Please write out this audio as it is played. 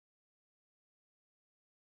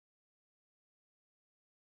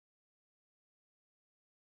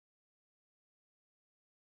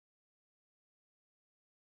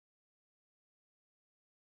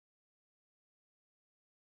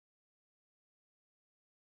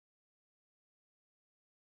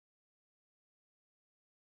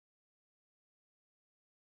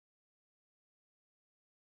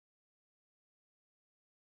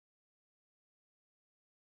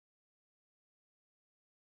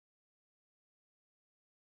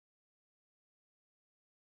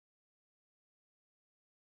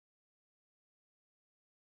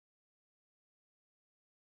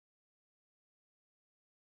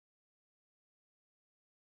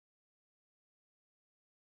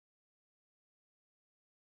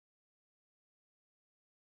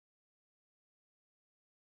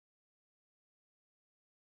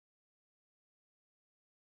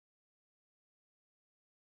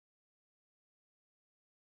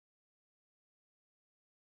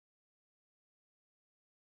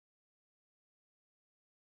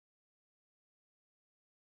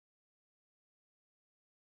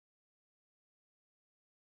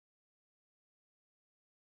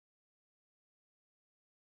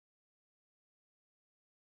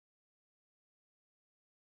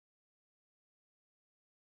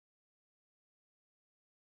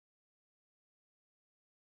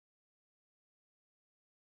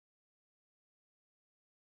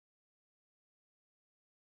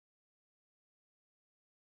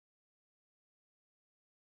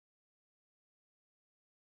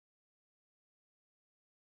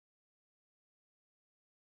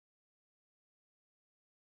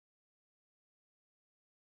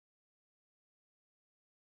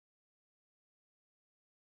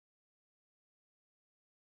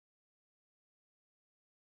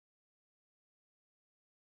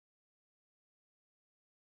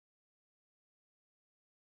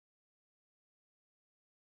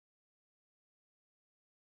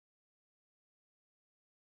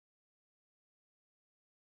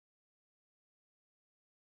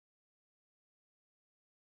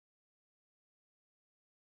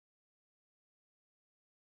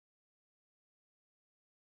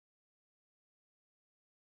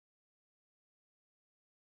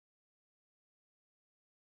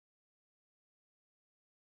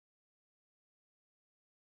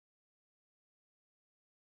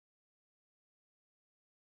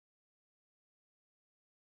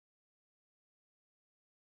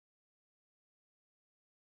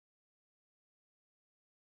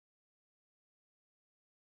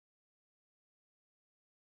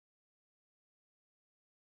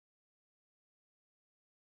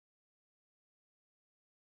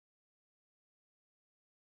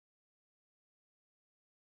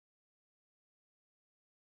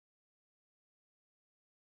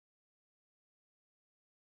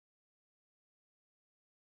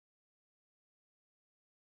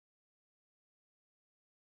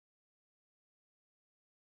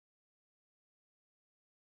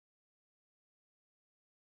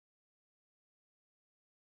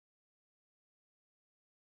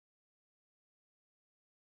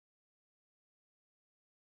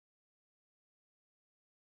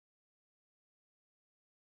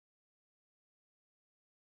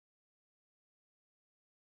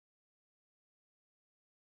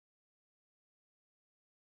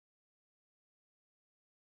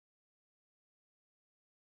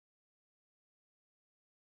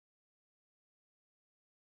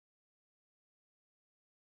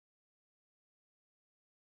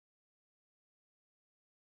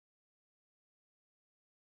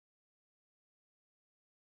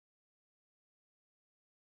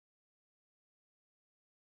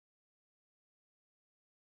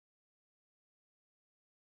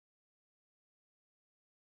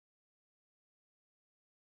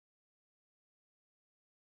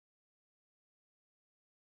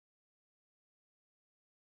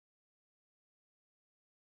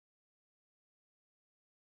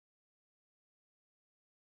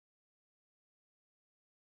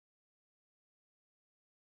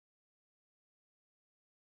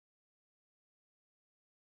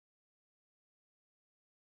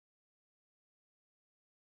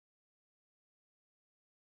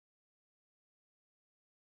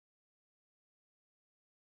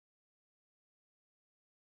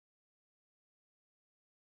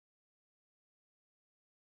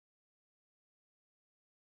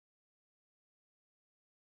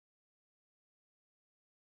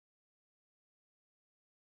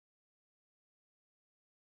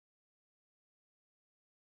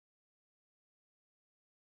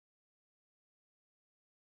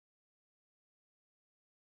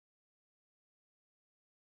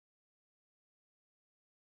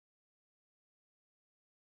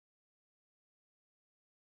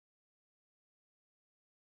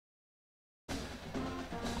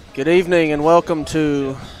Good evening and welcome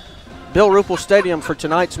to Bill Ruple Stadium for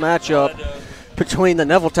tonight's matchup between the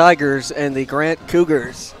Neville Tigers and the Grants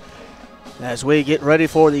Cougars as we get ready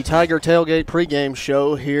for the Tiger Tailgate pregame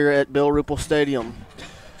show here at Bill Ruple Stadium.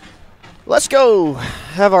 Let's go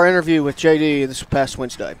have our interview with JD this past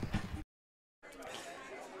Wednesday.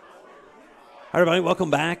 Hi, everybody.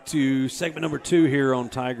 Welcome back to segment number 2 here on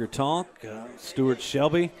Tiger Talk. Stewart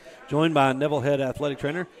Shelby, joined by Neville head athletic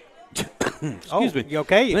trainer. Excuse me. You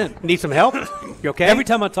okay? Man. Need some help? You okay? Every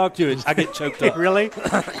time I talk to you, I get choked up. Really?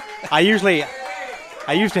 I used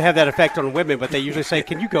to have that effect on women, but they usually say,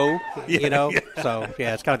 "Can you go?" Yeah. So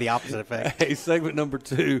it's kind of the opposite effect. Hey, segment number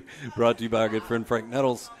 2 brought to you by our good friend Frank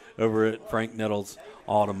Nettles over at Frank Nettles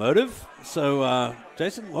Automotive. So,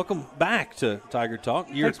 Jason, welcome back to Tiger Talk.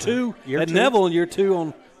 Year 2 at Neville, and year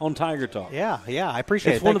 2 on Tiger Talk. Yeah, I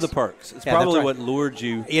appreciate it. It's one of the perks. It's probably what lured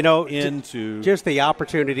you, into just the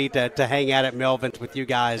opportunity to hang out at Melvin's with you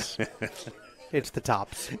guys. It's the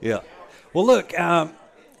tops. Yeah. Well, look, a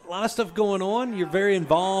lot of stuff going on. You're very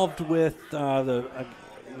involved with tell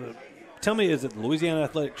me, is it the Louisiana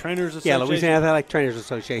Athletic Trainers Association? Yeah, Louisiana Athletic Trainers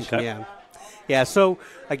Association, okay. yeah. Yeah, so,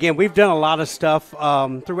 again, we've done a lot of stuff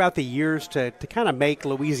throughout the years to kind of make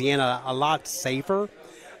Louisiana a lot safer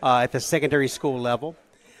at the secondary school level.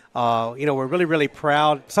 We're really, really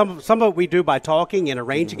proud. Some of it we do by talking and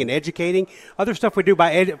arranging and educating. Other stuff we do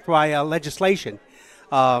by legislation.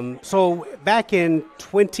 So back in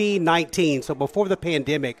 2019, so before the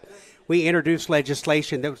pandemic, we introduced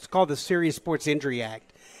legislation that was called the Serious Sports Injury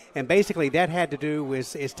Act. And basically that had to do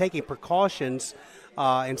with is taking precautions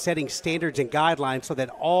and setting standards and guidelines so that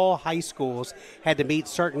all high schools had to meet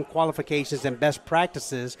certain qualifications and best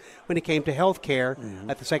practices when it came to health care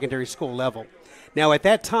at the secondary school level. Now, at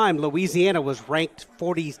that time, Louisiana was ranked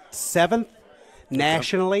 47th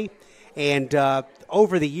nationally, and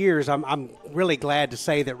over the years, I'm really glad to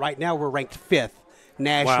say that right now we're ranked 5th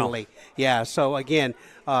nationally. Wow. Yeah, so again,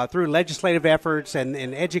 through legislative efforts and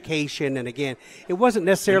education, and again, it wasn't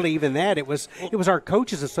necessarily even that. It was our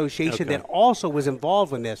coaches association that also was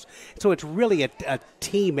involved in this. So it's really a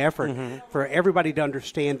team effort for everybody to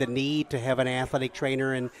understand the need to have an athletic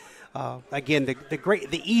trainer. And again,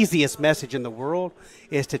 the easiest message in the world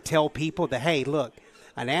is to tell people that, hey, look,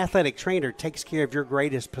 an athletic trainer takes care of your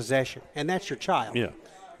greatest possession, and that's your child. Yeah,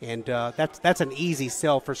 and that's an easy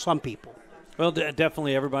sell for some people. Well,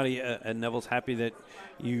 definitely everybody at Neville's happy that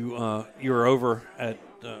you're over at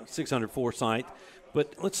 600 Forsyth.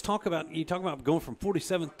 But let's talk about going from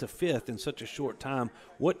 47th to 5th in such a short time.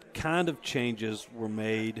 What kind of changes were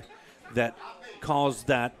made that caused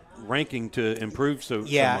that ranking to improve so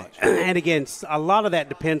much? And again, a lot of that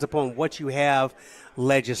depends upon what you have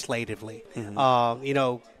legislatively.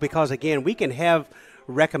 Because again, we can have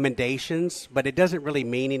recommendations, but it doesn't really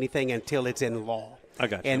mean anything until it's in law. I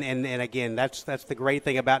got you. And again, that's the great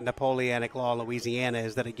thing about Napoleonic law in Louisiana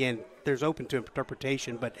is that, again, there's open to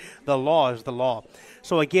interpretation, but the law is the law.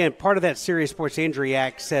 So, again, part of that Serious Sports Injury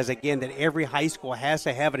Act says, again, that every high school has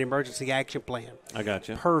to have an emergency action plan. I got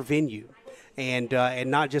you. Per venue. And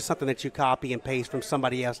not just something that you copy and paste from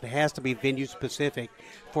somebody else. It has to be venue-specific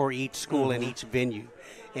for each school and each venue.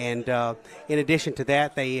 And in addition to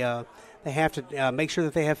that, they have to make sure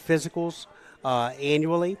that they have physicals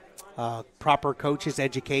annually. Proper coaches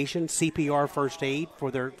education, CPR first aid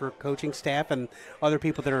for coaching staff and other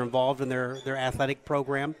people that are involved in their athletic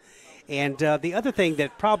program. And the other thing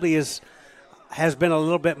that probably has been a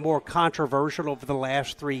little bit more controversial over the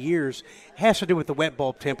last 3 years has to do with the wet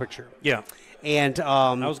bulb temperature. Yeah. And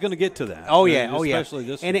I was going to get to that. Especially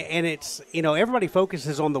this one. And it's, everybody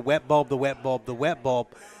focuses on the wet bulb,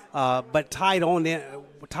 but tied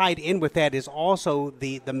in with that is also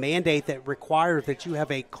the mandate that requires that you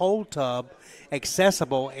have a cold tub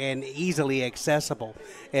accessible and easily accessible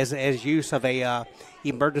as use of a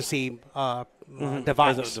emergency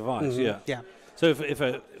device. As a device, yeah. So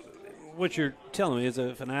if what you're telling me is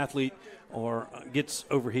if an athlete or gets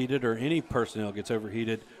overheated or any personnel gets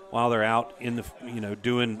overheated while they're out in the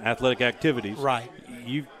doing athletic activities, right?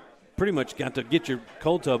 You've pretty much got to get your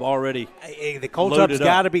cold tub already. The cold tub's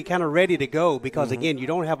got to be kind of ready to go because, again, you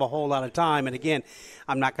don't have a whole lot of time. And, again,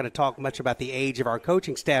 I'm not going to talk much about the age of our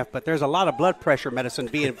coaching staff, but there's a lot of blood pressher medicine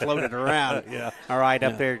being floated around.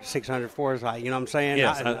 Up there at 600 Forsyth. You know what I'm saying?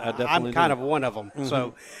 Yes, I definitely I'm kind of one of them.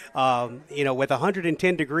 So, with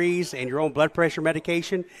 110 degrees and your own blood pressure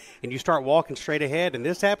medication, and you start walking straight ahead, and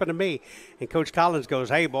this happened to me, and Coach Collins goes,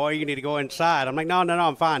 "Hey, boy, you need to go inside." I'm like, no,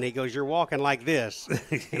 I'm fine. He goes, "You're walking like this."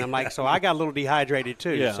 And I'm like, so I got a little dehydrated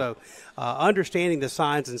too. Yeah. So understanding the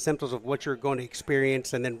signs and symptoms of what you're going to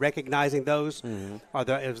experience and then recognizing those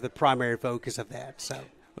is the primary focus of that. So,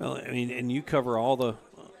 well, I mean, and you cover all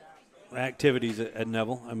activities at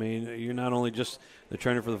Neville. I mean, you're not only just the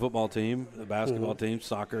trainer for the football team, the basketball team,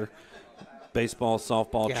 soccer, baseball,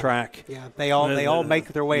 softball, track. Yeah, they all make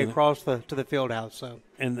their way across to the field house. So.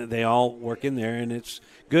 And they all work in there, and it's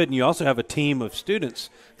good. And you also have a team of students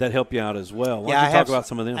that help you out as well. Why don't you talk about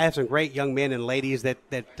some of them? I have some great young men and ladies that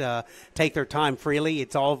take their time freely.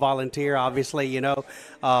 It's all volunteer, obviously, you know.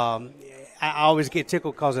 I always get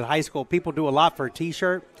tickled because in high school people do a lot for a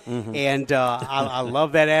T-shirt, and I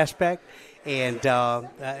love that aspect. And,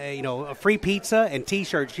 you know, a free pizza and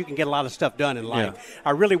T-shirts, you can get a lot of stuff done in life. Yeah.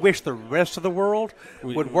 I really wish the rest of the world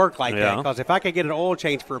would work like that, because if I could get an oil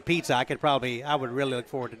change for a pizza, I would really look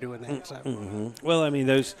forward to doing that. So. Well, I mean,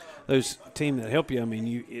 those team that help you, I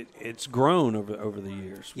mean, it's grown over the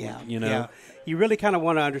years. Yeah, you know. Yeah. You really kind of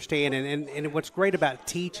want to understand, and what's great about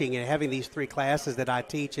teaching and having these 3 classes that I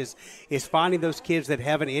teach is finding those kids that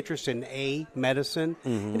have an interest in medicine,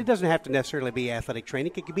 and it doesn't have to necessarily be athletic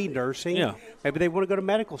training. It could be nursing. Yeah. Maybe they want to go to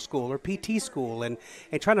medical school or PT school, and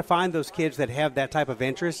trying to find those kids that have that type of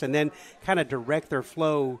interest, and then kind of direct their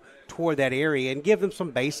flow toward that area and give them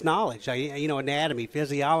some base knowledge, you know, anatomy,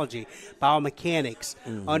 physiology, biomechanics,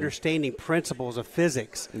 understanding principles of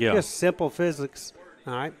physics, just simple physics.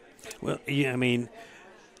 All right. Well, yeah, I mean,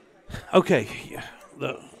 okay,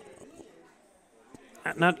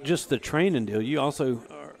 not just the training deal. You also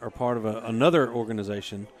are part of another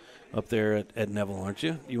organization up there at Neville, aren't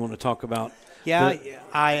you? You want to talk about? Yeah,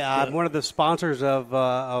 I'm one of the sponsors of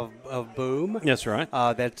Boom. That's right.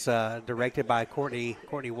 That's directed by Courtney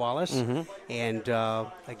Wallace, and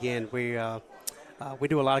again, we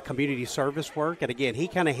do a lot of community service work, and again, he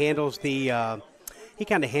kind of handles the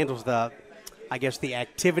I guess the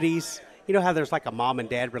activities. You know how there's like a mom and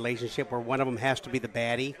dad relationship where one of them has to be the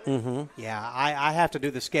baddie? Yeah, I have to do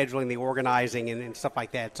the scheduling, the organizing, and stuff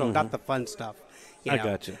like that, so not the fun stuff. You know. I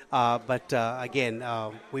got you. But again,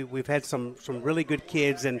 we've had some really good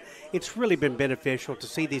kids, and it's really been beneficial to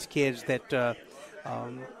see these kids that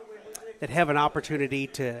have an opportunity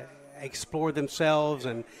to explore themselves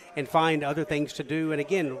and find other things to do. And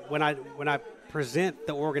again, when I present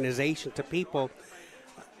the organization to people,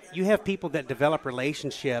 you have people that develop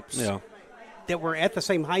relationships that were at the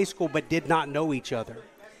same high school but did not know each other.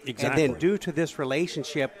 Exactly. And then due to this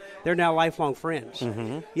relationship, they're now lifelong friends.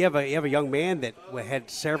 You have a young man that had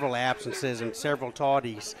several absences and several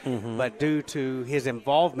tardies, but due to his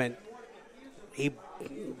involvement, he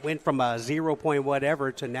went from a 0 point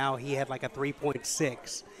whatever to now he had like a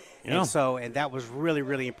 3.6. Yeah. And that was really,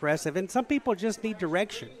 really impressive. And some people just need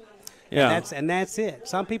direction. Yeah. And that's it.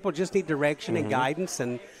 Some people just need direction and guidance,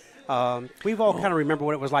 and we've all kind of remember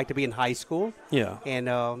what it was like to be in high school. Yeah.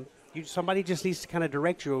 And somebody just needs to kind of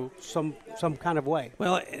direct you some kind of way.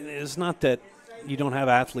 Well, it's not that you don't have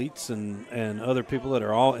athletes and other people that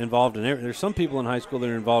are all involved in everything. There's some people in high school that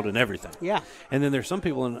are involved in everything. Yeah. And then there's some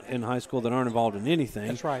people in high school that aren't involved in anything.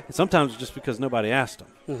 That's right. And sometimes just because nobody asked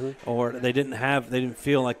them, or they didn't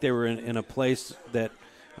feel like they were in a place that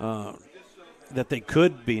that they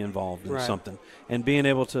could be involved in something. And being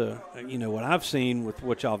able to, you know, what I've seen with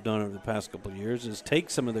what y'all have done over the past couple of years is take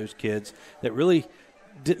some of those kids that really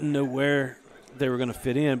didn't know where they were going to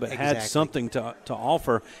fit in, but had something to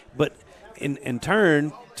offer. But in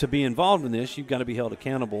turn, to be involved in this, you've got to be held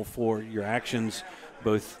accountable for your actions,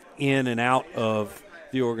 both in and out of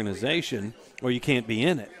the organization, or you can't be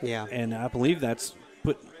in it. Yeah. And I believe that's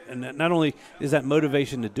and not only is that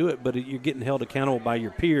motivation to do it, but you're getting held accountable by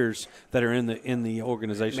your peers that are in the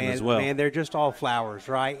organization as well. Man, they're just all flowers,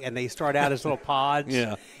 right? And they start out as little pods.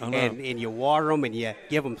 Yeah, I know. And you water them and you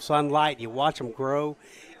give them sunlight. You watch them grow.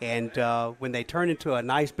 And when they turn into a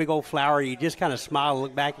nice big old flower, you just kind of smile and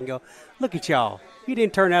look back and go, look at y'all. You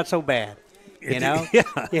didn't turn out so bad. You know?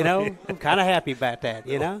 You know, I'm kind of happy about that,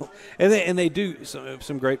 you know? And they do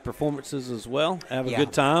some great performances as well. Have a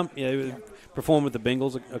good time. Yeah, performed with the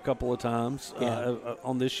Bengals a couple of times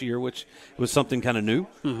on this year, which was something kind of new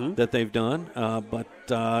that they've done. But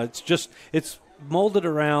it's molded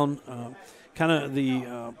around kind of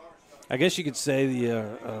the, I guess you could say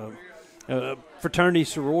the fraternity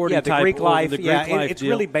sorority the type. Greek life. The Greek life it's deal.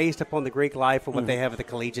 really based upon the Greek life and what they have at the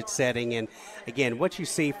collegiate setting. And again, what you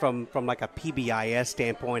see from like a PBIS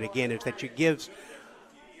standpoint, again, is that you give,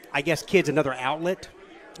 I guess, kids another outlet,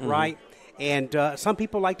 right? And some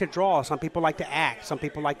people like to draw, some people like to act, some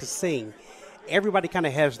people like to sing. Everybody kind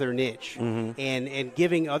of has their niche, and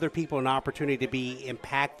giving other people an opportunity to be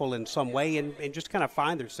impactful in some way and just kind of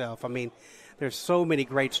find themselves. I mean, there's so many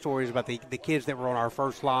great stories about the kids that were on our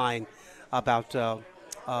first line about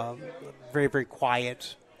very, very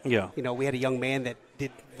quiet. Yeah. You know, we had a young man that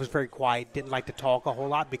was very quiet, didn't like to talk a whole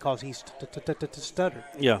lot because he stuttered.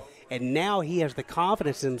 Yeah. And now he has the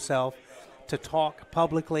confidence in himself to talk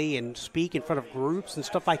publicly and speak in front of groups and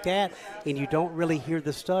stuff like that, and you don't really hear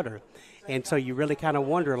the stutter. And so you really kind of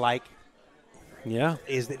wonder, like, yeah,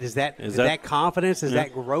 is that confidence, is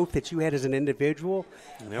that growth that you had as an individual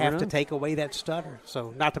have to take away that stutter?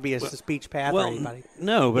 So not to be a speech path or anybody.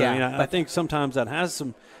 No, but I think sometimes that has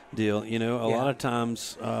some deal. You know, a lot of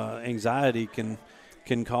times anxiety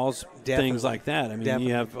can cause things like that. I mean,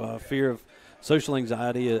 you have fear of social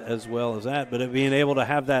anxiety as well as that, but being able to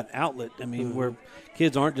have that outlet, I mean, where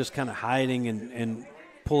kids aren't just kind of hiding and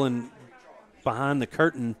pulling behind the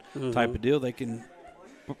curtain type of deal, they can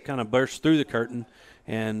kind of burst through the curtain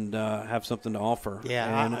and have something to offer.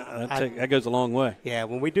 Yeah, and that goes a long way. Yeah,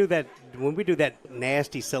 when we do that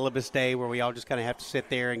nasty syllabus day where we all just kind of have to sit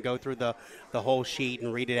there and go through the whole sheet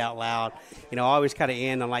and read it out loud, you know, I always kind of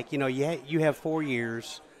end on like, you know, you have 4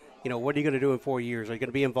 years. You know, what are you going to do in 4 years? Are you going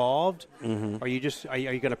to be involved? Are you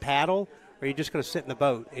going to paddle? Or are you just going to sit in the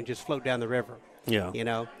boat and just float down the river? Yeah. You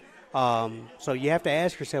know, so you have to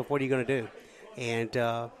ask yourself, what are you going to do?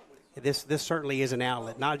 And this certainly is an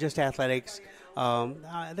outlet, not just athletics.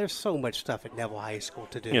 There's so much stuff at Neville High School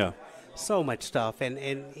to do. Yeah. So much stuff.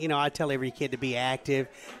 And you know, I tell every kid to be active,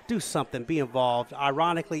 do something, be involved.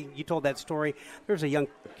 Ironically, you told that story. There's a young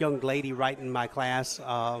lady right in my class,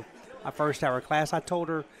 my first hour class. I told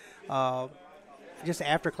her, just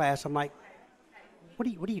after class, I'm like, what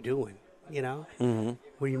are you doing? You know?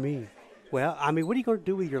 What do you mean? Well, I mean, what are you going to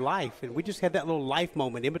do with your life? And we just had that little life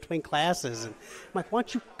moment in between classes. And I'm like, why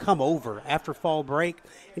don't you come over after fall break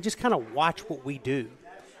and just kind of watch what we do?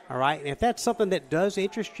 All right? And if that's something that does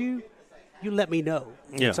interest you, you let me know.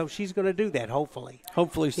 Yeah. And so she's going to do that, hopefully.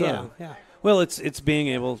 Hopefully so. Yeah. Well, it's being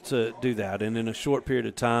able to do that. And in a short period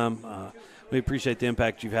of time, we appreciate the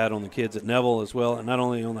impact you've had on the kids at Neville as well, and not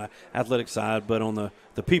only on the athletic side, but on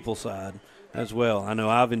the people side as well. I know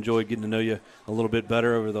I've enjoyed getting to know you a little bit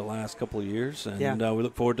better over the last couple of years, and we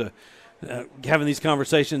look forward to having these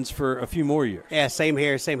conversations for a few more years. Yeah, same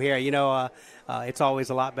here. You know, it's always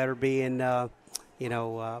a lot better being,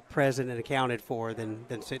 present and accounted for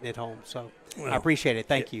than sitting at home. So I appreciate it.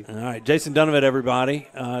 Thank you. All right, Jason Donovan, everybody.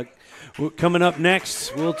 Coming up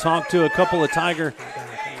next, we'll talk to a couple of Tiger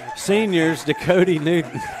seniors, Dakota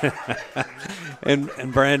Newton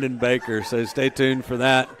and Brandon Baker. So stay tuned for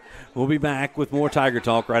that. We'll be back with more Tiger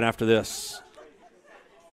Talk right after this.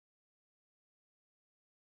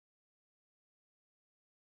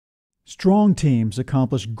 Strong teams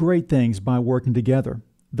accomplish great things by working together.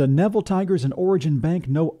 The Neville Tigers and Origin Bank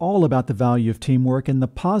know all about the value of teamwork and the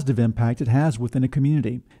positive impact it has within a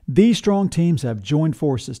community. These strong teams have joined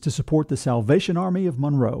forces to support the Salvation Army of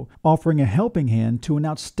Monroe, offering a helping hand to an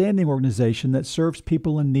outstanding organization that serves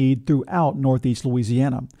people in need throughout Northeast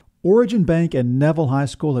Louisiana. Origin Bank and Neville High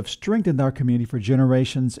School have strengthened our community for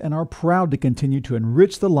generations and are proud to continue to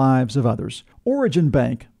enrich the lives of others. Origin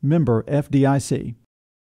Bank, member FDIC.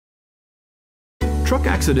 Truck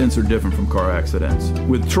accidents are different from car accidents.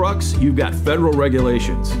 With trucks, you've got federal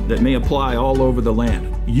regulations that may apply all over the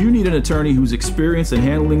land. You need an attorney who's experienced in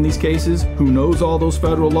handling these cases, who knows all those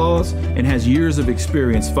federal laws, and has years of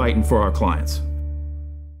experience fighting for our clients.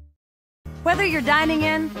 Whether you're dining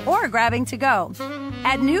in or grabbing to go,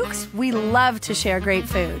 at Nukes, we love to share great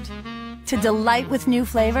food, to delight with new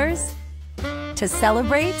flavors, to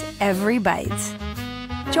celebrate every bite.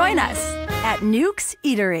 Join us at Nukes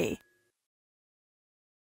Eatery.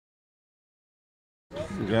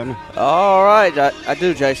 You got me? All right, I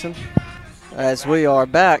do, Jason. As we are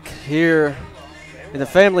back here in the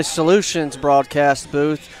Family Solutions broadcast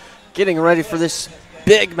booth, getting ready for this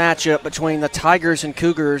big matchup between the Tigers and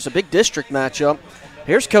Cougars, a big district matchup.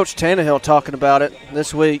 Here's Coach Tannehill talking about it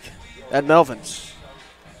this week at Melvin's.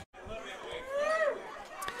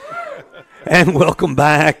 And welcome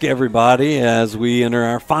back, everybody, as we enter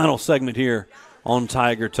our final segment here on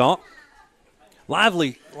Tiger Talk.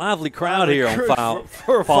 Lively crowd here on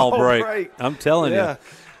fall break. I'm telling you.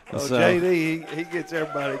 Oh, so, JD, he gets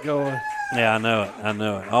everybody going. Yeah, I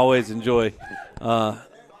know it. Always enjoy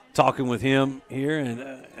talking with him here,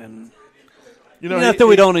 and not that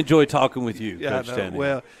we don't enjoy talking with you, Coach Tannehill.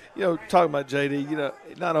 Well, talking about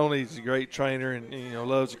JD, not only is he a great trainer and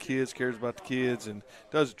loves the kids, cares about the kids, and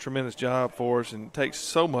does a tremendous job for us, and takes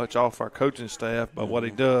so much off our coaching staff by what he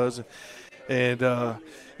does, and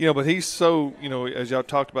but he's so as y'all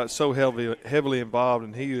talked about, so heavily involved,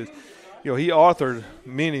 and he is. He authored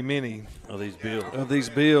many of these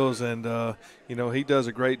bills, and he does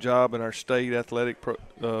a great job in our state athletic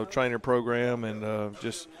trainer program, and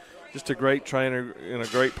just just a great trainer and a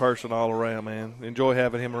great person all around, man. Enjoy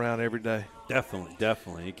having him around every day.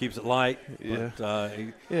 Definitely. He keeps it light, but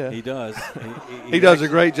he does. He does a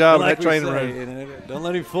great job in that training room. Don't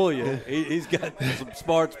let him fool you. He's got some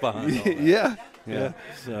smarts behind him. Yeah.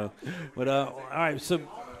 So, but all right. So,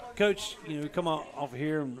 Coach, we come off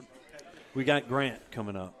here, and we got Grant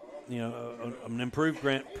coming up. An improved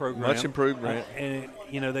Grant program. Much improved Grant. And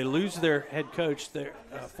they lose their head coach. Their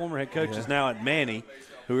former head coach is now at Manny,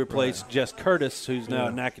 who replaced Jess Curtis, who's now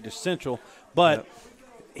at Natchitoches Central. But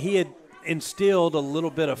he had instilled a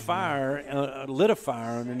little bit of fire, lit a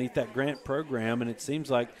fire underneath that Grant program, and it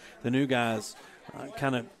seems like the new guys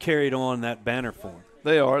kind of carried on that banner for him.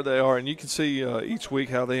 They are, and you can see each week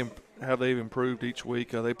how they've improved each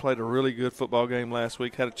week. They played a really good football game last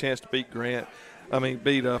week. Had a chance to beat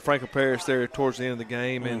Franklin Parish there towards the end of the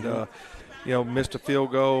game, and missed a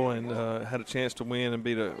field goal and had a chance to win and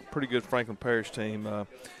beat a pretty good Franklin Parish team.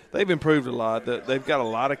 They've improved a lot. They've got a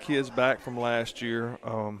lot of kids back from last year.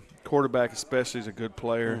 Quarterback especially is a good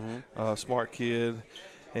player, smart kid.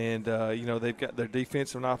 And, they've got their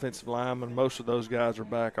defensive and offensive linemen. Most of those guys are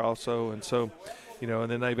back also. And so,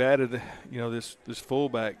 and then they've added, this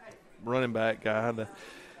fullback, running back guy.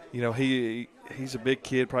 He's a big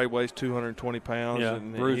kid, probably weighs 220 pounds,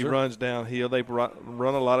 and he runs downhill. They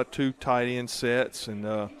run a lot of 2 tight end sets, and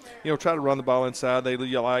try to run the ball inside. They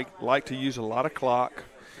like to use a lot of clock,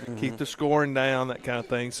 keep the scoring down, that kind of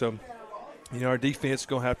thing. So, our defense is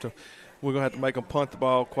going to have to. We're going to have to make them punt the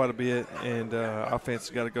ball quite a bit, and offense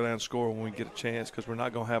has got to go down and score when we get a chance, because we're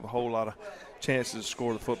not going to have a whole lot of chances to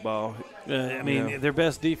score the football. Their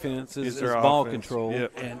best defense is their ball offense. Control,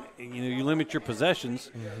 and you limit your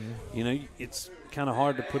possessions. It's kind of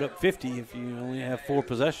hard to put up 50 if you only have 4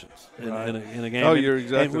 possessions in a game. Oh, you're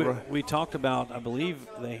exactly right. We talked about, I believe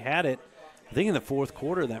they had it. I think in the fourth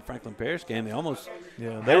quarter of that Franklin Parish game, they almost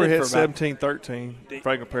they were ahead 17-13.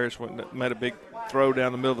 Franklin Parish made a big throw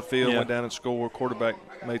down the middle of the field, went down and scored. Quarterback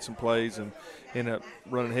made some plays and ended up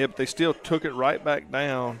running ahead, but they still took it right back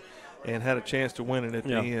down and had a chance to win it at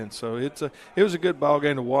the end. So it was a good ball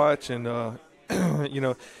game to watch, and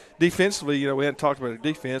defensively, we hadn't talked about their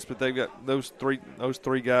defense, but they've got those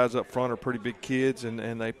three guys up front are pretty big kids,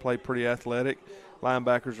 and they play pretty athletic.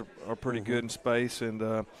 Linebackers are pretty good in space,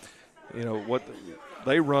 and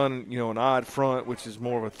they run, an odd front, which is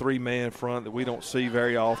more of a 3-man front that we don't see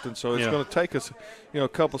very often. So it's going to take us, a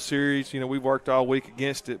couple series. We've worked all week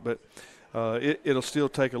against it, but it'll still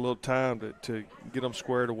take a little time to get them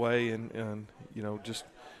squared away and just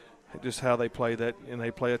how they play that. And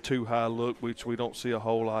they play a too-high look, which we don't see a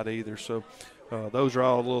whole lot either. So those are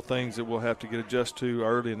all little things that we'll have to get adjusted to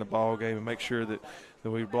early in the ball game and make sure that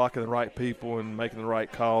we're blocking the right people and making the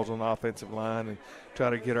right calls on the offensive line and try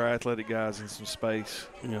to get our athletic guys in some space.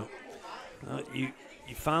 You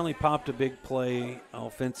finally popped a big play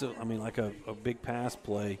offensive. Like a big pass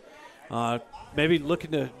play. Maybe looking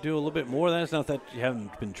to do a little bit more of that. It's not that you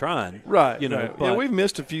haven't been trying, right? Right. But we've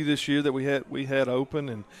missed a few this year that we had open,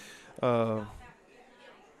 and as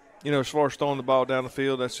far as throwing the ball down the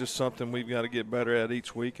field, that's just something we've got to get better at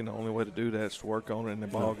each week, and the only way to do that is to work on it in the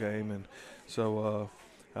ball game. And so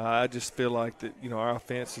I just feel like that our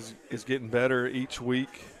offense is getting better each week,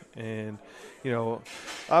 and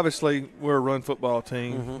obviously we're a run football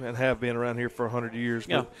team and have been around here for 100 years.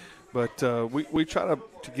 But we try to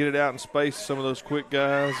get it out in space, some of those quick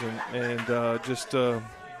guys, and just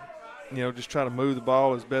try to move the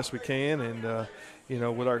ball as best we can. And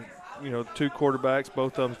with our 2 quarterbacks,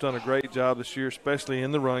 both of them's done a great job this year, especially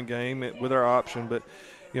in the run game with our option. But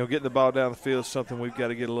getting the ball down the field is something we've got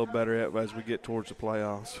to get a little better at as we get towards the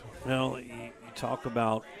playoffs. You talk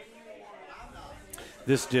about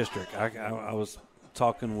this district. I was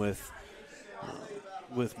talking with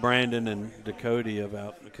Brandon and Dakota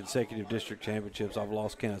about the consecutive district championships. I've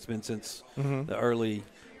lost count. It's been since the early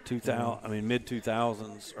 2000, mid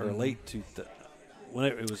 2000s or late 2000s. When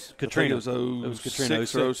it was Katrina. It was Katrina.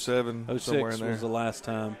 06 or 07, somewhere in there. Was the last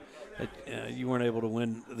time that you weren't able to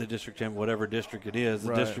win the district championship, whatever district it is.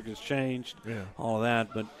 The district has changed, all of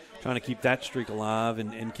that, but trying to keep that streak alive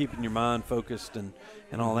and keeping your mind focused and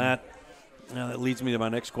all that. That leads me to my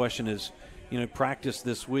next question is, practice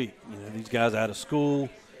this week. These guys out of school,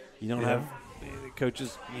 you don't have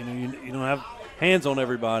coaches, you don't have hands on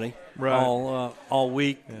everybody all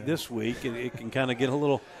week. This week it can kind of get a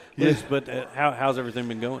little loose, but how's everything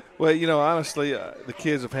been going? Well, honestly, the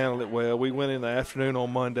kids have handled it well. We went in the afternoon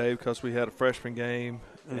on Monday because we had a freshman game,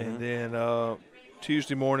 and then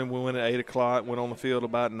Tuesday morning we went at 8 o'clock, went on the field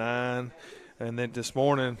about 9, And then this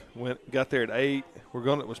morning got there at 8.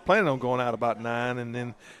 Was planning on going out about 9, and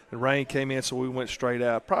then the rain came in, so we went straight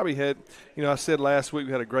out. Probably had, I said last week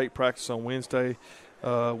we had a great practice on Wednesday.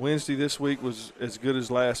 Wednesday this week was as good as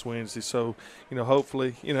last Wednesday. So,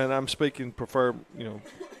 hopefully, and I'm speaking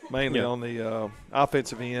mainly on the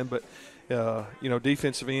offensive end, but,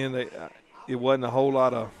 defensive end, it wasn't a whole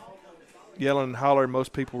lot of yelling and hollering.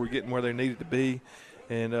 Most people were getting where they needed to be.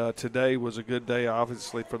 And today was a good day,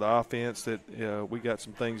 obviously, for the offense that we got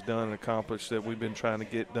some things done and accomplished that we've been trying to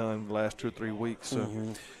get done the last 2 or 3 weeks.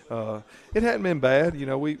 So it hadn't been bad.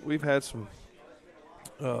 We've had some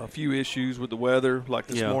a few issues with the weather, like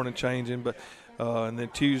this morning changing. But and then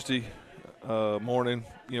Tuesday morning,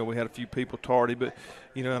 we had a few people tardy. But,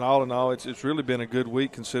 and all in all, it's really been a good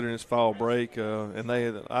week considering it's fall break. And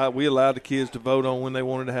we allowed the kids to vote on when they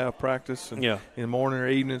wanted to have practice, and in the morning or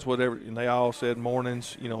evenings, whatever. And they all said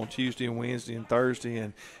mornings, on Tuesday and Wednesday and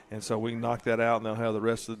Thursday. And so we knocked that out, and they'll have the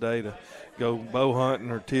rest of the day to go bow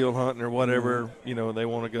hunting or teal hunting or whatever, they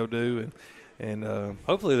want to go do. And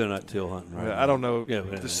hopefully they're not teal hunting, right? I don't know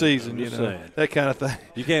the season, that kind of thing.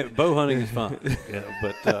 You can't. Bow hunting is fun,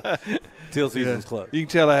 but teal season's close. You can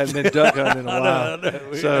tell I hadn't been duck hunting in a while. I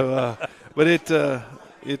know. So, but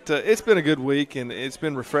it's been a good week, and it's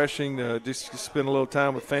been refreshing just to spend a little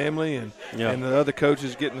time with family, and the other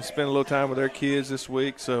coaches getting to spend a little time with their kids this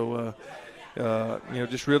week. So,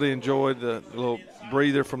 just really enjoyed the little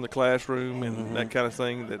breather from the classroom and that kind of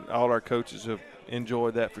thing that all our coaches have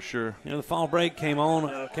enjoyed that for sure. The fall break came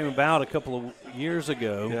about a couple of years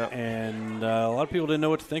ago, and a lot of people didn't know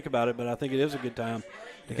what to think about it, but I think it is a good time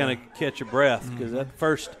to kind of catch your breath, because that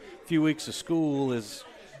first few weeks of school is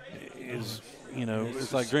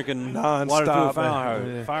it's like drinking water through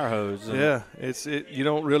a fire hose. You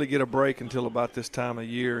don't really get a break until about this time of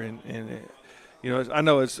year, and I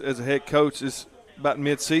know as a head coach, it's about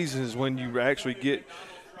mid-season is when you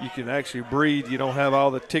can actually breathe. You don't have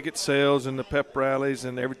all the ticket sales and the pep rallies,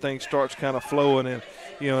 and everything starts kind of flowing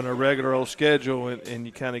in a regular old schedule, and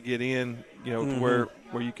you kind of get in, to where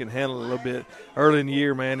you can handle it a little bit. Early in the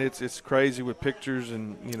year, man, it's crazy with pictures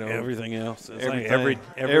and, everything else. It's everything.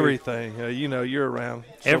 Like everything. You're around.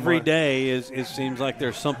 Every day it seems like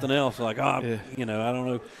there's something else. Like, I don't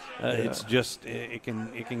know. It's just it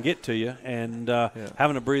can get to you, and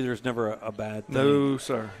having a breather is never a bad thing. No,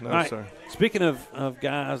 sir. No, sir. Speaking of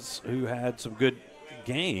guys who had some good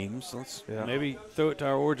games, let's maybe throw it to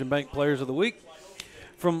our Origin Bank Players of the Week.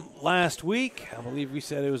 From last week, I believe we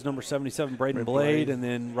said it was number 77, Braden Blade, and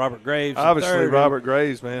then Robert Graves. Obviously, Robert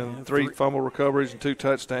Graves, man, 3 fumble recoveries and 2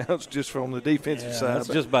 touchdowns just from the defensive side. That's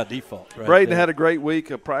just by default. Right Braden there. had a great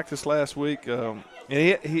week of practice last week. And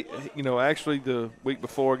he actually the week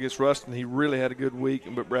before against Ruston, he really had a good week.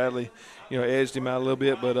 But Bradley, edged him out a little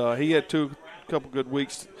bit. But he had a couple good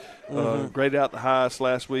weeks. Graded out the highest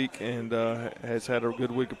last week, and has had a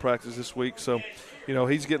good week of practice this week. So,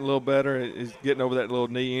 he's getting a little better. He's getting over that little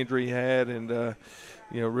knee injury he had, and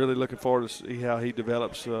really looking forward to see how he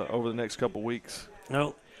develops over the next couple weeks.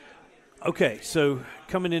 No. Okay, so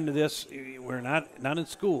coming into this, we're not in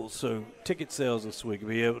school, so ticket sales this week.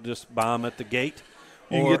 Will you be able to just buy them at the gate?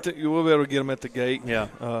 You will be able to get them at the gate. Yeah.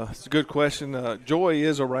 It's a good question. Joy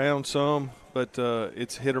is around some, but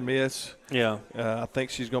it's hit or miss. Yeah. I think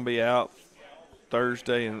she's going to be out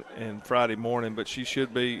Thursday and Friday morning, but she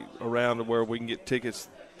should be around to where we can get tickets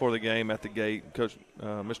for the game at the gate. Coach,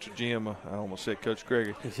 Mr. Jim, I almost said Coach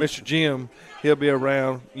Gregory. Mr. Jim, he'll be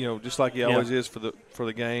around, just like he always is for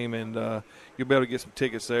the game, and you'll be able to get some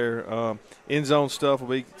tickets there. End zone stuff will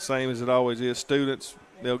be the same as it always is. Students,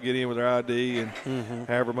 they'll get in with their ID and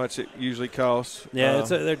however much it usually costs. Yeah,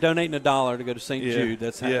 they're donating $1 to go to St. Jude.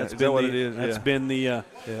 That's what it is. That's been the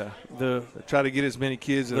try to get as many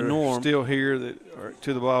kids that are still here that are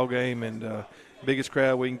to the ball game, and biggest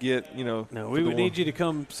crowd we can get. No, we would need you to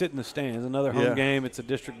come sit in the stands. Another home game. It's a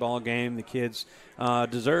district ball game. The kids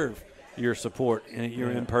deserve your support and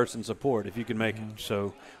your in-person support if you can make it.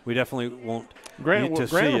 So we definitely want Grant to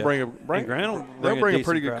see will bring a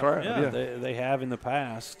pretty good crowd. Yeah, they have in the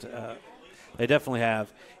past. They definitely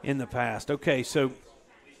have in the past. Okay, so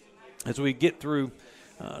as we get through,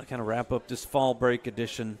 kind of wrap up this fall break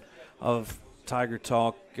edition of Tiger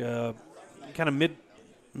Talk, kind of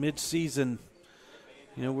mid-season.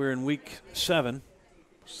 We're in week 7.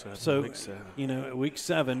 So week 7. Week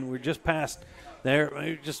 7, we're just past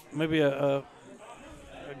there. Just maybe a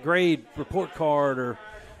grade report card, or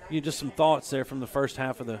just some thoughts there from the first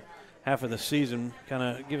half of the season. Kind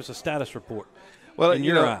of give us a status report. Well, in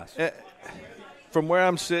your eyes, from where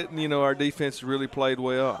I'm sitting, our defense has really played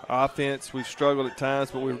well. Offense, we've struggled at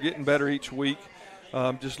times, but we're getting better each week.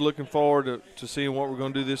 just looking forward to seeing what we're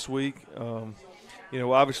going to do this week.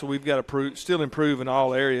 Obviously we've got to still improve in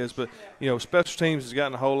all areas, but, special teams has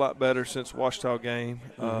gotten a whole lot better since the Ouachita game.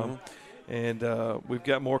 And we've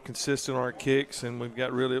got more consistent on our kicks, and we've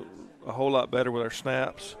got really a whole lot better with our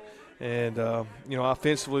snaps. And,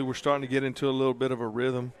 offensively we're starting to get into a little bit of a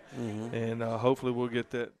rhythm, and hopefully we'll get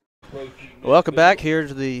that. Welcome back here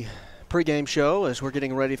to the pregame show as we're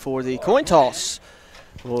getting ready for the coin toss.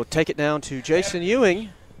 We'll take it down to Jason Ewing,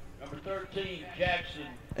 Number 13, Jackson.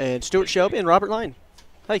 and Stewart Shelby and Robert Lane.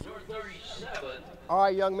 Hey. Number 37, All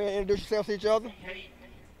right, young men, introduce yourselves to each other.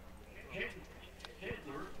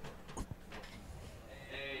 Hitler.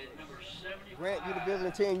 And number 70. Grant, you the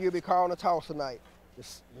visiting team. You'll be calling the toss tonight. The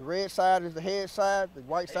red side is the head side. The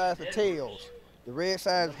white side is the tails. The red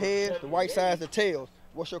side is heads. The white side is the tails.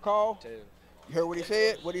 What's your call? Tails. You heard what he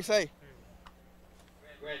said? What did he say?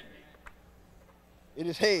 It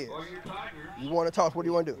is heads. You want to toss. What do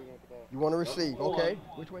you want to do? You want to receive. Okay.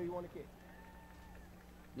 Which way do you want to kick?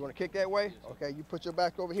 You want to kick that way? Okay. You put your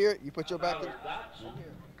back over here. You put your back over here.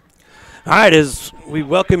 All right, as we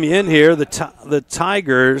welcome you in here, the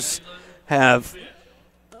Tigers have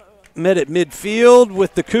met at midfield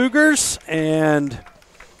with the Cougars, and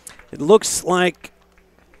it looks like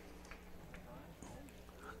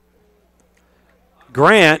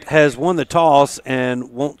Grant has won the toss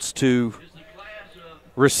and wants to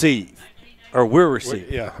receive, or we're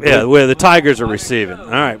receiving. Yeah, where the Tigers are receiving. All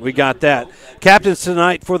right, we got that. Captains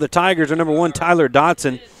tonight for the Tigers are number 1, Tyler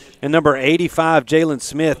Dotson, and number 85, Jalen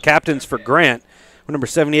Smith. Captains for Grant were number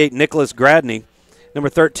 78, Nicholas Gradney, number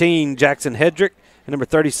 13, Jackson Hedrick, and number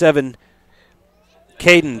 37,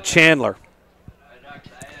 Caden Chandler.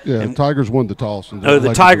 Yeah, and Tigers won the toss. And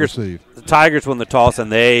the Tigers won the toss,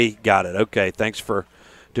 and they got it. Okay, thanks for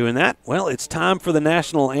doing that. Well, it's time for the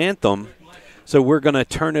national anthem, so we're going to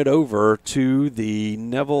turn it over to the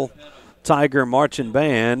Neville Tiger Marching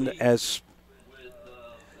Band as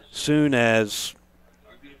soon as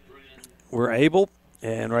we're able.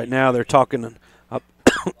 And right now they're talking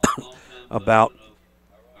about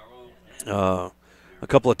a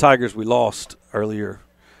couple of Tigers we lost earlier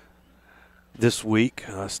this week.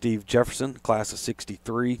 Steve Jefferson, class of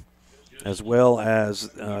 63, as well as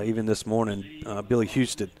even this morning, Billy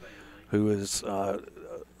Houston, who is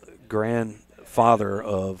grandfather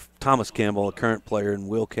of Thomas Campbell, a current player, and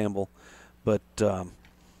Will Campbell. But, to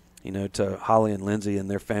Holly and Lindsay and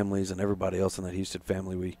their families and everybody else in that Houston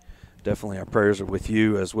family, we definitely, our prayers are with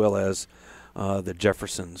you, as well as the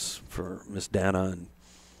Jeffersons for Miss Dana and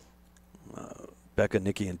Becca,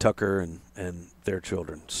 Nikki, and Tucker and their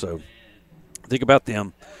children. So think about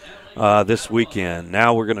them this weekend.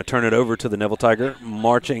 Now we're going to turn it over to the Neville Tiger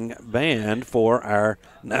Marching Band for our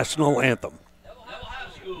national anthem. Neville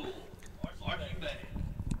High School Marching Band.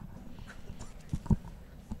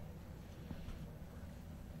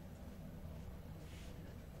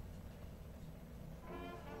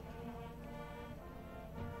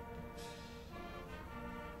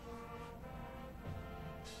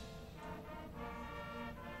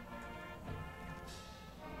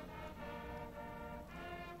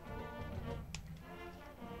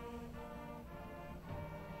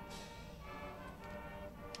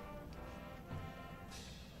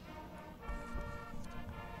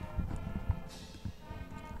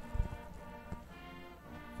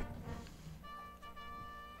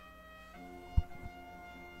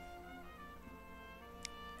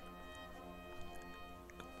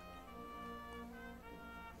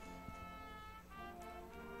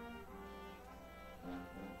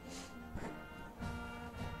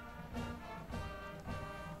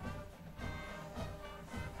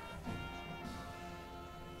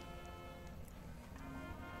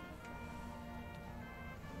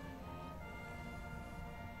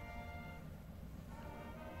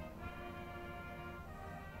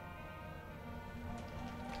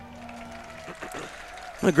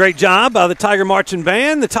 A great job by the Tiger Marching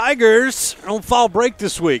Band. The Tigers are on fall break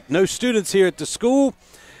this week. No students here at the school,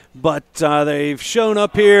 but they've shown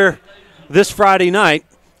up here this Friday night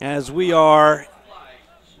as we are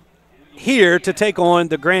here to take on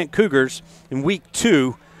the Grant Cougars in week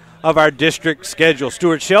 2 of our district schedule.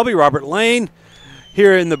 Stewart Shelby, Robert Lane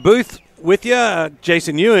here in the booth with you.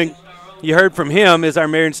 Jason Ewing, you heard from him, is our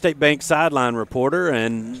Marion State Bank sideline reporter,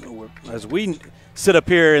 and as we sit up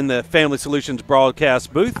here in the Family Solutions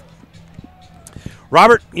broadcast booth.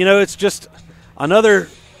 Robert, it's just another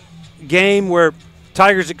game where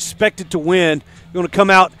Tigers expected to win. You're going to come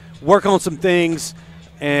out, work on some things,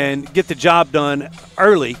 and get the job done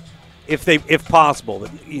early if possible.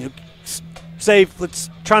 But, let's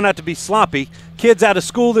try not to be sloppy. Kids out of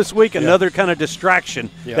school this week, another kind of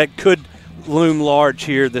distraction that could loom large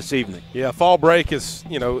here this evening. Yeah, fall break is,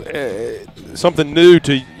 something new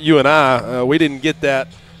to you and I. We didn't get that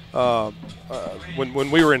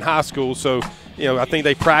when we were in high school. So, I think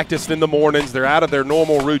they practiced in the mornings. They're out of their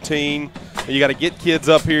normal routine. You got to get kids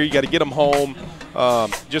up here. You got to get them home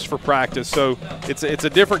just for practice. So it's a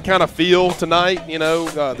different kind of feel tonight.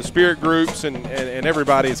 The spirit groups and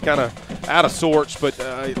everybody is kind of out of sorts. But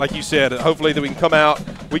like you said, hopefully that we can come out,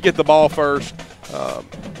 we get the ball first,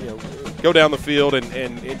 go down the field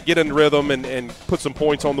and get in rhythm and put some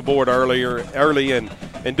points on the board early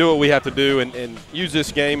and do what we have to do and use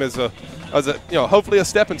this game as a hopefully a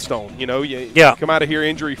stepping stone. Come out of here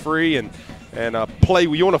injury free and play.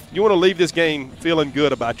 You want to leave this game feeling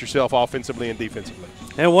good about yourself offensively and defensively.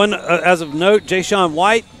 And one as of note, Ja'Shawn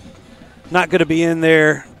White not going to be in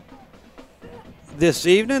there this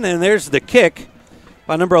evening. And there's the kick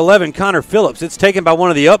by number 11, Connor Phillips. It's taken by one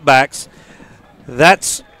of the upbacks.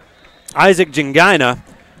 That's Isaac Jingina,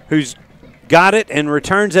 who's got it and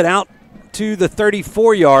returns it out to the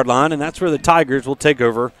 34-yard line, and that's where the Tigers will take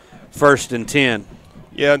over 1st and 10.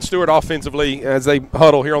 Yeah, and Stewart offensively, as they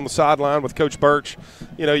huddle here on the sideline with Coach Birch,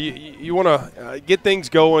 you want to get things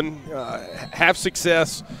going, have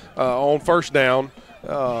success on first down,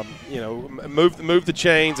 move the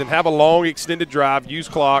chains and have a long extended drive, use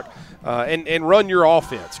clock, and run your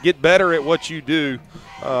offense. Get better at what you do.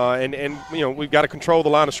 We've got to control the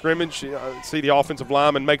line of scrimmage. See the offensive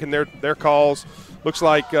linemen making their calls. Looks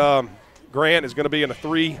like Grant is going to be in a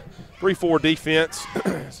 3-4 defense.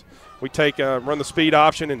 We run the speed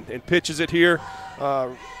option and pitches it here.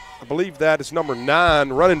 I believe that is number 9,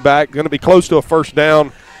 running back, going to be close to a first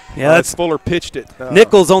down. Yeah, that's Fuller pitched it.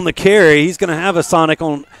 Nichols on the carry. He's going to have a Sonic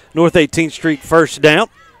on North 18th Street first down.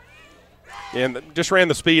 And just ran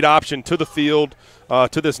the speed option to the field,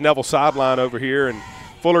 to this Neville sideline over here. And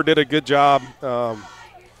Fuller did a good job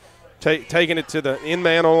taking it to the end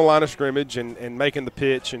man on the line of scrimmage and making the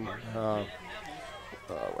pitch and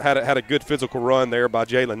had a good physical run there by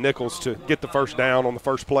Jalen Nichols to get the first down on the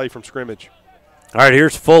first play from scrimmage. All right,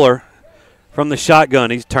 here's Fuller from the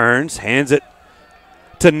shotgun. He turns, hands it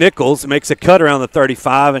to Nichols, makes a cut around the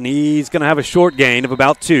 35, and he's going to have a short gain of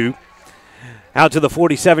about 2. Out to the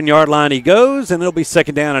 47-yard line he goes, and it'll be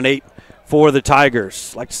 2nd down and 8 for the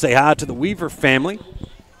Tigers. I'd like to say hi to the Weaver family.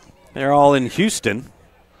 They're all in Houston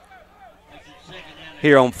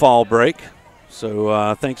here on fall break.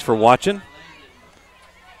 So thanks for watching.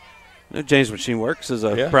 James Machine Works is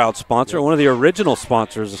a proud sponsor, one of the original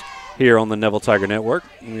sponsors here on the Neville Tiger Network.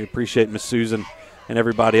 We appreciate Miss Susan and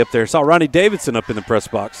everybody up there. Saw Ronnie Davidson up in the press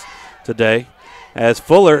box today as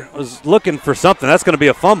Fuller was looking for something. That's going to be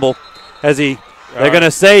a fumble as they're going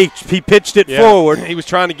to say he pitched it forward. He was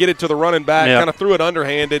trying to get it to the running back, kind of threw it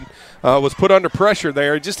underhanded, was put under pressure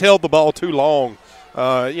there. He just held the ball too long.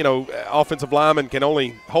 Offensive linemen can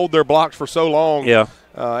only hold their blocks for so long. Yeah.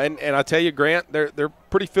 And I tell you, Grant, they're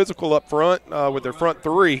pretty physical up front with their front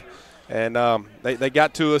 3. And they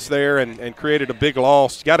got to us there and created a big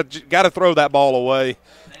loss. Got to throw that ball away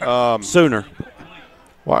sooner.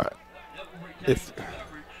 Why?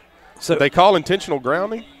 So they call intentional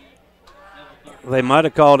grounding? They might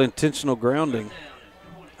have called intentional grounding.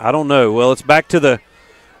 I don't know. Well, it's back to the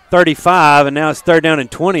 35, and now it's 3rd down and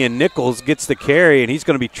 20, and Nichols gets the carry, and he's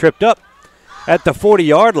going to be tripped up at the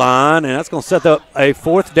 40-yard line, and that's going to set up a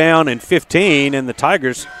 4th down and 15, and the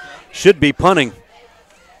Tigers should be punting.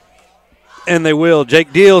 And they will.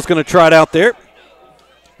 Jake Deal's going to try it out there.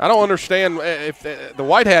 I don't understand if the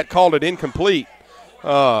white hat called it incomplete.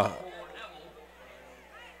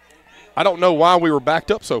 I don't know why we were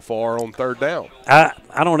backed up so far on 3rd down.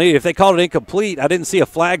 I don't either. If they called it incomplete, I didn't see a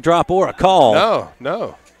flag drop or a call.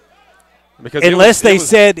 No. Because unless they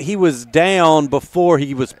said he was down before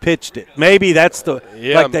he was pitched it. Maybe that's the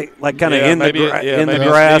kind of in the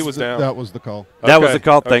grass. That was the call. That was the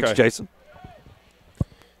call. Thanks, Jason.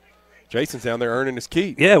 Jason's down there earning his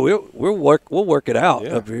keep. Yeah, we'll work it out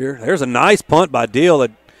up here. There's a nice punt by Deal, a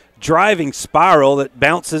driving spiral that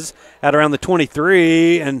bounces at around the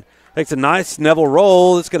 23 and takes a nice Neville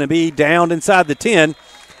roll. It's going to be down inside the 10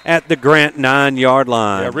 at the Grant 9-yard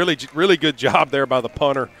line. Yeah, really good job there by the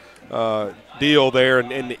punter. Deal there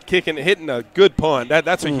and hitting a good punt.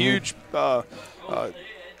 That's a huge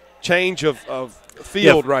change of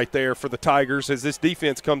field right there for the Tigers as this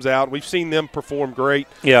defense comes out. We've seen them perform great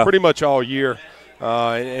pretty much all year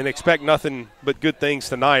and expect nothing but good things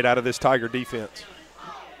tonight out of this Tiger defense.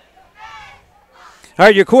 All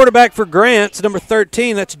right, your quarterback for Grant's number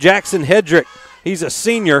 13. That's Jackson Hedrick. He's a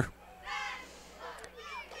senior.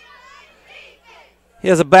 He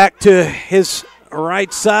has a back to his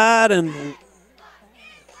right side and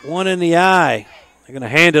one in the eye. They're going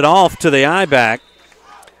to hand it off to the I-back.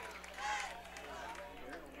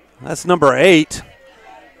 That's number 8.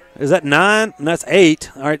 Is that 9? And that's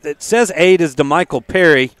 8. All right, it says 8 is DeMichael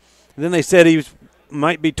Perry. And then they said he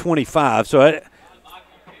might be 25. So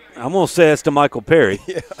I'm going to say it's DeMichael Perry.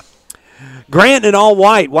 Yeah. Grant in all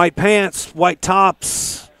white, white pants, white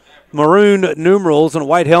tops, maroon numerals, and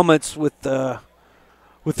white helmets with the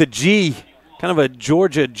G, kind of a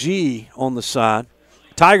Georgia G on the side.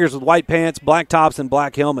 Tigers with white pants, black tops, and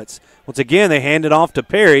black helmets. Once again, they hand it off to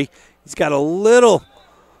Perry. He's got a little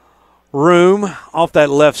room off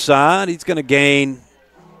that left side. He's going to gain,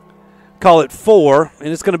 call it 4, and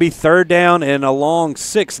it's going to be 3rd down and a long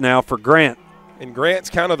 6 now for Grant. And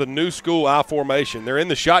Grant's kind of the new school I formation. They're in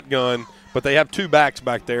the shotgun, but they have 2 backs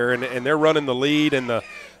back there, and they're running the lead and the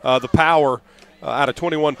power out of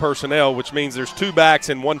 21 personnel, which means there's 2 backs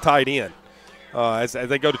and 1 tight end. As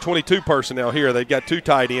they go to 22 personnel here, they've got 2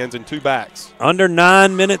 tight ends and 2 backs. Under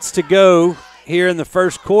 9 minutes to go here in the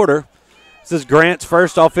first quarter. This is Grant's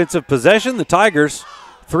first offensive possession. The Tigers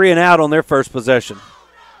 3 and out on their first possession.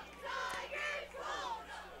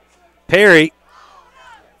 Perry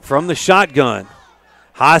from the shotgun.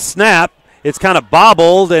 High snap. It's kind of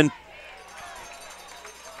bobbled, and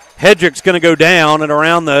Hedrick's going to go down at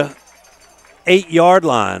around the 8-yard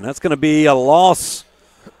line. That's going to be a loss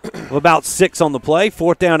of about 6 on the play.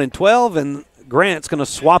 4th down and 12, and Grant's going to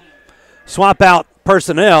swap out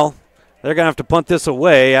personnel. They're going to have to punt this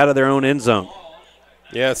away out of their own end zone.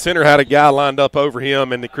 Yeah, center had a guy lined up over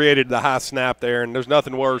him, and they created the high snap there, and there's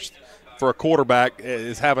nothing worse for a quarterback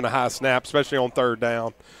is having a high snap, especially on 3rd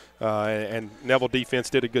down. And Neville defense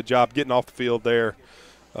did a good job getting off the field there,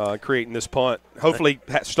 creating this punt. Hopefully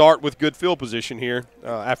start with good field position here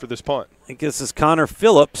after this punt. I think this is Connor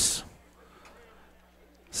Phillips.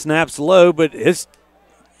 Snaps low, but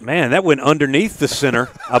that went underneath the center,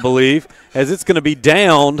 I believe, as it's going to be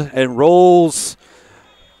downed and rolls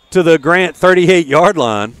to the Grant 38-yard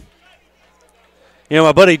line. You know,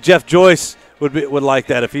 my buddy Jeff Joyce would like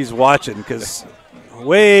that if he's watching, because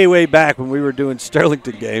way back when we were doing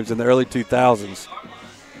Sterlington games in the early 2000s,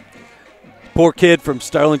 poor kid from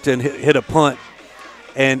Sterlington hit a punt,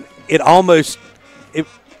 and it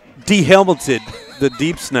de-helmeted the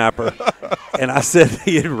deep snapper, and I said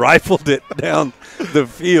he had rifled it down the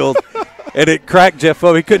field, and it cracked Jeff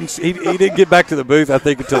up. He didn't get back to the booth, I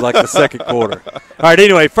think, until like the second quarter. All right,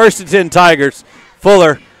 anyway, 1st and 10 Tigers.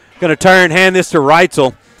 Fuller going to turn, hand this to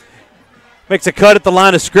Reitzel. Makes a cut at the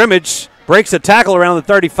line of scrimmage, breaks a tackle around the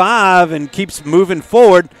 35, and keeps moving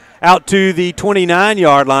forward out to the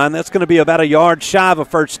 29-yard line. That's going to be about a yard shy of a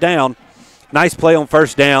 1st down. Nice play on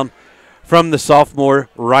 1st down from the sophomore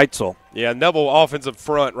Reitzel. Yeah, Neville offensive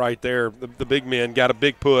front right there. The big men got a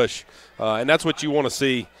big push, and that's what you want to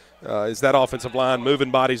see is that offensive line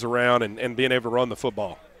moving bodies around and being able to run the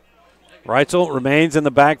football. Reitzel remains in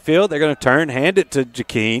the backfield. They're going to turn, hand it to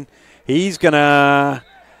Jakeen. He's going to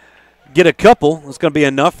get a couple. It's going to be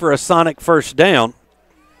enough for a sonic 1st down.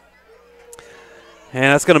 And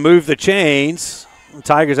that's going to move the chains. The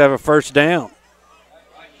Tigers have a 1st down.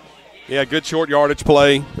 Yeah, good short yardage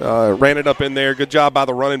play. Ran it up in there. Good job by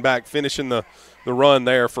the running back finishing the run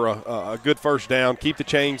there for a good 1st down. Keep the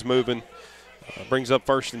chains moving. Brings up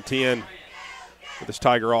 1st and 10 for this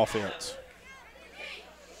Tiger offense.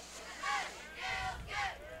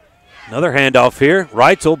 Another handoff here.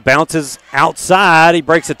 Reitzel bounces outside. He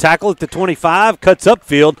breaks a tackle at the 25, cuts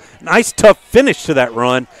upfield. Nice, tough finish to that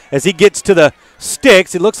run. As he gets to the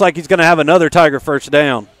sticks, it looks like he's going to have another Tiger 1st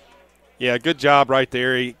down. Yeah, good job right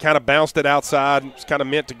there. He kind of bounced it outside. It was kind of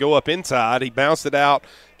meant to go up inside. He bounced it out,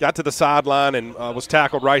 got to the sideline, and was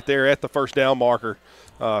tackled right there at the 1st down marker.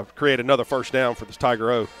 Create another 1st down for this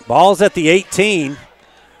Tiger O. Ball's at the 18.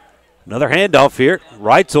 Another handoff here.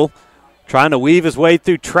 Reitzel trying to weave his way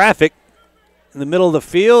through traffic in the middle of the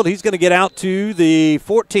field. He's going to get out to the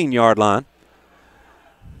 14-yard line.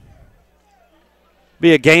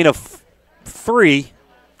 Be a gain of 3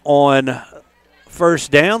 on 1st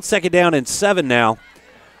down. 2nd down and 7 now.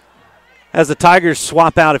 As the Tigers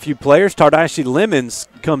swap out a few players, Tardashi Lemons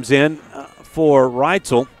comes in for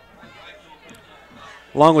Reitzel,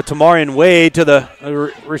 along with Tamarian Wade to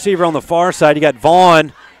the receiver on the far side. You got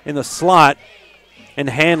Vaughn in the slot and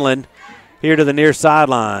Hanlon here to the near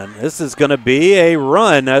sideline. This is going to be a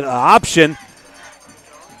run, an option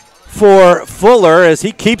for Fuller as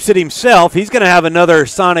he keeps it himself. He's going to have another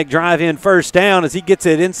sonic drive-in 1st down as he gets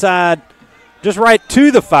it inside just right to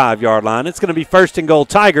the 5-yard line. It's going to be 1st and goal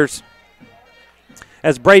Tigers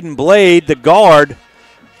as Braden Blade, the guard,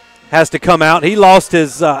 has to come out. He lost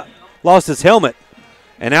his helmet,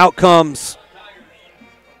 and out comes,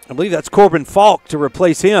 I believe that's Corbin Falk to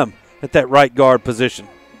replace him. at that right guard position.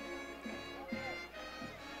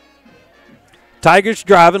 Tigers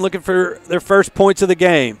driving, looking for their first points of the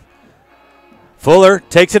game. Fuller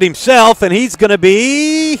takes it himself, and he's going to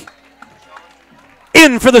be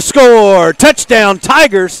in for the score. Touchdown,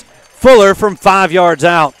 Tigers. Fuller from 5 yards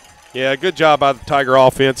out. Yeah, good job by the Tiger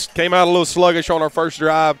offense. Came out a little sluggish on our first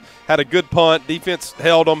drive, had a good punt. Defense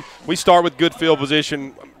held them. We start with good field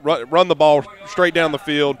position, run the ball straight down the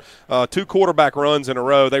field, 2 quarterback runs in a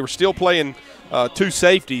row. They were still playing 2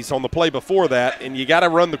 safeties on the play before that, and you got to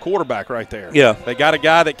run the quarterback right there. Yeah. They got a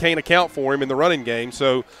guy that can't account for him in the running game.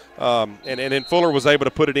 So, and then Fuller was able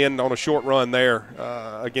to put it in on a short run there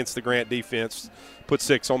against the Grant defense, put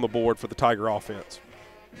 6 on the board for the Tiger offense.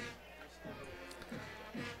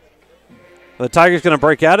 The Tigers going to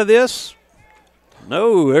break out of this?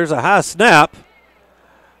 No, there's a high snap.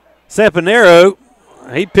 Sampanero,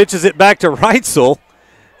 he pitches it back to Reitzel,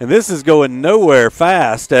 and this is going nowhere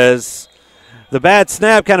fast as the bad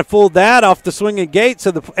snap kind of fooled that off the swinging gate,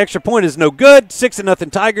 so the extra point is no good.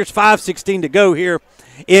 6-0 Tigers, 5:16 to go here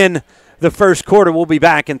in the first quarter. We'll be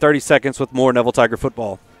back in 30 seconds with more Neville Tiger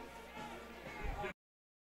football.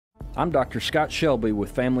 I'm Dr. Scott Shelby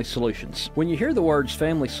with Family Solutions. When you hear the words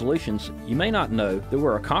Family Solutions, you may not know that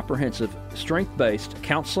we're a comprehensive, strength-based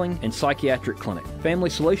counseling and psychiatric clinic. Family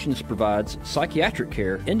Solutions provides psychiatric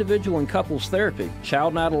care, individual and couples therapy,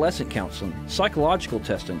 child and adolescent counseling, psychological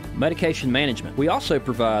testing, medication management. We also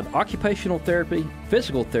provide occupational therapy,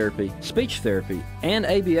 physical therapy, speech therapy, and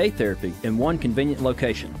ABA therapy in one convenient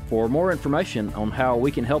location. For more information on how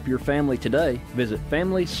we can help your family today, visit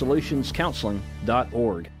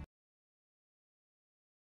FamilySolutionsCounseling.org.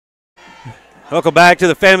 Welcome back to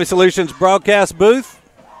the Family Solutions broadcast booth.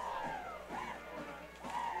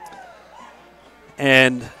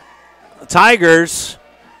 And the Tigers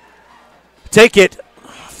take it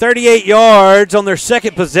 38 yards on their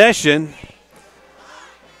second possession.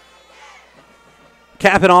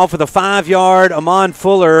 Capping off with a 5-yard Amon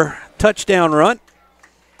Fuller touchdown run.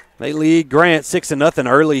 They lead Grant 6-0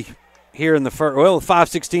 early here in the first. Well,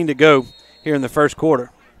 5:16 to go here in the first quarter.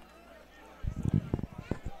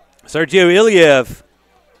 Sergio Iliev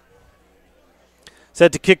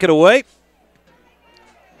set to kick it away.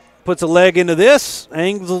 Puts a leg into this,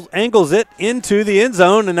 angles it into the end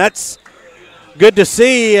zone, and that's good to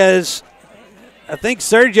see as I think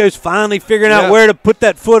Sergio's finally figuring out where to put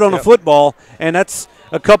that foot on a football, and that's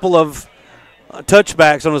a couple of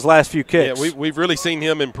touchbacks on his last few kicks. Yeah, we've really seen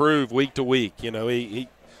him improve week to week. You know, he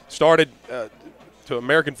started to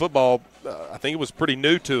American football, I think it was pretty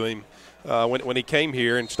new to him. When he came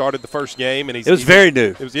here and started the first game, and it was very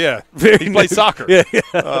new. It was he played new. Soccer. Yeah.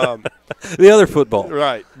 The other football,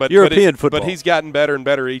 right? But European football. But he's gotten better and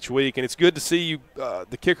better each week, and it's good to see you,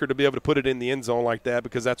 the kicker, to be able to put it in the end zone like that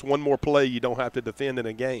because that's one more play you don't have to defend in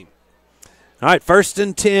a game. All right, 1st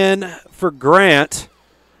and 10 for Grant.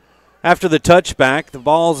 After the touchback, the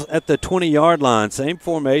ball's at the 20-yard line. Same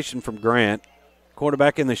formation from Grant.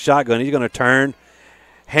 Quarterback in the shotgun. He's going to turn,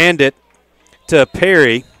 hand it to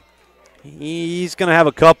Perry. He's going to have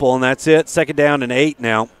a couple, and that's it. 2nd down and 8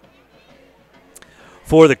 now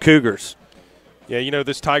for the Cougars. Yeah, you know,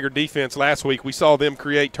 this Tiger defense last week, we saw them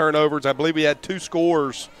create turnovers. I believe we had 2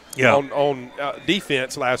 scores on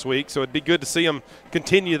defense last week, so it'd be good to see them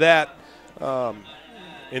continue that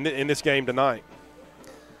in this game tonight.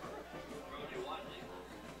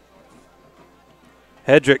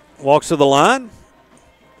 Hedrick walks to the line.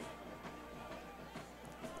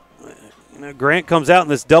 Grant comes out in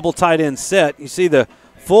this double tight end set. You see the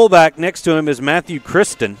fullback next to him is Matthew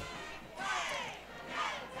Kristen.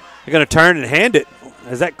 They're going to turn and hand it.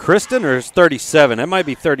 Is that Kristen or is 37? That might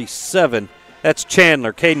be 37. That's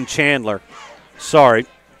Chandler, Caden Chandler. Sorry.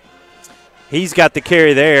 He's got the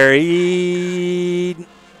carry there. He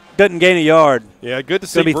doesn't gain a yard. Yeah, good to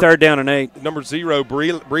see. It's going to be 3rd down and 8. Number 0,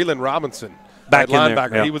 Breland Robinson. Back in linebacker.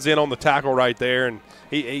 there. Yeah. He was in on the tackle right there, and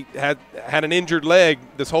he had an injured leg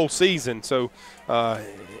this whole season, so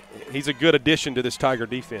he's a good addition to this Tiger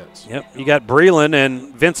defense. Yep, you got Breland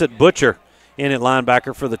and Vincent Butcher in at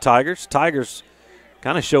linebacker for the Tigers. Tigers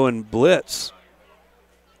kind of showing blitz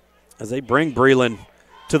as they bring Breland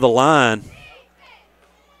to the line.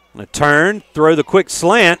 And a turn, throw the quick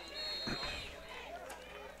slant.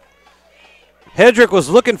 Hedrick was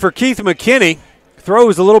looking for Keith McKinney. Throw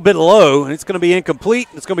is a little bit low, and it's going to be incomplete.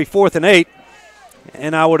 It's going to be 4th and 8.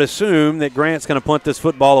 And I would assume that Grant's going to punt this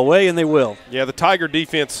football away, and they will. Yeah, the Tiger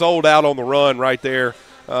defense sold out on the run right there.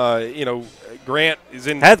 You know, Grant is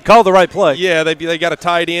in. Had to call the right play. Yeah, they got a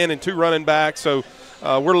tight end and 2 running backs, so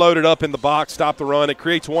we're loaded up in the box, stop the run. It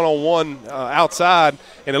creates one-on-one outside,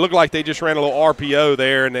 and it looked like they just ran a little RPO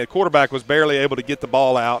there, and the quarterback was barely able to get the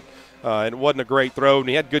ball out. and it wasn't a great throw, and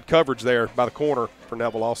he had good coverage there by the corner for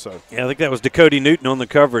Neville also. Yeah, I think that was Dakota Newton on the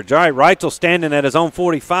coverage. All right, Reitzel standing at his own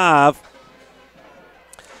 45.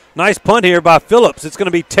 Nice punt here by Phillips. It's going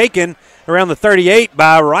to be taken around the 38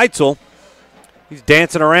 by Reitzel. He's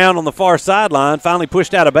dancing around on the far sideline, finally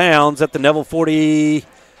pushed out of bounds at the Neville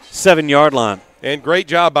 47-yard line. And great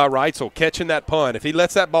job by Reitzel catching that punt. If he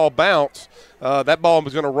lets that ball bounce, that ball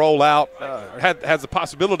was going to roll out, has the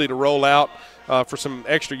possibility to roll out for some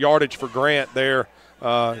extra yardage for Grant there.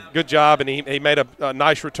 Good job, and he made a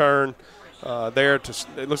nice return there.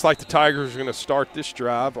 It looks like the Tigers are going to start this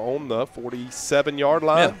drive on the 47-yard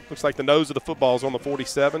line. Yeah. Looks like the nose of the football is on the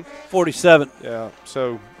 47. 47. Yeah,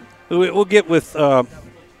 so we'll get with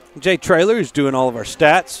Jay Traylor, who's doing all of our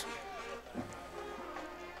stats.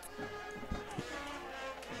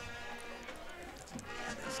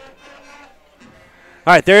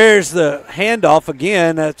 All right, there's the handoff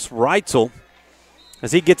again. That's Reitzel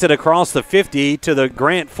as he gets it across the 50 to the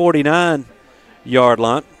Grant 49-yard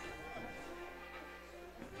line.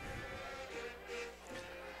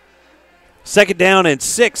 Second down and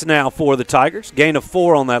 6 now for the Tigers. Gain of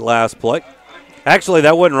 4 on that last play. Actually,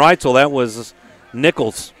 that wasn't Reitzel. That was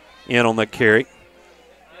Nichols in on the carry.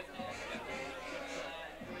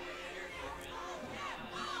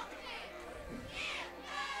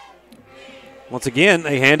 Once again,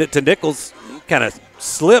 they hand it to Nichols. Kind of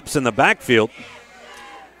slips in the backfield.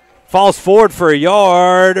 Falls forward for a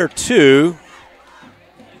yard or two.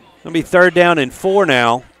 It'll be third down and 4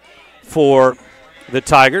 now for the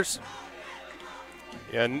Tigers.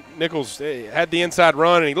 Yeah, Nichols had the inside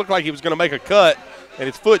run, and he looked like he was going to make a cut, and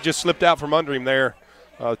his foot just slipped out from under him there.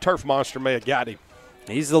 Turf monster may have got him.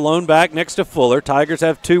 He's the lone back next to Fuller. Tigers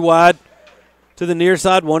have 2 wide to the near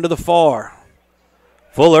side, 1 to the far.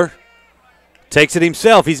 Fuller takes it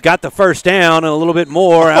himself. He's got the first down and a little bit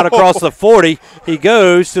more out across the 40. He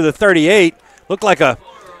goes to the 38. Looked like a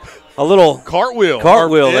little cartwheel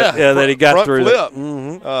that he got through. Flip.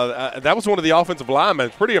 That was one of the offensive linemen.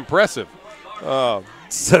 It's pretty impressive.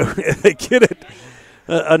 So they get it.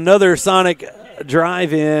 Another Sonic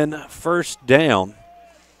drive-in first down.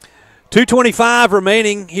 2:25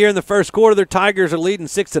 remaining here in the first quarter. The Tigers are leading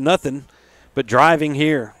 6-0, but driving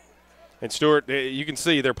here. And Stewart, you can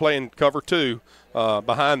see they're playing cover 2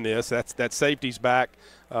 behind this. That safety's back.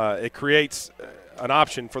 It creates an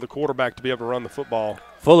option for the quarterback to be able to run the football.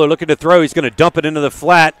 Fuller looking to throw. He's going to dump it into the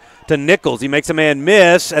flat to Nichols. He makes a man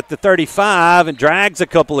miss at the 35 and drags a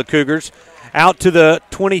couple of Cougars out to the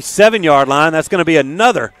 27-yard line. That's going to be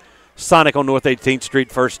another Sonic on North 18th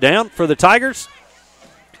Street first down for the Tigers.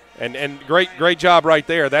 And great job right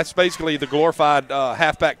there. That's basically the glorified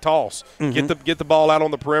halfback toss. Mm-hmm. Get the ball out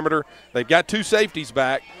on the perimeter. They've got 2 safeties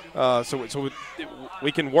back, so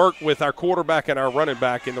we can work with our quarterback and our running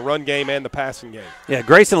back in the run game and the passing game. Yeah,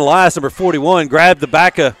 Grayson Elias, number 41, grabbed the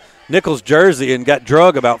back of Nichols' jersey and got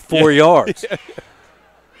drug about 4 yards.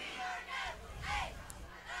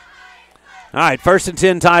 All right, 1st and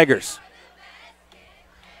 10 Tigers.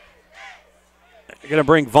 They're going to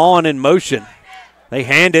bring Vaughn in motion. They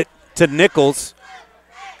hand it to Nichols.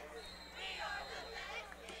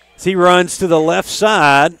 As he runs to the left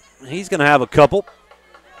side, he's going to have a couple.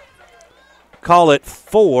 Call it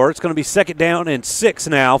 4. It's going to be second down and 6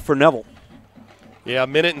 now for Neville. Yeah,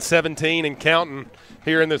 1:17 and counting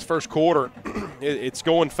here in this first quarter. It's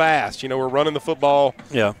going fast. You know, we're running the football.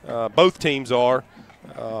 Yeah. Both teams are.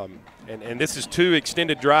 And this is 2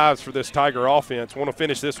 extended drives for this Tiger offense. Want to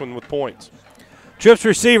finish this one with points. Trips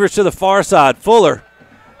receivers to the far side. Fuller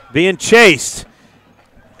being chased.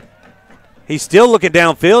 He's still looking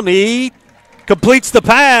downfield, and he completes the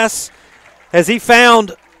pass as he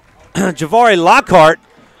found Javari Lockhart,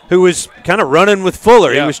 who was kind of running with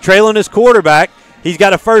Fuller. Yeah. He was trailing his quarterback. He's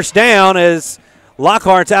got a first down as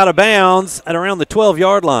Lockhart's out of bounds at around the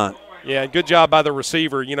 12-yard line. Yeah, good job by the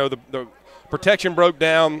receiver. You know, the protection broke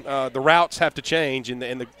down. The routes have to change, and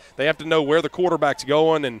they have to know where the quarterback's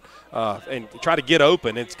going and try to get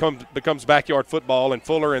open. It becomes backyard football, and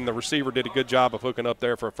Fuller and the receiver did a good job of hooking up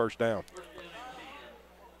there for a first down.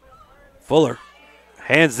 Fuller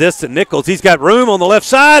hands this to Nichols. He's got room on the left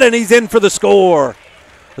side, and he's in for the score.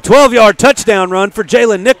 A 12-yard touchdown run for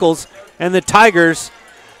Jalen Nichols, and the Tigers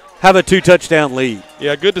have a 2-touchdown lead.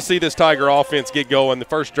 Yeah, good to see this Tiger offense get going. The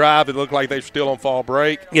first drive, it looked like they were still on fall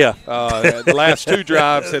break. Yeah. The last 2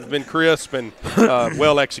 drives have been crisp and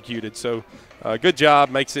well executed. So good job.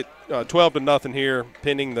 Makes it 12-0 here,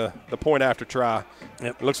 pending the point after try.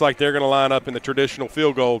 Yep. It looks like they're going to line up in the traditional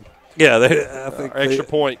field goal. Yeah, I think extra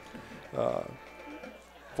point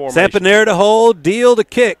formation. Sampanera to hold, Deal to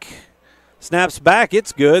kick. Snaps back,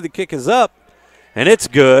 it's good. The kick is up, and it's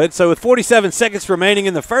good. So with 47 seconds remaining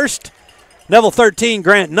in the first, Neville 13,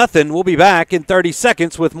 Grant nothing. We'll be back in 30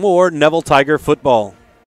 seconds with more Neville Tiger football.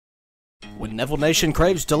 When Neville Nation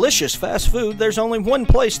craves delicious fast food, there's only one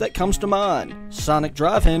place that comes to mind: Sonic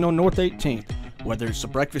Drive-In on North 18th. Whether it's a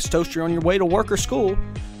breakfast toaster on your way to work or school,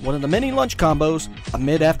 one of the many lunch combos, a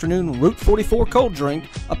mid-afternoon Route 44 cold drink,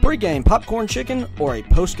 a pregame popcorn chicken, or a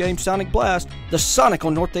postgame Sonic Blast, the Sonic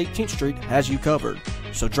on North 18th Street has you covered.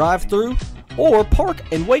 So drive through or park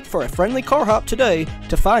and wait for a friendly car hop today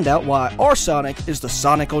to find out why our Sonic is the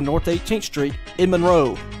Sonic on North 18th Street in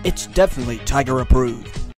Monroe. It's definitely Tiger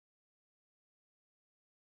approved.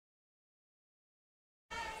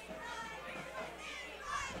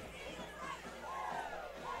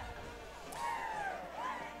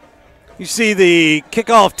 You see the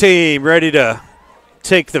kickoff team ready to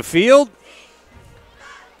take the field.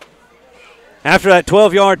 After that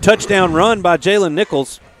 12-yard touchdown run by Jalen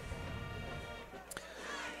Nichols,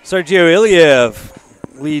 Sergio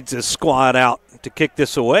Iliev leads his squad out to kick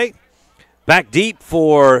this away. Back deep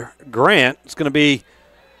for Grant. It's going to be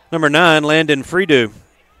number 9, Landon Freedu.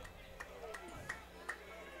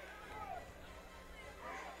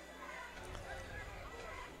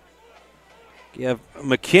 You have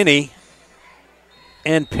McKinney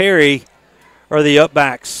and Perry are the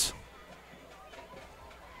upbacks.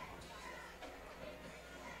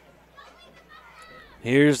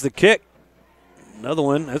 Here's the kick. Another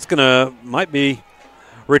one. That's might be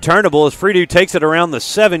returnable as Freedu takes it around the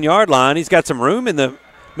 7-yard line. He's got some room in the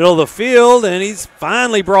middle of the field, and he's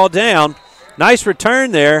finally brought down. Nice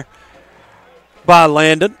return there by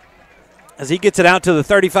Landon as he gets it out to the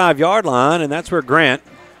 35-yard line, and that's where Grant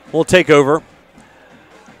will take over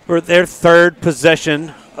for their third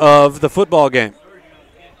possession of the football game.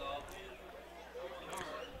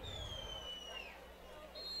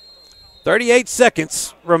 .38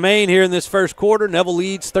 seconds remain here in this first quarter. Neville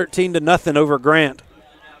leads 13-0 over Grant.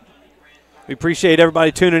 We appreciate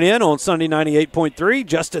everybody tuning in on Sunday 98.3.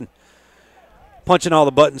 Justin punching all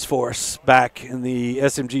the buttons for us back in the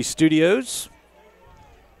SMG studios.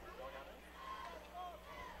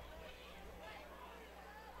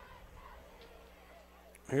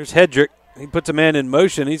 Here's Hedrick. He puts a man in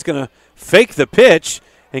motion. He's going to fake the pitch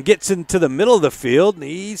and gets into the middle of the field. And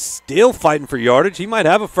he's still fighting for yardage. He might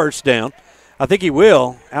have a first down. I think he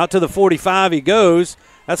will. Out to the 45 he goes.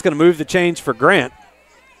 That's going to move the chains for Grant.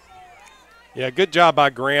 Yeah, good job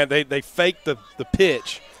by Grant. They faked the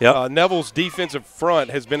pitch. Yep. Neville's defensive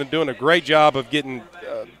front has been doing a great job of getting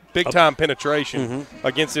big-time penetration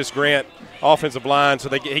against this Grant offensive line. So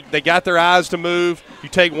they got their eyes to move. You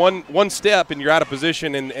take one step and you're out of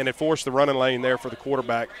position, and it forced the running lane there for the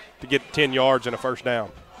quarterback to get 10 yards and a first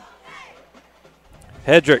down.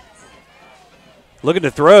 Hedrick looking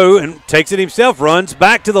to throw and takes it himself, runs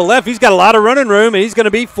back to the left. He's got a lot of running room, and he's going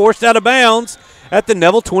to be forced out of bounds at the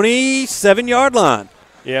Neville 27-yard line.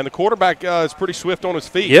 Yeah, and the quarterback is pretty swift on his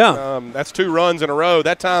feet. Yeah. That's 2 runs in a row.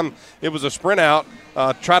 That time it was a sprint out,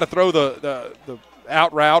 try to throw the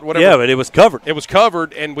out route, whatever. Yeah, but it was covered. It was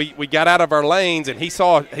covered, and we got out of our lanes, and he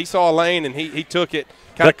saw a lane, and he took it,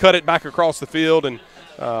 kind of cut it back across the field, and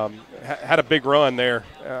had a big run there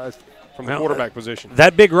from the quarterback position.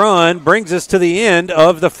 That big run brings us to the end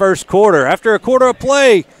of the first quarter. After a quarter of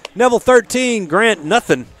play, Neville 13, Grant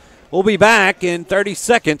nothing. We'll be back in 30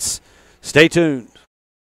 seconds. Stay tuned.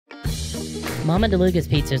 Mama DeLuca's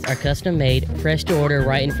pizzas are custom made, fresh to order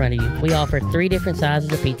right in front of you. We offer 3 different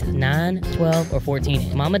sizes of pizzas, 9, 12, or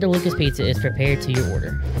 14. Mama DeLuca's pizza is prepared to your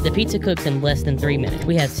order. The pizza cooks in less than 3 minutes.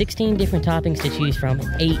 We have 16 different toppings to choose from,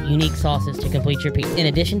 8 unique sauces to complete your pizza. In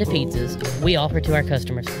addition to pizzas, we offer to our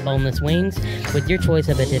customers boneless wings with your choice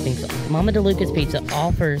of a dipping sauce. Mama DeLuca's Pizza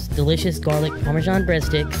offers delicious garlic Parmesan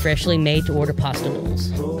breadstick, freshly made to order pasta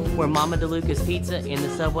rolls. We're Mama DeLuca's Pizza in the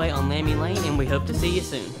subway on Lammy Lane, and we hope to see you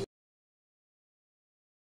soon.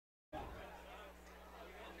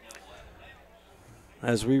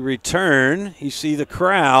 As we return, you see the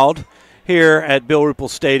crowd here at Bill Ruple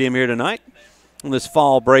Stadium here tonight in this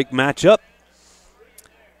fall break matchup.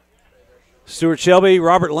 Stewart Shelby,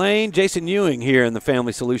 Robert Lane, Jason Ewing here in the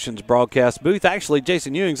Family Solutions broadcast booth. Actually,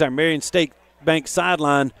 Jason Ewing's our Marion State Bank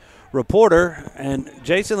sideline reporter. And,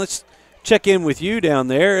 Jason, let's check in with you down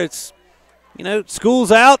there. It's,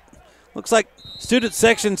 school's out. Looks like student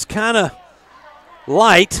section's kind of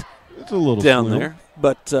light. It's a little down slim. there.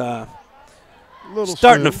 But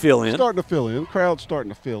starting to fill in. Starting to fill in. Crowd's starting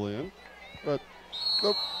to fill in. But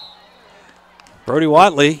Brody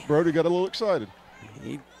Watley. Brody got a little excited.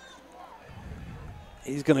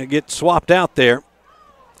 He's going to get swapped out there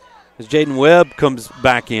as Jaden Webb comes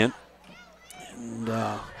back in. And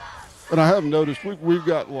I have noticed we've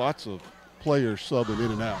got lots of players subbing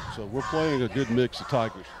in and out. So we're playing a good mix of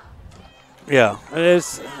Tigers. Yeah,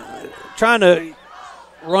 it's trying to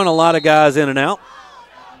run a lot of guys in and out.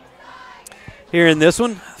 Here in this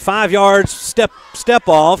one, 5 yards step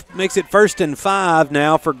off, makes it 1st and 5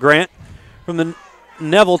 now for Grant from the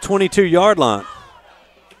Neville 22-yard line.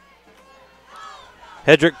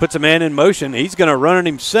 Hedrick puts a man in motion. He's going to run it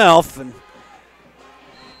himself. And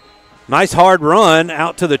nice hard run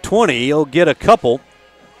out to the 20. He'll get a couple.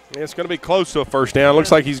 Yeah, it's going to be close to a first down.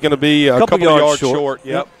 Looks like he's going to be a couple yards short.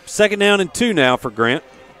 Yep. 2nd down and 2 now for Grant.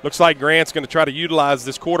 Looks like Grant's going to try to utilize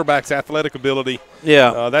this quarterback's athletic ability.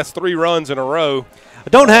 Yeah. That's 3 runs in a row. I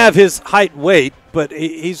don't have his height weight, but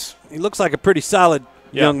he looks like a pretty solid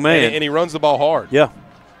young man. And he runs the ball hard. Yeah.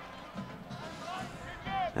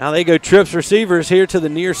 Now they go trips receivers here to the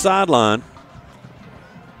near sideline.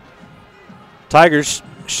 Tigers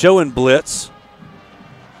showing blitz.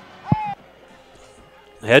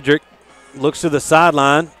 Hedrick looks to the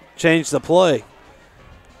sideline, change the play.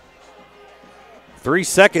 3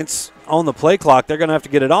 seconds on the play clock. They're going to have to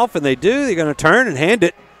get it off, and they do. They're going to turn and hand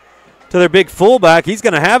it to their big fullback. He's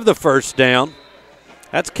going to have the first down.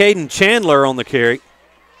 That's Caden Chandler on the carry.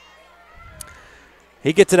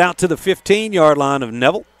 He gets it out to the 15-yard line of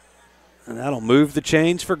Neville, and that'll move the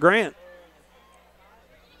chains for Grant.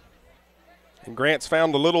 And Grant's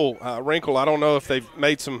found a little wrinkle. I don't know if they've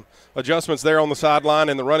made some adjustments there on the sideline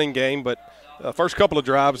in the running game, but first couple of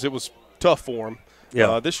drives it was tough for them.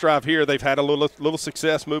 Yeah. This drive here, they've had a little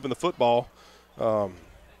success moving the football. We'll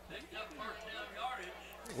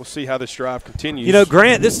see how this drive continues. You know,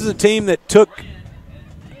 Grant, this is a team that took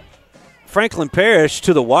Franklin Parish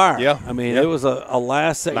to the wire. Yeah. I mean, it was a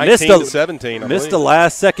last second. 19-17, missed a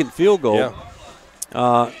last-second field goal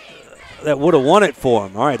that would have won it for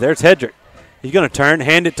him. All right, there's Hedrick. He's going to turn,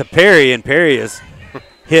 hand it to Perry, and Perry is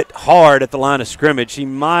hit hard at the line of scrimmage. He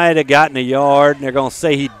might have gotten a yard, and they're going to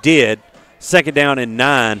say he did. 2nd down and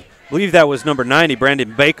 9. I believe that was number 90,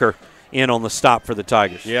 Brandon Baker, in on the stop for the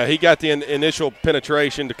Tigers. Yeah, he got the initial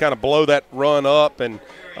penetration to kind of blow that run up, and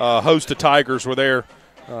a host of Tigers were there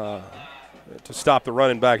to stop the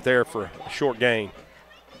running back there for a short gain.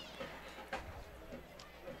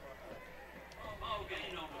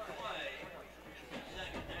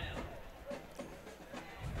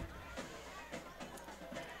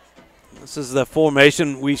 This is the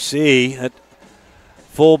formation we see at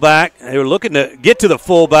fullback. They were looking to get to the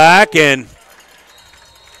fullback, and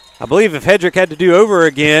I believe if Hedrick had to do over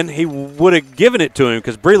again, he would have given it to him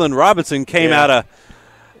because Breland Robinson came out of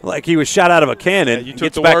like he was shot out of a cannon. Yeah, you took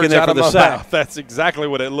gets the back words in there out for of the my sack. mouth. That's exactly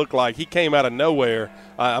what it looked like. He came out of nowhere.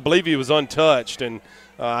 I believe he was untouched, and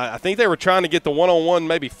I think they were trying to get the one-on-one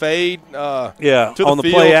maybe fade to on the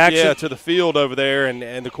field, play action. Yeah, to the field over there,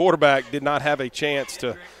 and the quarterback did not have a chance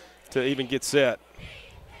to even get set.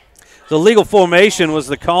 The legal formation was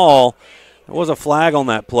the call. There was a flag on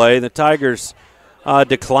that play. The Tigers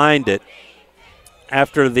declined it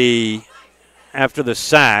after the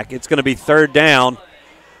sack. It's going to be 3rd down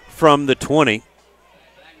from the 20.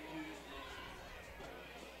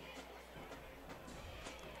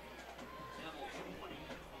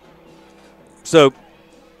 So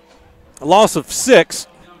a loss of 6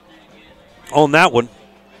 on that one.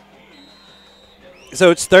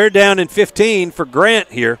 So it's 3rd down and 15 for Grant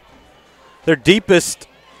here. Their deepest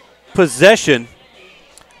possession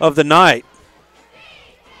of the night.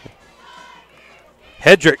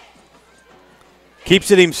 Hedrick keeps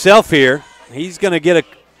it himself here. He's going to get a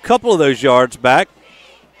couple of those yards back.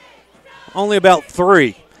 Only about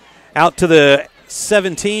 3. Out to the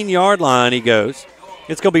 17-yard line he goes.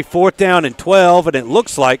 It's going to be 4th down and 12, and it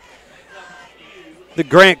looks like the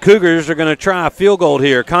Grant Cougars are going to try a field goal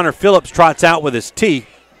here. Connor Phillips trots out with his tee.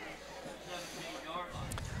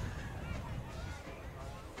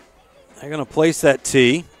 They're going to place that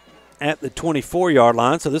tee at the 24-yard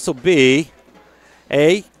line, so this will be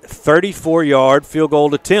a 34-yard field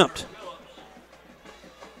goal attempt.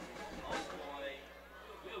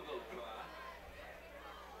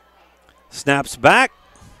 Snaps back,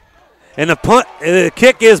 and the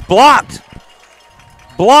kick is blocked.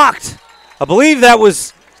 Blocked. I believe that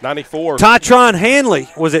was 94. Tytron Hanley.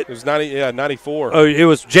 Was it? It was 94. Oh, it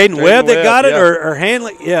was Jaden Webb that got it, or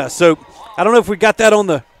Hanley? Yeah, so I don't know if we got that on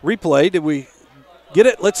the replay. Did we get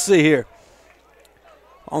it? Let's see here.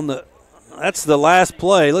 That's the last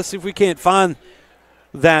play. Let's see if we can't find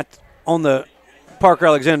that on the Parker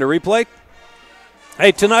Alexander replay.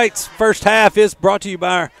 Hey, tonight's first half is brought to you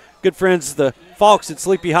by our good friends, the Falks at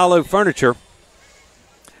Sleepy Hollow Furniture.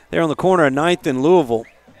 They're on the corner of 9th and Louisville.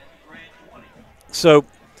 So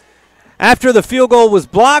after the field goal was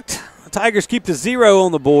blocked, the Tigers keep the 0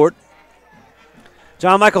 on the board.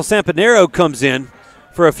 John Michael Sampanero comes in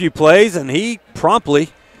for a few plays, and he promptly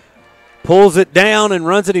pulls it down and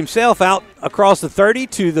runs it himself out across the 30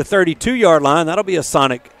 to the 32-yard line. That'll be a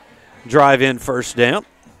Sonic drive-in first down.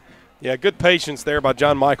 Yeah, good patience there by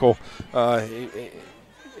John Michael. He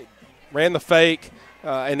ran the fake,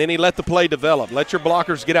 and then he let the play develop. Let your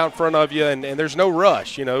blockers get out in front of you, and there's no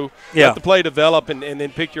rush, you know. Yeah. Let the play develop and then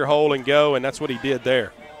pick your hole and go, and that's what he did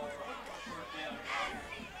there.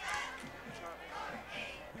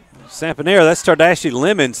 Sampanero, that's Tardashi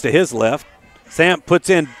Lemons to his left. Sam puts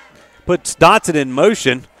Dotson in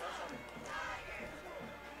motion.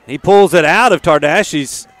 He pulls it out of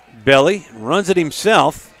Tardashi's belly and runs it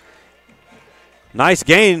himself. Nice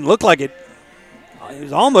gain. Looked like it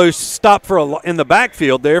was almost stopped in the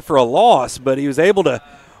backfield there for a loss, but he was able to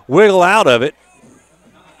wiggle out of it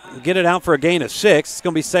and get it out for a gain of 6. It's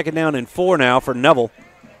going to be 2nd down and 4 now for Neville.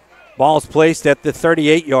 Ball's placed at the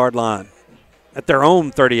 38-yard line. At their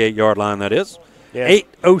own 38-yard line, that is. Yeah.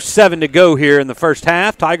 8:07 to go here in the first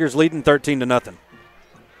half. Tigers leading 13-0.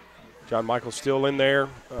 John Michael's still in there.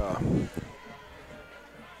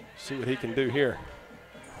 See what he can do here.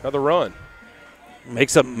 Another run.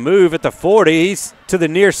 Makes a move at the 40. He's to the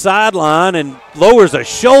near sideline and lowers a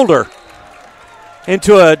shoulder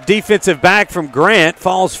into a defensive back from Grant.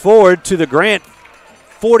 Falls forward to the Grant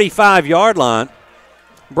 45-yard line.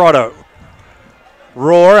 Brought a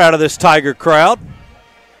roar out of this Tiger crowd.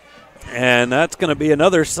 And that's going to be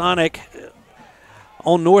another Sonic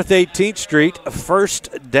on North 18th Street, a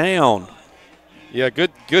first down. Yeah,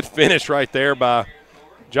 good finish right there by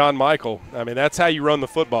John Michael. I mean, that's how you run the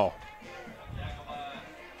football.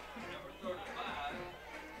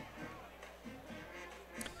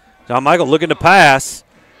 John Michael looking to pass.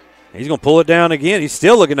 He's going to pull it down again. He's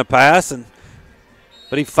still looking to pass,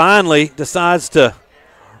 but he finally decides to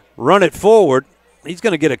run it forward. He's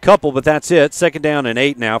going to get a couple, but that's it. 2nd down and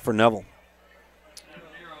 8 now for Neville.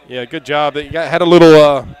 Yeah, good job. They had a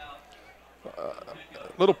little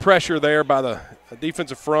pressure there by the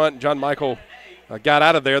defensive front. John Michael got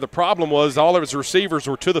out of there. The problem was all of his receivers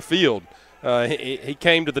were to the field. He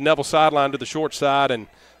came to the Neville sideline to the short side, and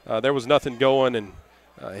there was nothing going, and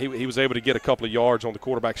he was able to get a couple of yards on the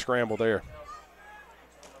quarterback scramble there.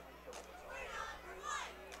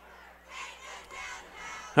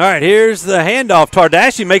 All right, here's the handoff.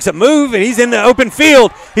 Tardashi makes a move, and he's in the open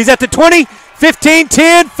field. He's at the 20, 15,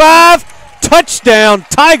 10, 5. Touchdown,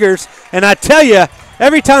 Tigers. And I tell you,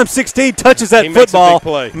 every time 16 touches that football,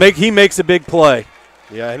 he makes a big play.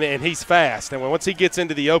 Yeah, and he's fast. And once he gets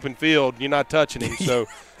into the open field, you're not touching him. So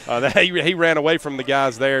he ran away from the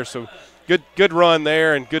guys there. So good run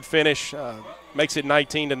there and good finish. Makes it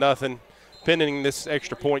 19-0, pending this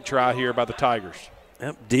extra point try here by the Tigers.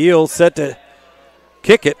 Yep, Deal set to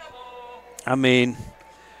kick it. I mean,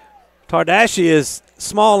 Tardashi is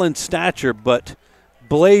small in stature, but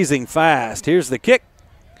blazing fast. Here's the kick.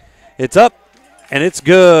 It's up, and it's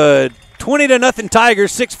good. 20-0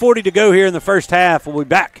 Tigers, 6:40 to go here in the first half. We'll be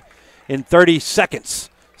back in 30 seconds.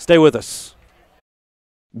 Stay with us.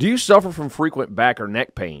 Do you suffer from frequent back or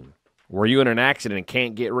neck pain? Were you in an accident and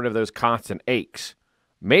can't get rid of those constant aches?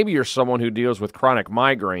 Maybe you're someone who deals with chronic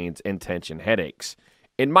migraines and tension headaches.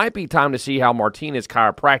 It might be time to see how Martinez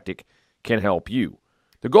Chiropractic can help you.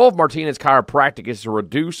 The goal of Martinez Chiropractic is to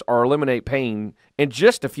reduce or eliminate pain in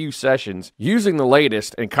just a few sessions using the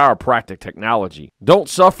latest in chiropractic technology. Don't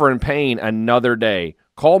suffer in pain another day.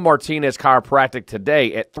 Call Martinez Chiropractic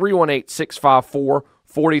today at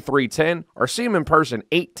 318-654-4310 or see them in person,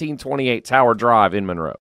 1828 Tower Drive in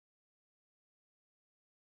Monroe.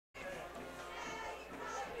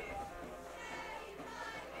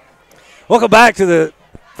 Welcome back to the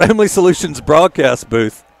Family Solutions broadcast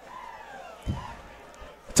booth.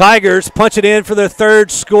 Tigers punch it in for their third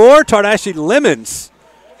score. Tardashi Lemons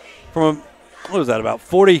from, what was that, about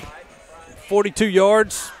 42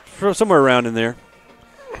 yards? Somewhere around in there.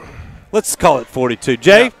 Let's call it 42.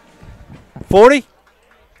 Jay, yeah. 40?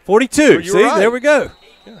 42. See, right. There we go.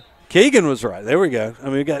 Yeah. Keegan was right. There we go. I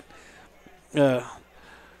mean, we got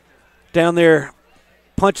down there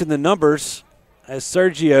punching the numbers as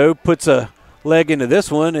Sergio puts a leg into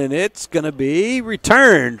this one, and it's going to be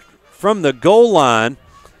returned from the goal line.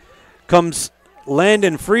 Comes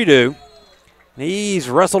Landon Fredo. He's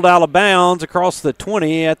wrestled out of bounds across the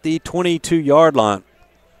 20 at the 22-yard line.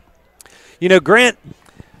 You know, Grant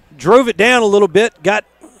drove it down a little bit, got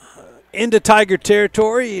into Tiger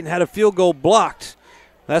territory, and had a field goal blocked.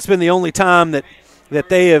 That's been the only time that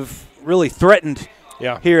they have really threatened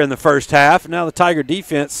here in the first half. Now the Tiger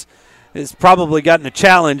defense has probably gotten a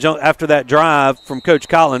challenge after that drive from Coach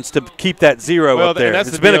Collins to keep that zero up there.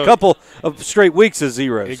 It's been a couple of straight weeks of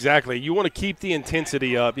zeros. Exactly. You want to keep the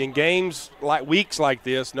intensity up. In games like weeks like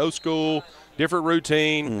this, no school, different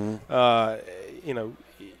routine,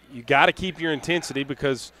 you got to keep your intensity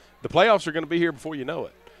because the playoffs are going to be here before you know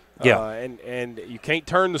it. Yeah. And you can't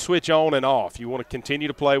turn the switch on and off. You want to continue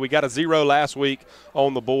to play. We got a 0 last week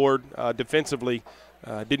on the board defensively.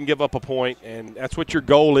 Didn't give up a point, and that's what your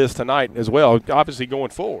goal is tonight as well, obviously going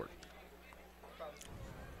forward.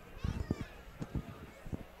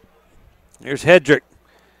 Here's Hedrick.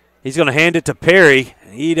 He's going to hand it to Perry.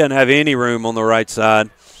 He doesn't have any room on the right side.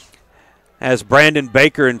 As Brandon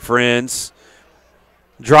Baker and friends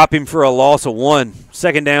drop him for a loss of 1.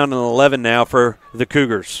 2nd down and 11 now for the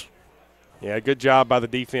Cougars. Yeah, good job by the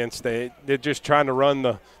defense. They're just trying to run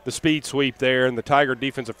the speed sweep there, and the Tiger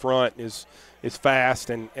defensive front is fast,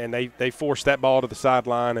 and they forced that ball to the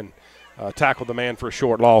sideline and tackled the man for a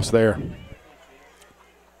short loss there.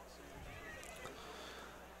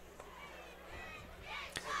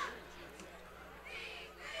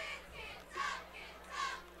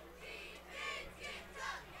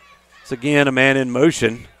 It's again a man in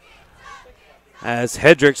motion as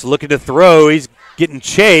Hedrick's looking to throw. He's getting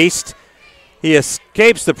chased. He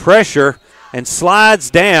escapes the pressure and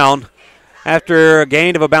slides down after a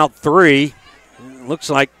gain of about 3.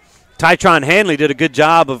 Looks like Tytron Hanley did a good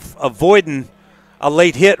job of avoiding a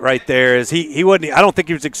late hit right there, as he wasn't. I don't think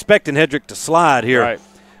he was expecting Hedrick to slide here. Right.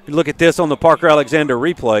 You look at this on the Parker Alexander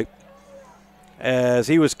replay as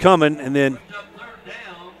he was coming, and then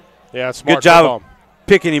smart good job of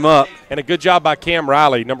picking him up. And a good job by Cam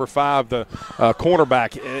Riley, number 5, the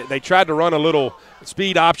cornerback. They tried to run a little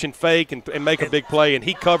speed option fake and make a big play, and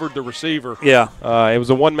he covered the receiver. Yeah. It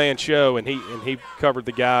was a one-man show, and he covered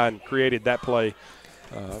the guy and created that play.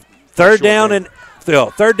 Third down and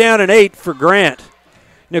 8 for Grant.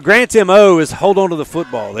 Grant's MO is hold on to the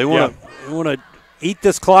football. They want to eat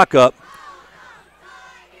this clock up.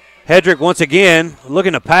 Hedrick once again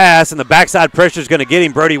looking to pass, and the backside pressure is going to get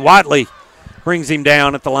him. Brody Watley brings him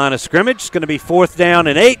down at the line of scrimmage. It's going to be 4th down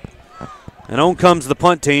and 8. And on comes the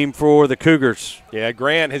punt team for the Cougars. Yeah,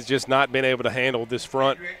 Grant has just not been able to handle this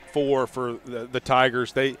front 4 for the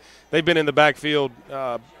Tigers. They've been in the backfield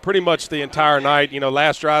pretty much the entire night.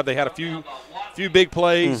 Last drive they had a few big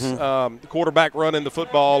plays, the quarterback running the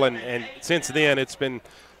football, and since then it's been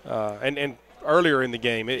and earlier in the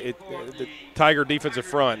game, the Tiger defensive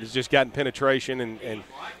front has just gotten penetration and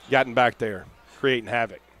gotten back there, creating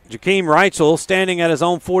havoc. Jakeem Reitzel standing at his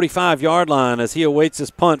own 45-yard line as he awaits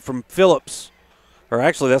his punt from Phillips. Or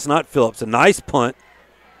actually, that's not Phillips. A nice punt.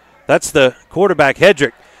 That's the quarterback,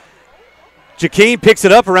 Hedrick. Jakeem picks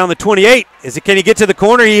it up around the 28. Can he get to the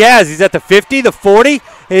corner? He has. He's at the 50, the 40.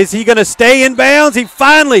 Is he going to stay in bounds? He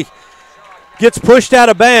finally gets pushed out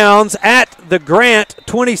of bounds at the Grant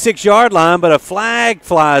 26-yard line, but a flag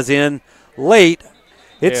flies in late.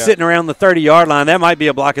 It's sitting around the 30-yard line. That might be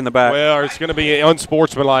a block in the back. Well, it's going to be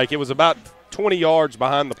unsportsmanlike. It was about 20 yards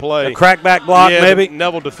behind the play. A crackback block, maybe? The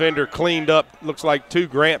Neville defender cleaned up. Looks like 2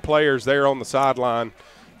 Grant players there on the sideline.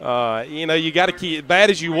 You got to keep –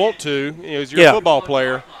 bad as you want to, as you're a football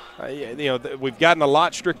player. We've gotten a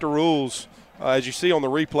lot stricter rules, as you see on the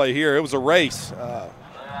replay here. It was a race.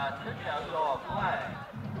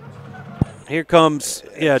 Here comes,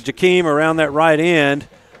 Jakeem around that right end.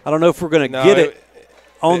 I don't know if we're going to get it.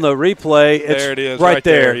 On the replay, it's there it is, right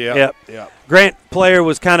there. Yep. Grant player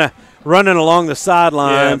was kind of running along the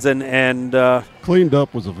sidelines and cleaned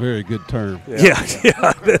up was a very good term. Yeah.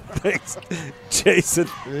 Thanks, Jason.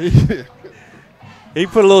 He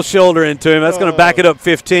put a little shoulder into him. That's going to back it up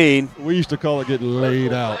 15. We used to call it getting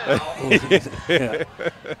laid out.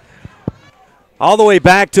 All the way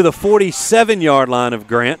back to the 47-yard line of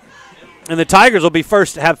Grant, and the Tigers will be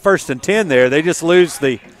first and 10 there. They just lose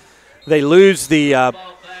the. They lose the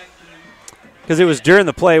because it was during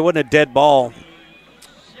the play. It wasn't a dead ball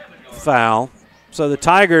foul. So the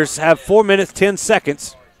Tigers have 4 minutes, 10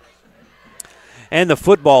 seconds. And the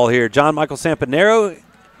football here. John Michael Sampanero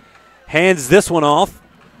hands this one off.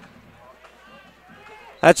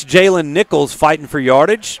 That's Jalen Nichols fighting for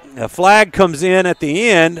yardage. A flag comes in at the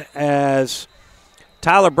end as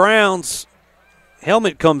Tyler Brown's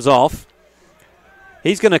helmet comes off.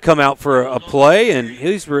 He's going to come out for a play, and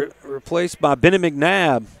he's replaced by Benny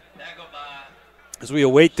McNabb. As we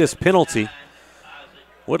await this penalty,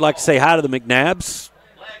 would like to say hi to the McNabbs.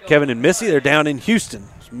 Kevin and Missy, they're down in Houston.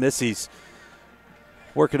 Missy's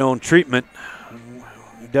working on treatment.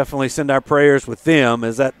 We definitely send our prayers with them,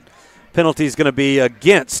 as that penalty is going to be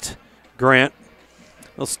against Grant.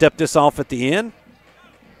 They'll step this off at the end.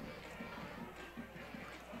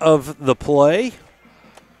 of the play.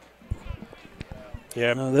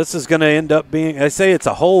 Yeah. This is going to end up being, they say it's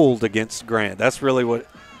a hold against Grant. That's really what,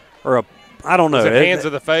 I don't know. Was it hands to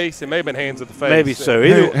the face? It may have been hands to the face. Maybe so.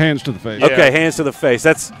 Hands to the face. Okay, hands to the face.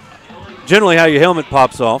 That's generally how your helmet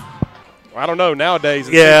pops off. I don't know. Nowadays,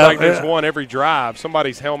 it seems like there's one every drive.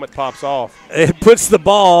 Somebody's helmet pops off. It puts the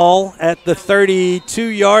ball at the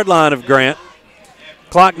 32-yard line of Grant.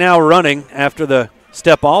 Clock now running after the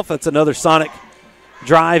step off. That's another Sonic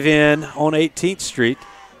drive-in on 18th Street.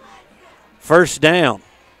 First down.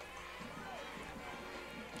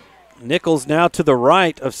 Nichols now to the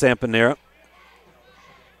right of Sampanera.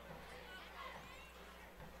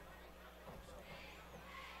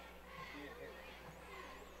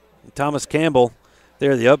 Thomas Campbell,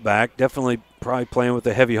 there, the up back, definitely probably playing with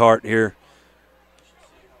a heavy heart here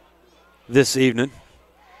this evening.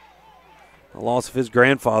 The loss of his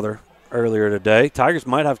grandfather earlier today. Tigers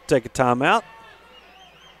might have to take a timeout.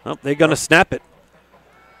 Oh, they're going to snap it.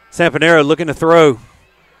 Sampanera looking to throw.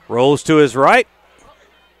 Rolls to his right.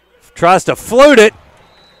 Tries to float it.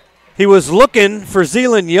 He was looking for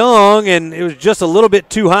Zealand Young, and it was just a little bit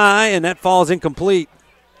too high, and that falls incomplete.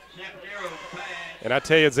 And I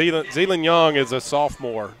tell you, Zealand Young is a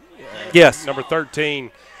sophomore. Yes. Number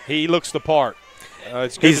 13. He looks the part.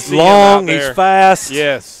 It's good he's to see long, him out there. he's fast.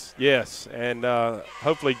 Yes. And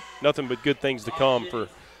hopefully nothing but good things to come for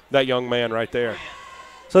that young man right there.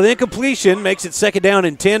 So the incompletion makes it second down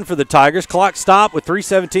and 10 for the Tigers. Clock stopped with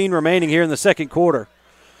 3:17 remaining here in the second quarter.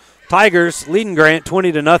 Tigers leading Grant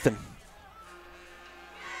 20-0.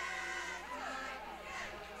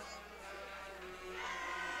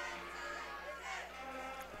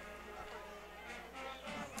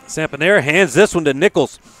 Sampanera hands this one to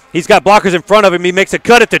Nichols. He's got blockers in front of him. He makes a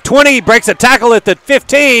cut at the 20, breaks a tackle at the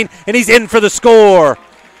 15, and he's in for the score.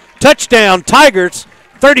 Touchdown, Tigers,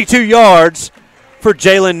 32 yards for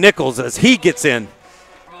Jalen Nichols as he gets in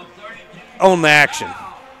on the action.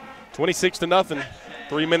 26-0.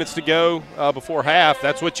 3 minutes to go before half.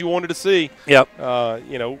 That's what you wanted to see. Yep.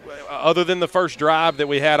 Other than the first drive that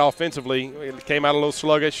we had offensively, it came out a little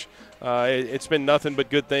sluggish. It's been nothing but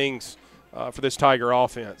good things for this Tiger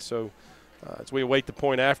offense. So as we await the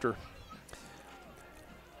point after.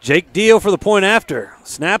 Jake Deal for the point after.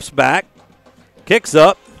 Snaps back, kicks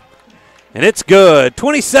up, and it's good.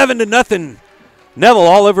 27-0. Neville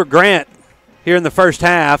all over Grant here in the first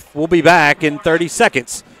half. We'll be back in 30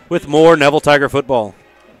 seconds with more Neville Tiger football.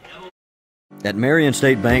 At Marion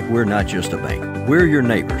State Bank, we're not just a bank. We're your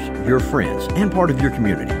neighbors, your friends, and part of your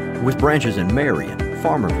community. With branches in Marion,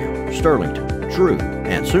 Farmerville, Sterlington, Drew,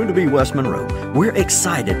 and soon to be West Monroe, we're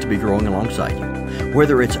excited to be growing alongside you.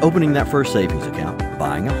 Whether it's opening that first savings account,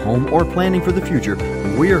 buying a home, or planning for the future,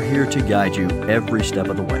 we're here to guide you every step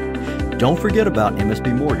of the way. Don't forget about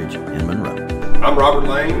MSB Mortgage in Monroe. I'm Robert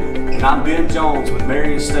Lane. And I'm Ben Jones with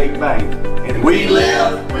Marion State Bank. And we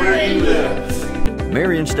live where you live.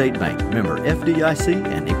 Marion State Bank, member FDIC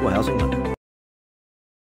and equal housing lender.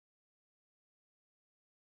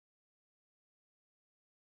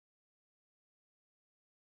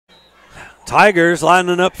 Tigers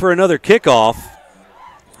lining up for another kickoff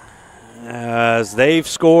as they've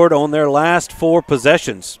scored on their last 4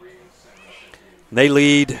 possessions. They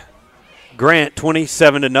lead Grant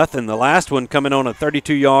 27-0. The last one coming on a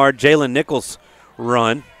 32-yard Jalen Nichols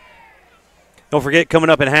run. Don't forget, coming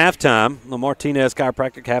up at halftime, the Martinez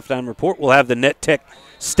Chiropractic Halftime Report, we'll have the Net Tech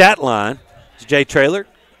stat line. It's Jay Traylor,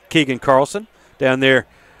 Keegan Carlson down there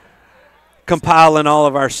compiling all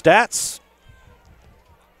of our stats.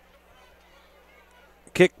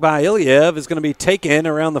 Kick by Iliev is going to be taken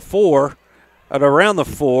around the 4 by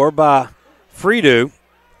Fredo,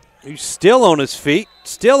 who's still on his feet.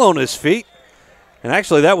 And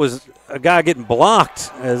actually, that was a guy getting blocked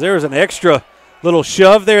as there was an extra little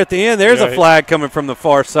shove there at the end. There's a flag coming from the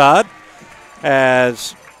far side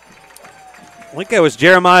as I think that was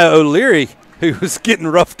Jeremiah O'Leary who was getting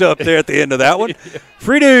roughed up there at the end of that one.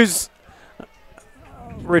 Fredo's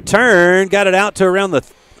return got it out to around the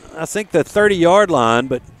 30-yard line,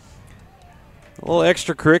 but a little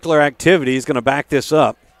extracurricular activity is going to back this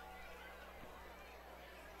up.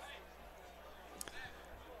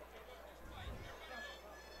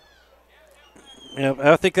 Yeah,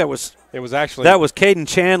 I think that was Caden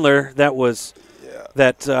Chandler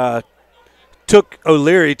that took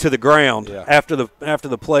O'Leary to the ground after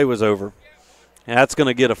the play was over. And that's going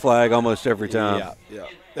to get a flag almost every time. Yeah.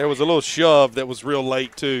 There was a little shove that was real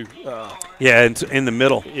late too. In the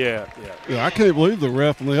middle. Yeah. I can't believe the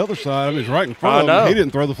ref on the other side. I mean, he's right in front of him. He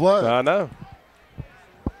didn't throw the flag. I know.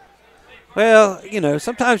 Well,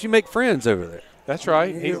 sometimes you make friends over there. That's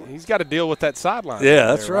right. He's got to deal with that sideline. Yeah,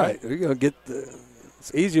 that's right. We're going to get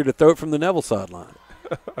It's easier to throw it from the Neville sideline.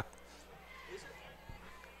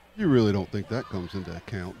 You really don't think that comes into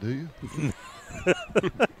account, do you?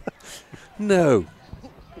 No.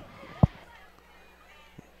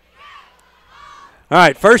 All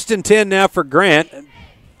right, 1st and 10 now for Grant.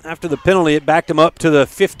 After the penalty, it backed him up to the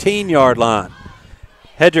 15-yard line.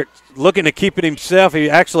 Hedrick looking to keep it himself. He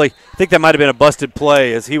actually, I think that might have been a busted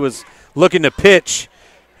play as he was looking to pitch,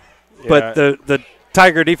 but the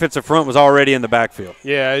Tiger defensive front was already in the backfield.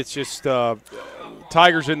 Yeah, it's just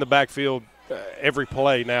Tigers in the backfield every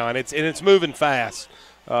play now, and it's moving fast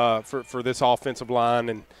for this offensive line,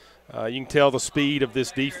 and you can tell the speed of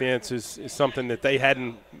this defense is something that they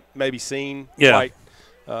hadn't maybe seen quite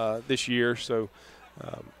this year. So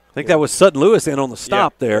I think that was Sutton Lewis in on the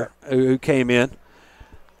stop there who came in.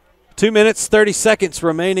 2 minutes, 30 seconds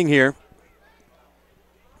remaining here.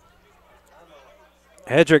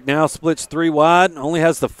 Hedrick now splits 3 wide, only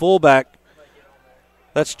has the fullback.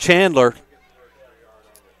 That's Chandler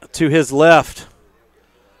to his left.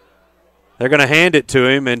 They're going to hand it to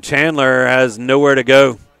him, and Chandler has nowhere to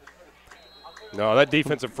go. No, that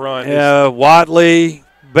defensive front. Yeah, Watley,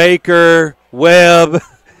 Baker, Webb,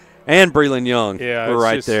 and Breland Young were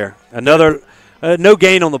right there. Another no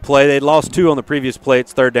gain on the play. They lost 2 on the previous play.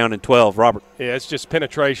 It's 3rd down and 12. Robert. Yeah, it's just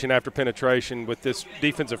penetration after penetration with this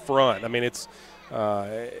defensive front. I mean, it's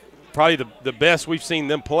probably the best we've seen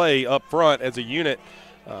them play up front as a unit.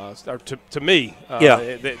 To me,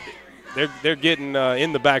 they're getting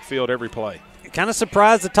in the backfield every play. Kind of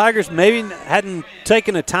surprised the Tigers maybe hadn't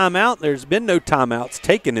taken a timeout. There's been no timeouts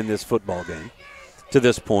taken in this football game to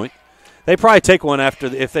this point. They probably take one after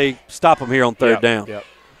if they stop them here on 3rd down. Yep.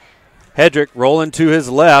 Hedrick rolling to his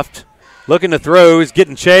left, looking to throw. He's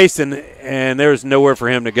getting chased, and there's nowhere for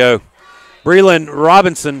him to go. Breland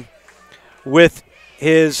Robinson with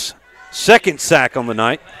his 2nd sack on the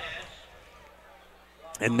night.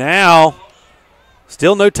 And now,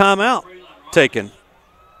 still no timeout taken.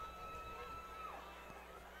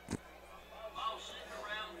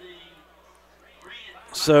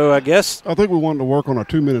 So I guess I think we wanted to work on our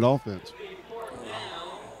 2-minute offense.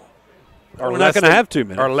 We're not going to have 2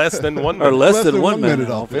 minutes. Or less than 1 minute. Or less than 1 minute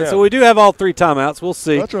offense. Yeah. So we do have all 3 timeouts. We'll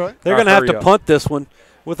see. That's right. They're going to have to punt this one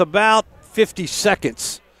with about 50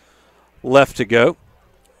 seconds left to go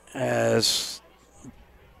as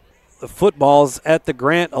the football's at the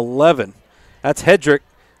Grant 11. That's Hedrick,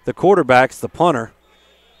 the quarterback's the punter.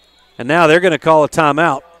 And now they're going to call a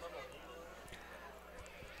timeout.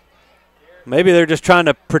 Maybe they're just trying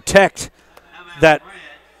to protect that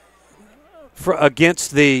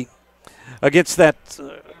against that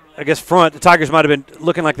front. The Tigers might have been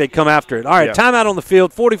looking like they'd come after it. All right, timeout on the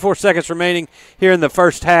field. 44 seconds remaining here in the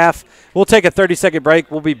first half. We'll take a 30-second break.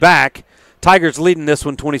 We'll be back. Tigers leading this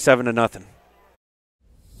one 27-0.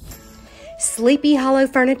 Sleepy Hollow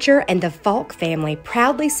Furniture and the Falk family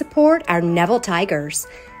proudly support our Neville Tigers.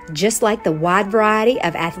 Just like the wide variety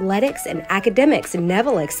of athletics and academics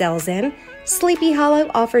Neville excels in, Sleepy Hollow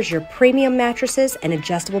offers your premium mattresses and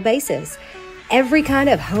adjustable bases. Every kind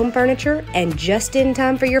of home furniture and just in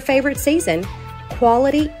time for your favorite season,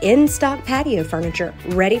 quality in-stock patio furniture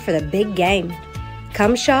ready for the big game.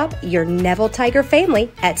 Come shop your Neville Tiger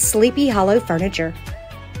family at Sleepy Hollow Furniture.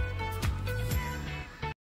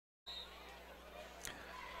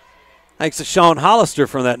 Thanks to Sean Hollister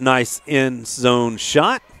for that nice end zone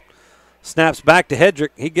shot. Snaps back to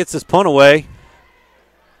Hedrick. He gets his punt away.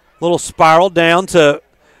 Little spiral down to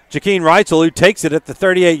Jakeem Reitzel, who takes it at the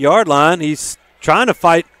 38-yard line. He's trying to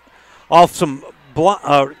fight off some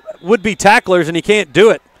would-be tacklers, and he can't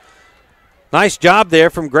do it. Nice job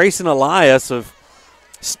there from Grayson Elias of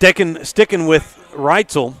sticking with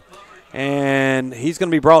Reitzel, and he's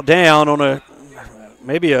going to be brought down on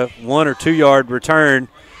maybe a 1 or 2 yard return.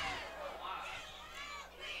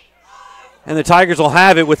 And the Tigers will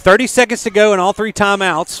have it with 30 seconds to go and all 3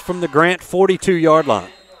 timeouts from the Grant 42-yard line.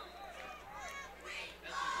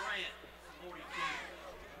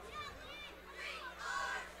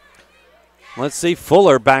 Let's see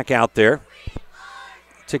Fuller back out there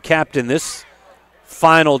to captain this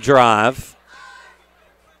final drive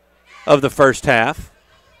of the first half.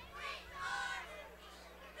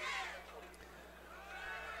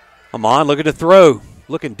 Amon looking to throw,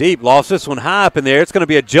 looking deep, lost this one high up in there. It's going to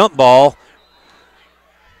be a jump ball.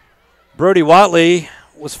 Brody Watley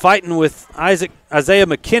was fighting with Isaiah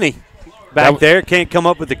McKinney back there. Can't come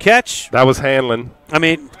up with the catch. That was Hanlon. I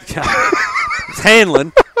mean, it's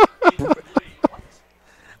Hanlon.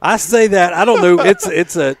 I say that. I don't know.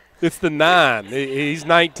 It's the 9. He's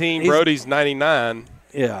 19. Brody's 99.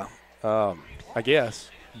 Yeah. I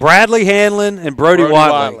guess. Bradley Hanlon and Brody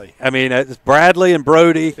Watley. I mean, it's Bradley and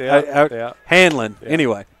Brody. Hanlon. Yeah.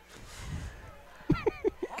 Anyway.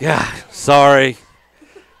 God, sorry.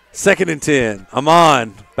 2nd and 10.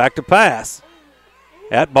 Amon back to pass.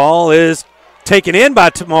 That ball is taken in by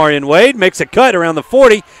Tamarian Wade. Makes a cut around the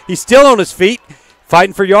 40. He's still on his feet,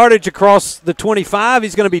 fighting for yardage across the 25.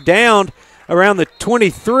 He's going to be downed around the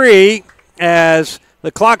 23 as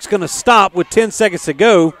the clock's going to stop with 10 seconds to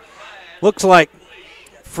go. Looks like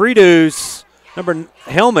Fridu's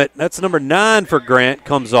helmet, that's number 9 for Grant,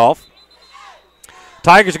 comes off.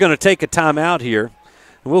 Tigers are going to take a timeout here.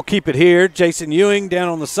 We'll keep it here. Jason Ewing down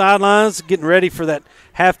on the sidelines getting ready for that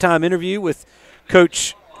halftime interview with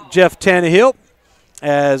Coach Jeff Tannehill.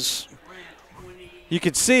 As you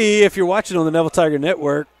can see, if you're watching on the Neville Tiger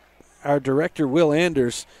Network, our director, Will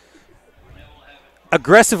Anders,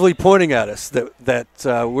 aggressively pointing at us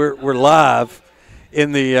that we're live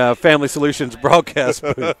in the Family Solutions broadcast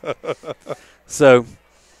booth. So,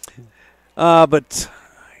 but,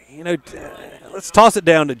 let's toss it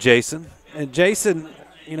down to Jason. And Jason,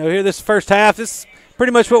 here this first half, this is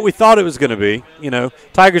pretty much what we thought it was going to be.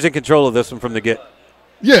 Tigers in control of this one from the get.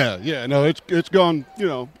 Yeah, no, it's gone,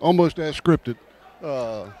 almost as scripted.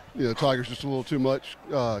 Tigers just a little too much,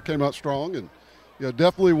 came out strong and,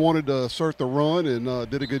 definitely wanted to assert the run and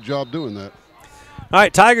did a good job doing that. All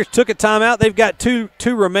right, Tigers took a timeout. They've got two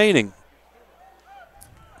remaining.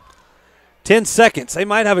 10 seconds. They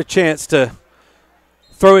might have a chance to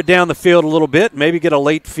throw it down the field a little bit, maybe get a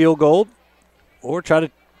late field goal, or try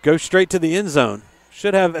to go straight to the end zone.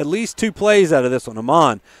 Should have at least 2 plays out of this one.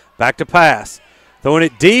 Amon back to pass. Throwing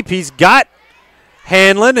it deep. He's got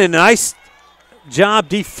Hanlon, and nice job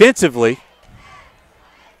defensively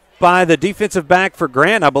by the defensive back for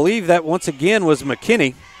Grant. I believe that once again was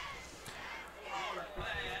McKinney.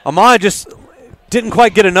 Amon just didn't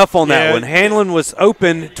quite get enough on that one. Hanlon was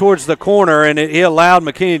open towards the corner, and he allowed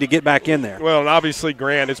McKinney to get back in there. Well, and obviously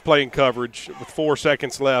Grant is playing coverage with 4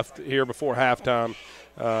 seconds left here before halftime.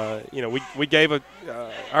 We gave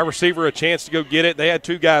our receiver a chance to go get it. They had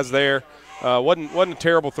 2 guys there. Wasn't a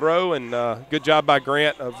terrible throw, and good job by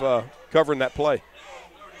Grant of covering that play.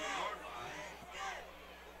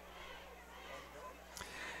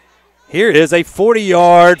 Here is a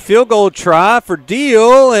 40-yard field goal try for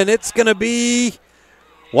Deal, and it's going to be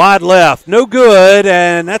wide left. No good,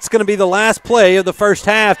 and that's going to be the last play of the first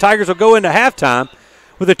half. Tigers will go into halftime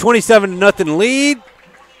with a 27-0 lead.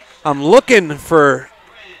 I'm looking for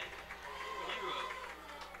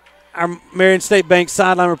our Marion State Bank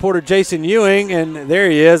sideline reporter Jason Ewing, and there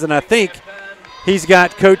he is, and I think he's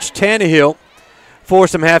got Coach Tannehill for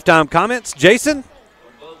some halftime comments. Jason,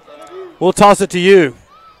 we'll toss it to you.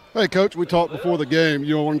 Hey, Coach, we talked before the game.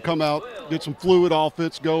 You want to come out, get some fluid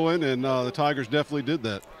offense going, and the Tigers definitely did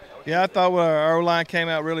that. Yeah, I thought our O-line came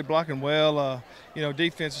out really blocking well.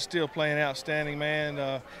 Defense is still playing outstanding,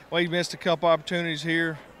 man. We missed a couple opportunities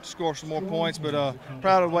here to score some more points, but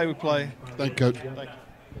proud of the way we play. Thank you, Coach. Thank you.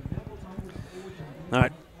 All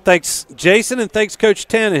right. Thanks, Jason, and thanks, Coach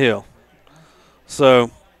Tannehill. So, all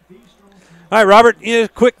right, Robert,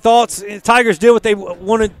 quick thoughts. Tigers did what they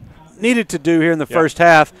needed to do here in the first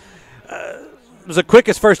half. It was the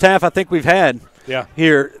quickest first half I think we've had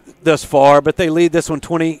here thus far, but they lead this one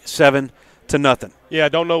 27-0. Yeah, I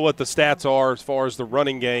don't know what the stats are as far as the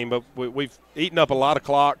running game, but we've eaten up a lot of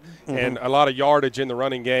clock and a lot of yardage in the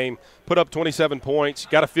running game. Put up 27 points.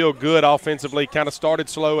 Got to feel good offensively. Kind of started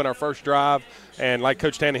slow in our first drive, and like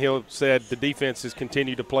Coach Tannehill said, the defense has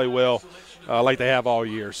continued to play well like they have all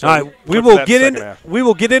year. So all right, we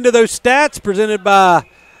will get into those stats presented by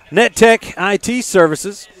NetTech IT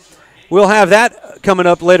Services. We'll have that coming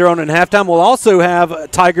up later on in halftime. We'll also have a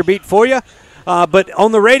Tiger Beat for you. But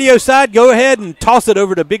on the radio side, go ahead and toss it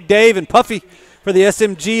over to Big Dave and Puffy for the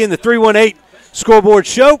SMG and the 318 scoreboard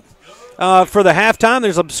show. For the halftime,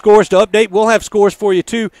 there's some scores to update. We'll have scores for you,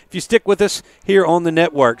 too, if you stick with us here on the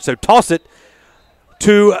network. So toss it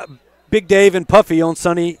to Big Dave and Puffy on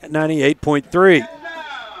Sunny 98.3.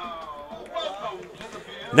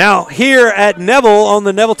 Now, here at Neville on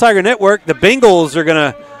the Neville Tiger Network, the Bengals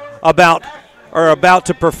are about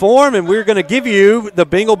to perform, and we're going to give you the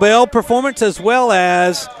Bengal Bell performance as well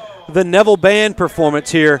as the Neville Band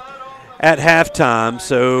performance here at halftime.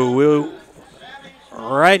 So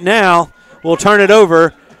right now we'll turn it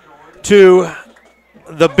over to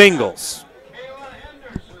the Bengals.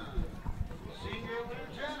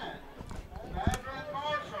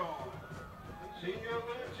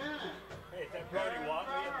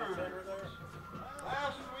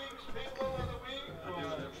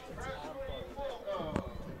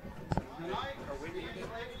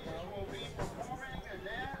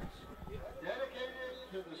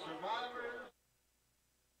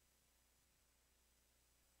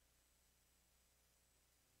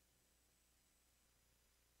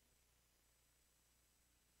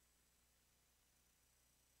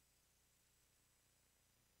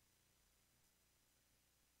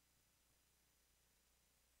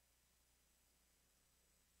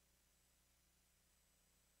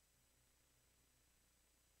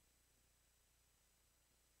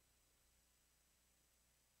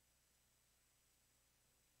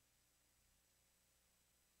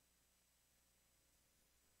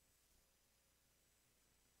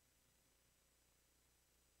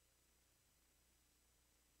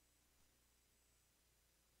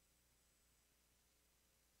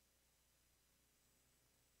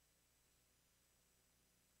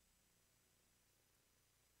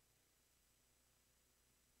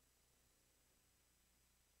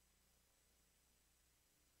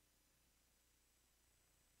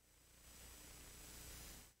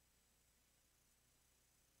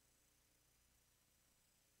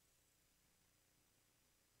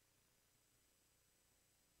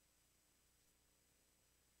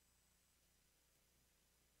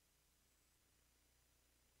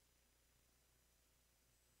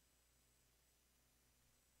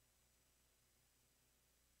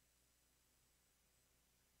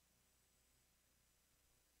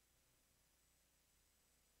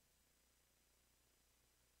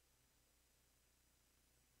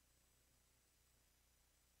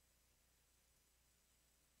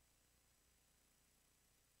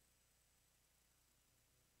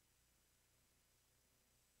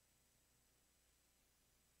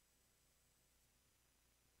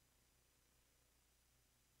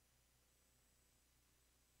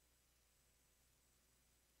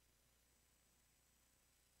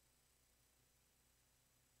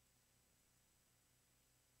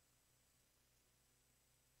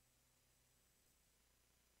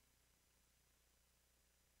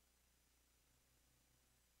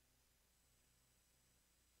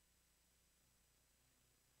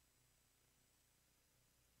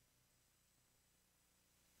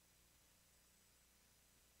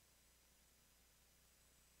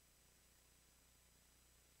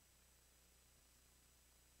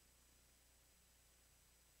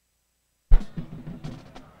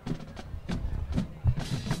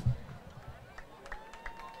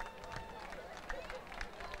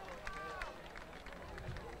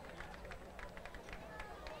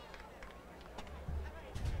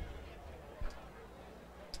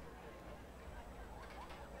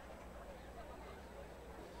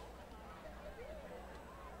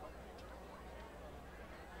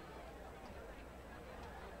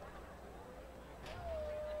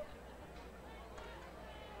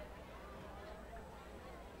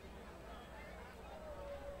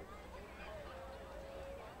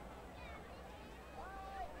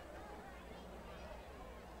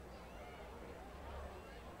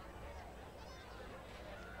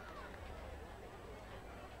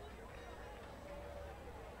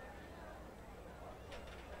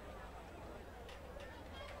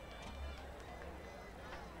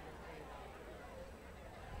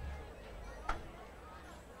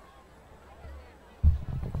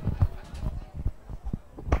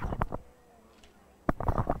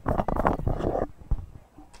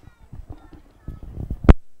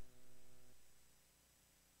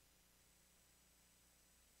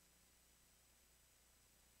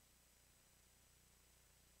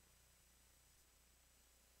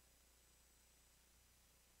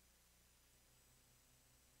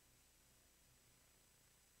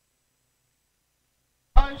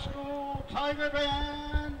 High School Tiger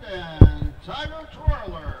Band and Tiger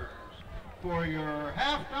Twirlers for your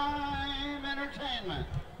halftime entertainment.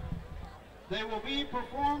 They will be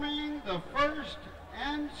performing the first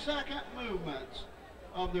and second movements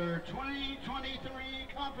of their 2023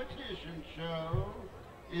 competition show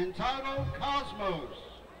entitled Cosmos,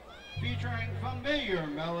 featuring familiar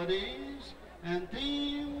melodies and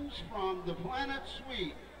themes from the Planet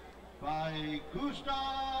Suite by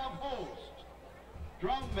Gustav Holst.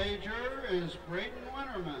 Drum major is Braden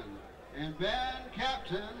Winterman, and band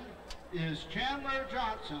captain is Chandler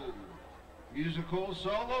Johnson. Musical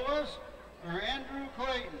soloists are Andrew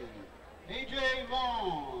Clayton, AJ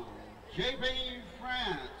Vaughn, JB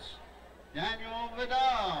France, Daniel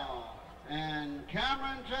Vidal, and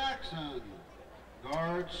Cameron Jackson.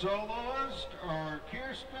 Guard soloists are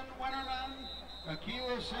Kirsten Winterman,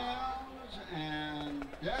 Akila Sims, and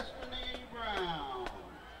Destiny Brown.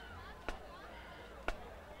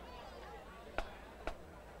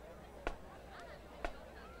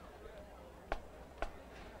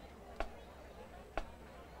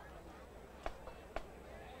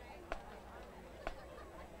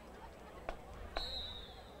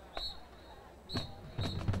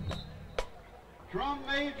 Drum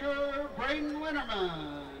major Braden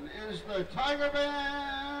Winterman. Is the Tiger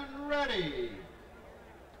Band ready?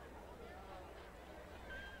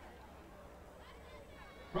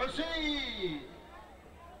 Proceed.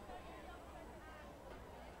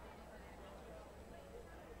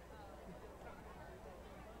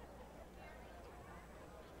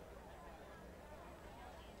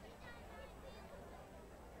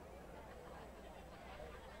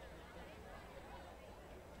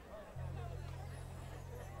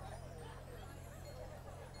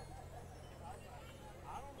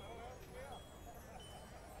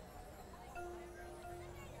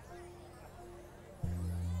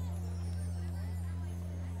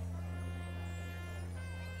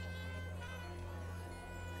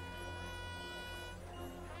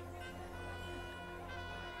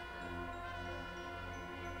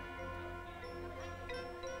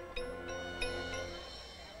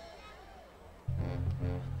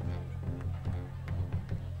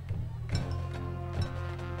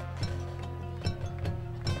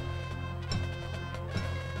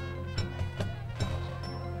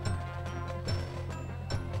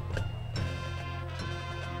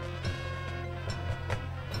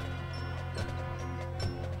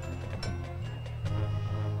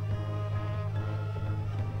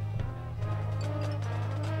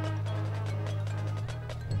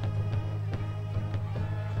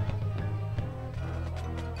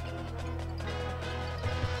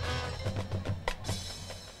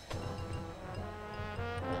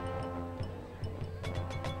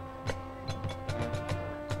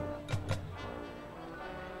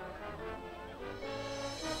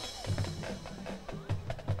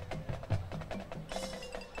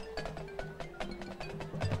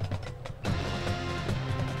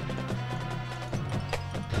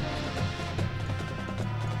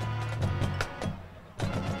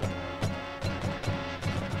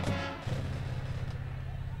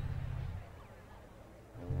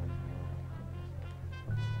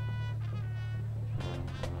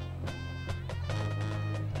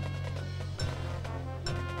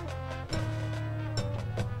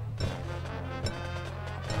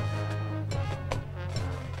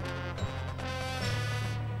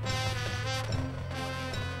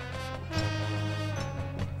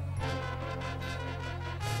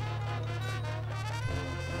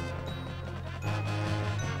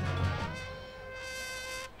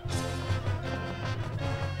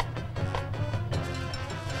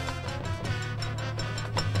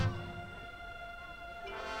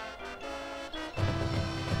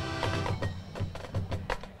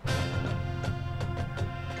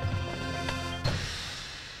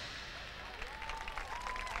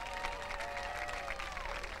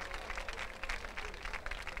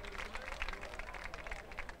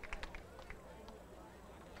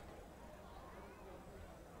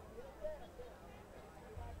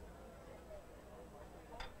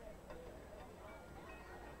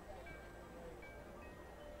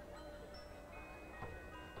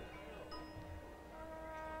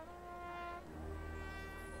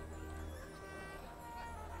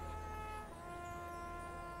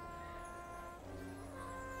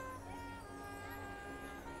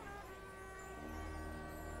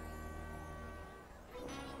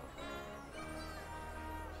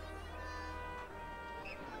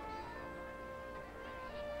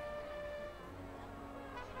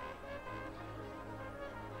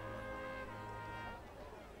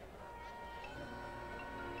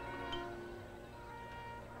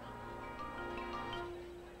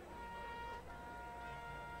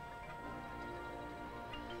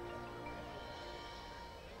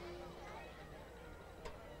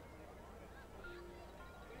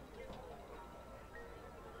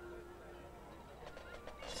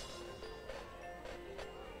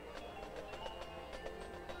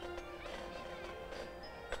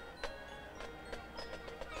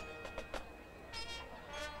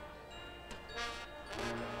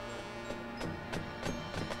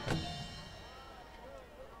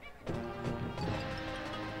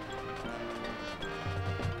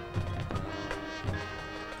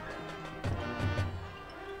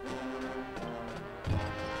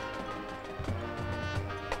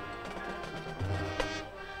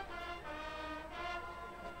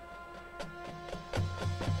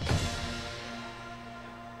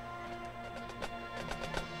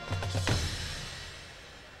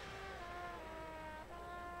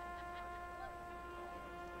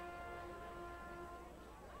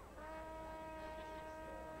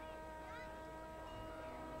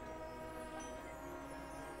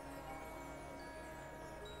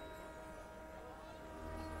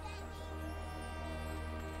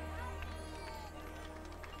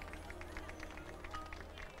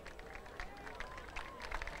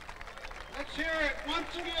 Let's hear it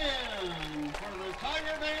once again for the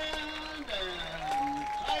Tiger Band and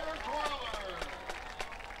Tiger Twirlers.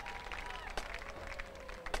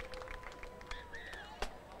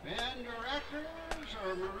 Band directors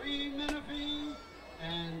are Marie Menifee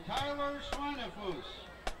and Tyler Schweinefus.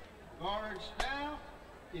 Guard staff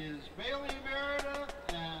is Bailey Meredith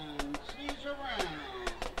and Caesar Brown.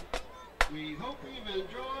 We hope you've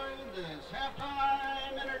enjoyed this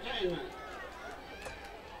halftime entertainment.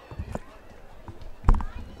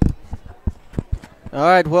 All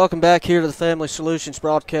right, welcome back here to the Family Solutions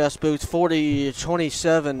broadcast booth.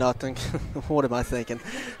 27 nothing. What am I thinking?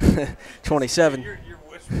 27.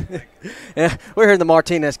 Yeah, we're here in the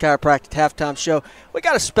Martinez Chiropractic halftime show. We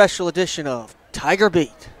got a special edition of Tiger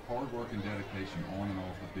Beat. Hard work and dedication on and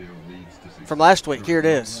off the field leads to success. From last week, here it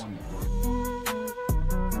is.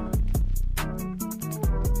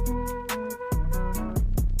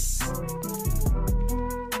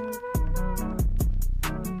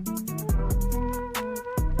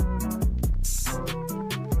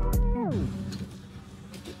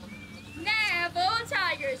 Neville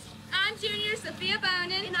Tigers. I'm junior Sophia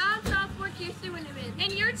Bonin. And I'm sophomore Kirsten Winterman.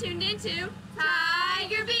 And you're tuned into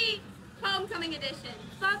Tiger Beat, Homecoming Edition.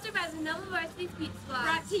 Sponsored by the Neville Varsity Beat Squad.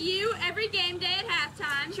 Brought to you every game day at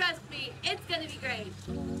halftime. Trust me, it's going to be great.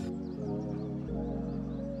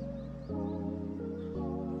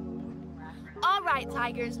 All right,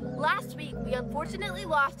 Tigers. Last week, we unfortunately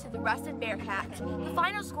lost to the Ruston Bearcats. The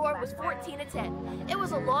final score was 14-10. It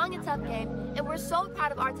was a long and tough game, and we're so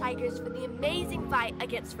proud of our Tigers for the amazing fight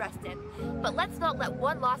against Ruston. But let's not let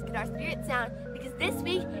one loss get our spirits down, because this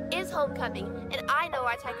week is homecoming, and I know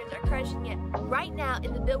our Tigers are crushing it right now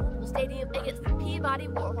in the Bill Ruple Stadium against the Peabody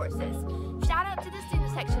Warhorses. Shout out to the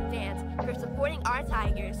student section fans for supporting our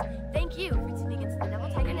Tigers. Thank you for tuning into the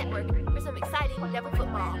Neville Tiger Network for some exciting Neville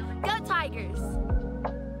football. Go Tigers!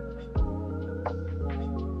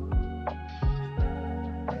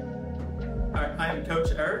 I am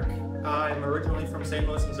Coach Eric. I'm originally from St.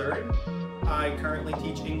 Louis, Missouri. I currently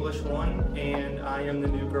teach English 1, and I am the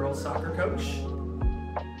new girls soccer coach.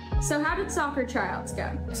 So how did soccer tryouts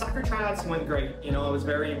go? Soccer tryouts went great. You know, I was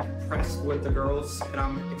very impressed with the girls, and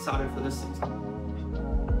I'm excited for this season.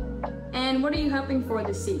 And what are you hoping for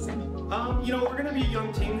this season? You know, we're going to be a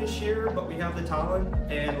young team this year, but we have the talent,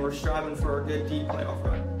 and we're striving for a good deep playoff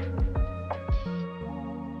run.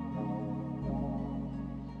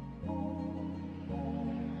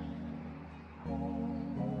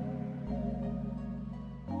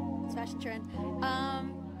 Fashion trend.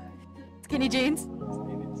 Skinny jeans.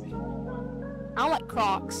 I like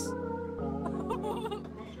Crocs.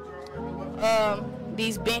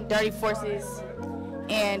 These bent, dirty forces,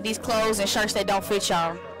 and these clothes and shirts that don't fit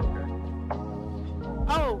y'all.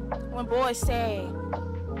 Oh, when boys say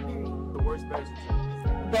The worst fashion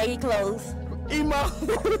trend. baggy clothes, emos,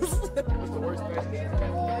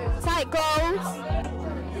 tight clothes,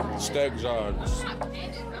 Stag jars.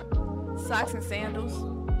 socks and sandals.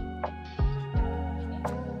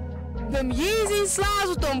 Them Yeezy slides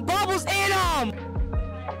with them bubbles in them.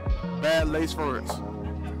 Bad lace fronts.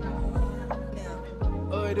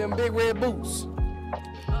 Them big red boots.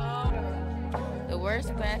 The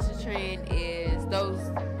worst fashion trend is those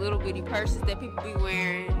little bitty purses that people be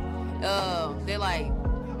wearing. They're like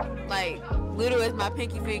little as my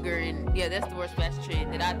pinky finger, and yeah, that's the worst fashion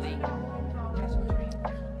trend that I think.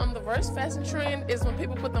 The worst fashion trend is when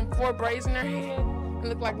people put them 4 braids in their head and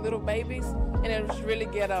look like little babies, and it's really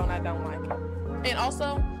ghetto, and I don't like it. And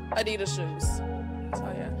also, Adidas shoes. So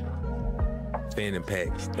yeah. Fanny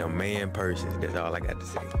packs, them man purses. That's all I got to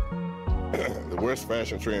say. The worst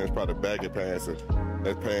fashion trend is probably baggy pants.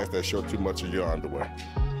 That's pants that show too much of your underwear.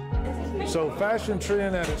 So fashion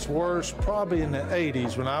trend at its worst, probably in the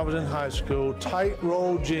 80s when I was in high school, tight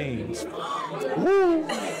roll jeans. Woo!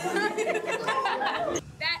 That's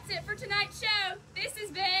it for tonight's show. This has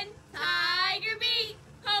been Tiger Beat,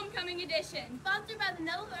 Homecoming Edition. Sponsored by the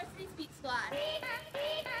Neville Varsity Beat Squad.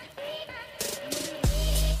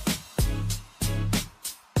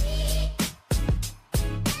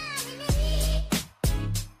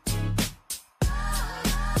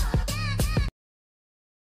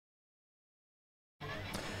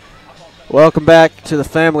 Welcome back to the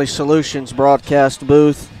Family Solutions broadcast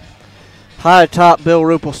booth. High atop Bill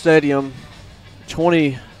Ruple Stadium,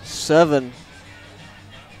 27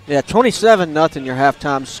 nothing your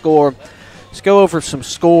halftime score. Let's go over some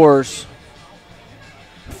scores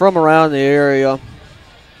from around the area.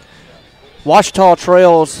 Washita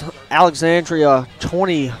Trails Alexandria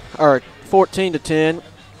 14-10.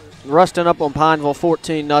 Ruston up on Pineville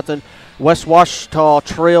 14-0. West Washita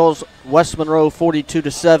Trails West Monroe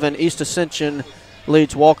 42-7. East Ascension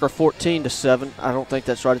leads Walker 14-7. I don't think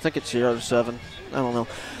that's right. I think it's 0-7. I don't know.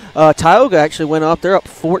 Tioga actually went up. They're up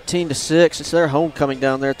 14-6. It's their homecoming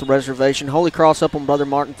down there at the reservation. Holy Cross up on Brother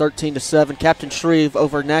Martin 13-7. Captain Shreve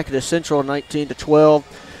over Natchitoches Central 19-12.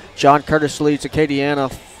 John Curtis leads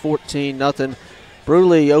Acadiana 14-0.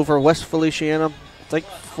 Bruley over West Feliciana, I think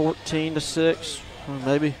 14-6,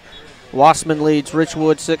 maybe. Wassman leads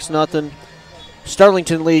Richwood 6-0.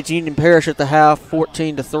 Sterlington leads Union Parish at the half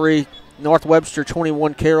 14-3. North Webster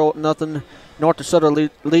 21, Carroll 0. North DeSoto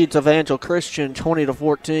leads Evangel Christian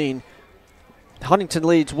 20-14. Huntington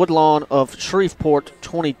leads Woodlawn of Shreveport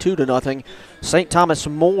 22-0. St. Thomas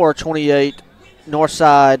More 28,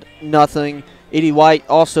 Northside 0. Edie White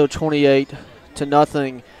also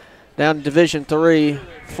 28-0. Down in Division 3,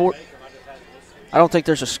 I don't think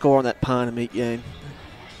there's a score on that Pine and Meat game.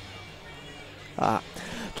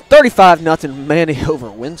 35-0 Manny over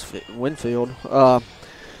Winfield.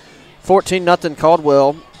 14-0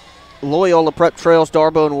 Caldwell. Loyola Prep Trails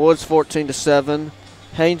Darbo and Woods 14-7.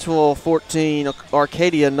 Haynesville 14,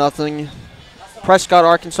 Arcadia 0. Prescott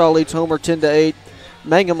Arkansas leads Homer 10-8.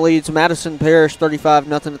 Mangum leads Madison Parish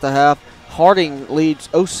 35-0 at the half. Harding leads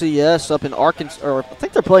OCS up in Arkansas, or I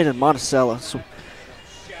think they're playing in Monticello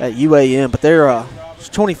at UAM, but they're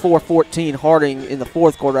 24-14 Harding in the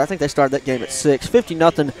fourth quarter. I think they started that game at 6.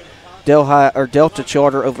 50-0 Delta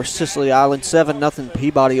Charter over Sicily Island. 7-0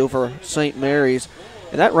 Peabody over St. Mary's.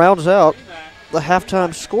 And that rounds out the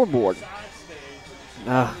halftime scoreboard.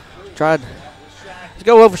 Let's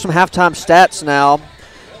go over some halftime stats now.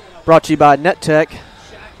 Brought to you by NetTech.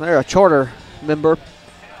 They're a charter member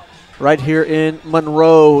right here in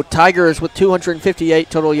Monroe. Tigers with 258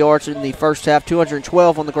 total yards in the first half,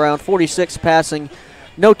 212 on the ground, 46 passing,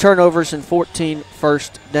 no turnovers, and 14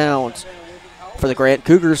 first downs. For the Grant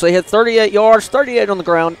Cougars, they had 38 yards, 38 on the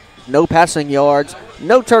ground, no passing yards,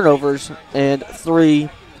 no turnovers, and 3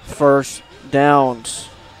 first downs.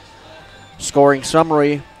 Scoring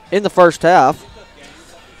summary in the first half.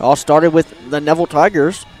 All started with the Neville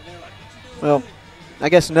Tigers. Well, I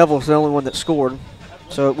guess Neville's the only one that scored,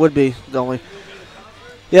 so it would be the only.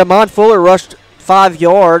 Yeah, Mon Fuller rushed 5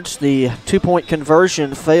 yards. The 2-point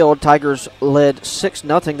conversion failed. Tigers led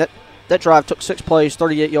 6-0. That drive took 6 plays,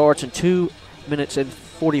 38 yards, and 2 minutes and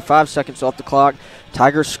 45 seconds off the clock.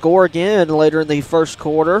 Tigers score again later in the first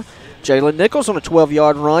quarter. Jalen Nichols on a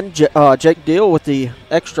 12-yard run. Jake Deal with the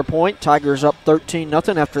extra point. Tigers up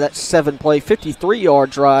 13-0 after that 7-play, 53-yard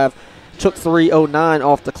drive. Took 3:09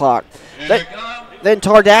 off the clock. Then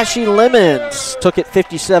Tardashe Lemons took it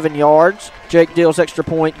 57 yards. Jake Deal's extra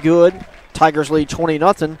point good. Tigers lead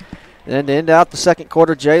 20-0. And to end out the second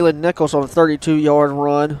quarter, Jalen Nichols on a 32-yard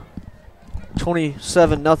run.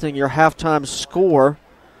 27-0 your halftime score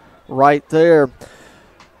right there.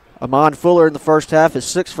 Amon Fuller in the first half is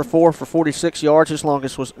 6 for 4 for 46 yards. His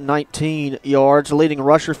longest was 19 yards. The leading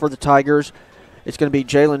rusher for the Tigers, it's going to be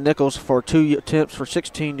Jalen Nichols for 2 attempts for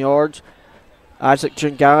 16 yards. Isaac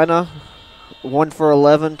Jangana, 1 for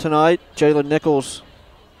 11 tonight. Jalen Nichols,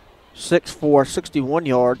 6 for 61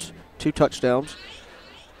 yards, 2 touchdowns.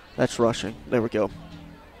 That's rushing. There we go.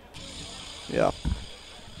 Yeah.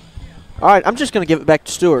 All right, I'm just going to give it back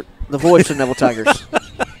to Stewart, the voice of Neville Tigers.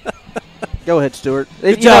 Go ahead, Stewart.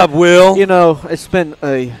 Good job, Will. You know, it's been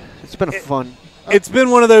a fun. It's been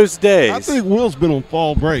one of those days. I think Will's been on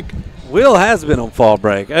fall break. Will has been on fall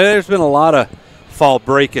break. There's been a lot of fall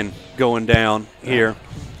breaking going down here.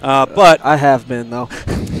 But I have been, though.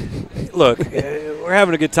 Look, we're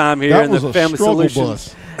having a good time here in the Family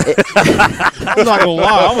Solutions. I'm not going to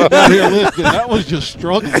lie. I was down here listening. That was just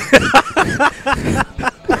struggling.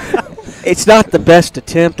 It's not the best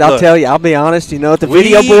attempt, I'll tell you. I'll be honest. You know, the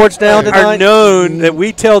video board's down tonight. We are known that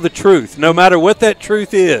we tell the truth, no matter what that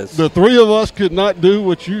truth is. The three of us could not do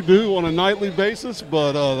what you do on a nightly basis,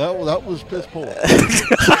 but that was piss poor.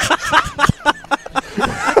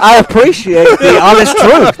 I appreciate the honest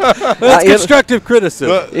truth. That's constructive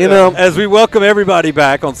criticism. You know, as we welcome everybody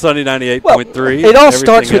back on Sunday 98.3. It all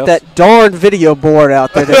starts with that darn video board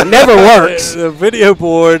out there that never works. The video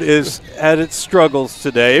board had its struggles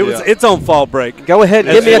today. It's on fall break. Go ahead,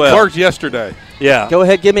 give me a call. Worked yesterday. Yeah. Go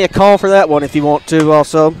ahead, give me a call for that one if you want to.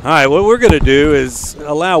 Also. All right. What we're going to do is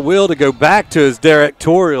allow Will to go back to his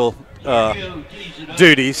directorial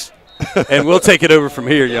duties. And we'll take it over from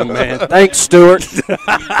here, young man. Thanks, Stewart. All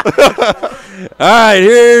right,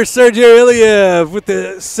 here's Sergio Iliev with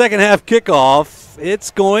the second half kickoff. It's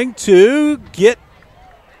going to get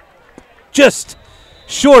just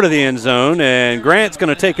short of the end zone, and Grant's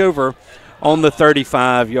going to take over on the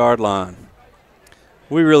 35-yard line.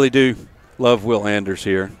 We really do love Will Anders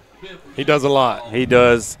here. He does a lot. He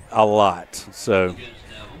does a lot. So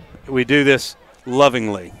we do this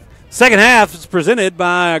lovingly. Second half is presented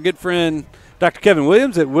by our good friend Dr. Kevin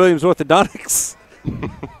Williams at Williams Orthodontics.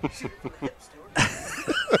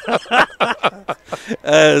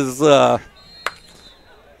 As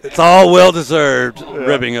it's all well-deserved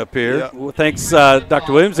ribbing up here. Yeah. Well, thanks,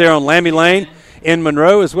 Dr. Williams, there on Lammy Lane in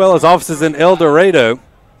Monroe, as well as offices in El Dorado.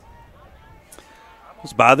 I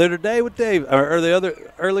was by there today with Dave,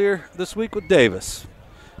 earlier this week with Davis,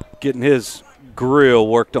 getting his grill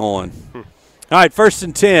worked on. All right, 1st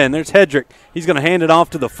and 10. There's Hedrick. He's going to hand it off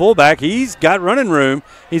to the fullback. He's got running room.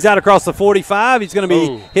 He's out across the 45. He's going to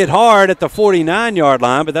be hit hard at the 49-yard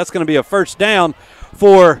line, but that's going to be a first down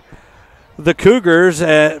for the Cougars.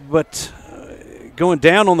 But going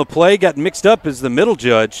down on the play, got mixed up as the middle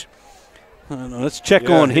judge. Let's check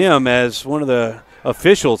on him as one of the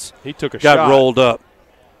officials he took a got shot. rolled up.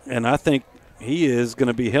 And I think he is going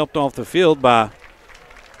to be helped off the field by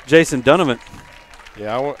Jason Donovan.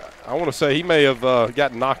 Yeah, I want to say he may have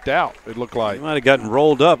gotten knocked out, it looked like. He might have gotten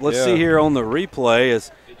rolled up. Let's see here on the replay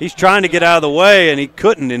as he's trying to get out of the way, and he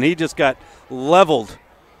couldn't, and he just got leveled.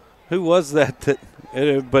 Who was that?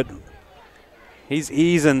 But he's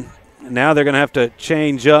easing. Now they're going to have to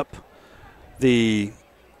change up the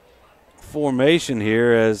formation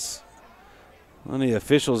here as one of the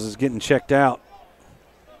officials is getting checked out.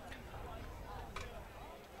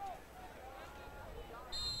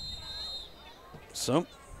 So,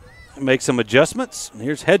 make some adjustments.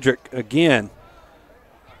 Here's Hedrick again.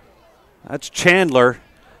 That's Chandler,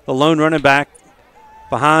 the lone running back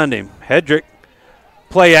behind him. Hedrick,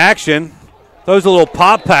 play action. Throws a little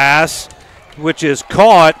pop pass, which is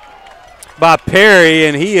caught by Perry,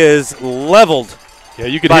 and he is leveled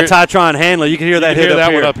by Tytron Handler. You can hear that hit up here.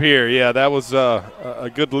 That one up here. Yeah, that was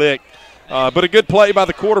a good lick. But a good play by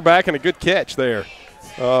the quarterback and a good catch there.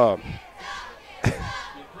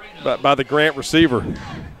 By the Grant receiver.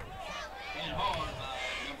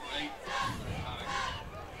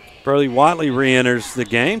 Burley Watley re-enters the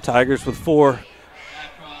game. Tigers with 4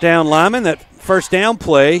 down linemen. That first down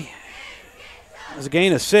play is a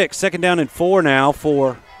gain of 6. 2nd down and 4 now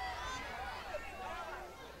for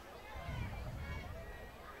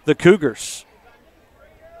the Cougars.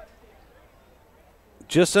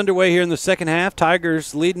 Just underway here in the second half.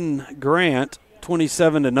 Tigers leading Grant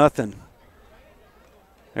 27-0.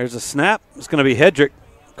 There's a snap. It's going to be Hedrick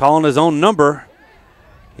calling his own number.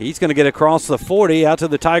 He's going to get across the 40 out to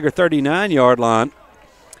the Tiger 39-yard line.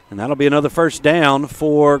 And that'll be another first down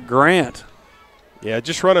for Grant. Yeah,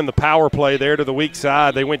 just running the power play there to the weak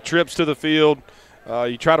side. They went trips to the field.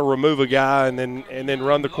 You try to remove a guy and then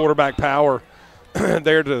run the quarterback power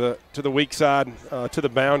there to the weak side to the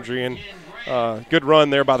boundary. And good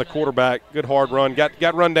run there by the quarterback. Good hard run.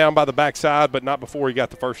 Got run down by the backside, but not before he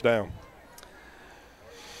got the first down.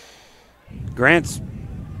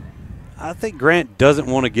 I think Grant doesn't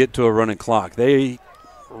want to get to a running clock. They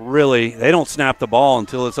don't snap the ball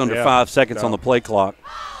until it's under 5 seconds on the play clock.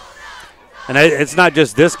 And it's not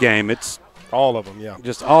just this game. It's all of them, yeah.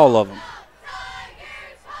 Just all of them.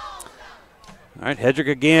 All right, Hedrick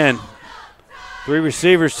again. 3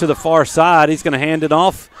 receivers to the far side. He's going to hand it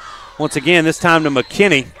off once again, this time to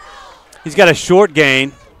McKinney. He's got a short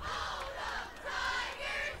gain.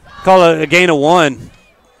 Call it a gain of 1.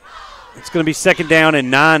 It's going to be 2nd down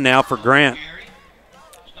and 9 now for Grant.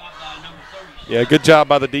 Yeah, good job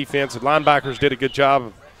by the defense. The linebackers did a good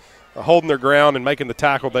job of holding their ground and making the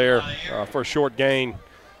tackle there for a short gain.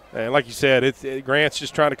 And like you said, Grant's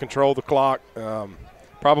just trying to control the clock.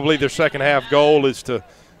 Probably their second half goal is to,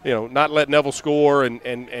 not let Neville score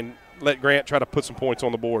and let Grant try to put some points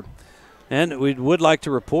on the board. And we would like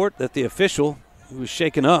to report that the official who was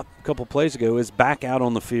shaken up a couple plays ago is back out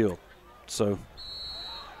on the field. So.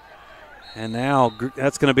 And now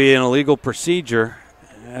that's going to be an illegal procedure,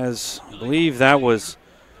 as I believe that was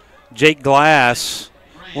Jake Glass,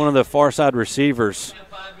 one of the far side receivers,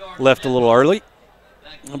 left a little early.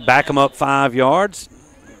 Back him up 5 yards.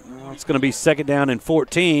 It's going to be 2nd down and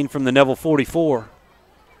 14 from the Neville 44.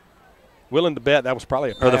 Willing to bet that was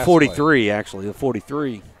probably a pass play. Or the 43, play. Actually, the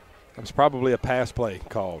 43. That was probably a pass play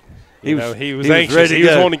called. He was anxious. He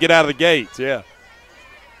was wanting to get out of the gates, yeah.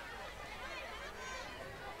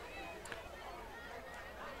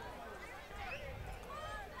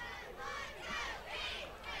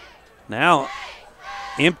 Now,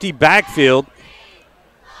 empty backfield.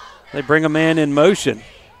 They bring a man in motion.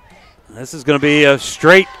 This is going to be a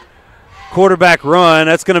straight quarterback run.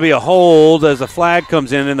 That's going to be a hold as a flag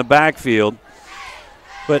comes in the backfield.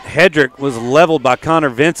 But Hedrick was leveled by Connor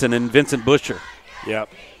Vincent and Vincent Busher. Yep.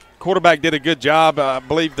 Quarterback did a good job. I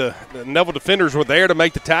believe the Neville defenders were there to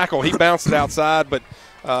make the tackle. He bounced it outside, but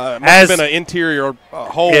Must have been an interior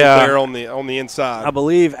hold there on the inside. I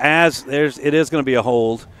believe it is going to be a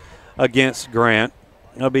hold against Grant.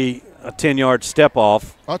 It'll be a 10-yard step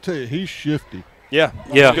off. I'll tell you, he's shifty. Yeah,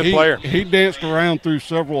 he's a good player. He danced around through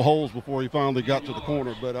several holes before he finally got to the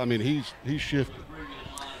corner, but, I mean, he's shifty.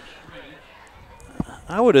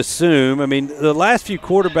 I would assume, the last few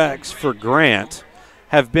quarterbacks for Grant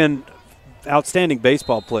have been outstanding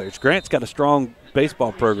baseball players. Grant's got a strong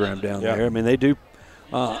baseball program down there. They do.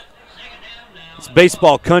 It's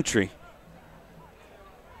baseball country.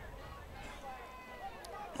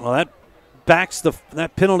 Well,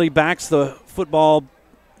 that penalty backs the football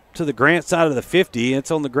to the Grant side of the 50.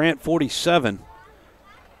 It's on the Grant 47.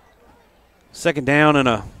 Second down and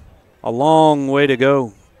a long way to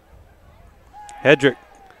go. Hedrick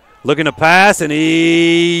looking to pass, and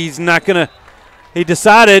he's not going to – he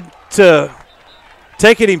decided to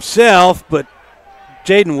take it himself, but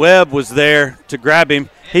Jaden Webb was there to grab him.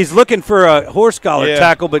 He's looking for a horse collar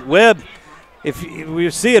tackle, but Webb, if we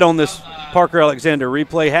see it on this Parker Alexander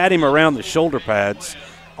replay, had him around the shoulder pads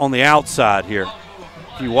on the outside here.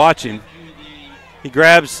 If you watch him, he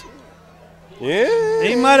grabs –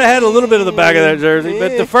 he might have had a little bit of the back of that jersey,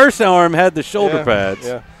 but the first arm had the shoulder pads.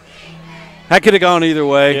 Yeah. That could have gone either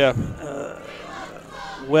way. Yeah.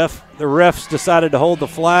 The refs decided to hold the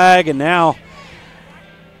flag, and now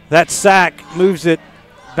that sack moves it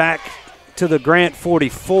back to the Grant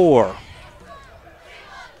 44.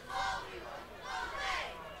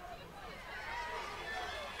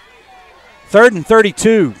 Third and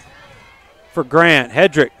 32 for Grant.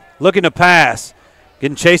 Hedrick looking to pass.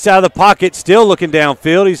 Getting chased out of the pocket, still looking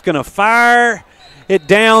downfield. He's going to fire it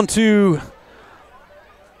down to –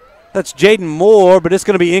 that's Jaden Moore, but it's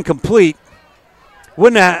going to be incomplete.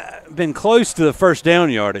 Wouldn't have been close to the first down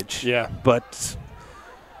yardage. Yeah. But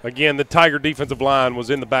again, the Tiger defensive line was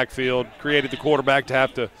in the backfield, created the quarterback to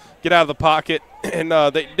have to get out of the pocket, and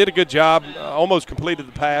they did a good job. Almost completed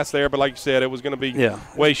the pass there, but like you said, it was going to be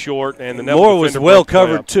way short. And the Moore was well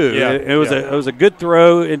covered too. Yeah. It was a good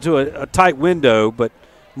throw into a tight window, but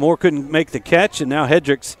Moore couldn't make the catch, and now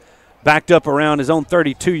Hedrick's backed up around his own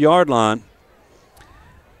 32-yard line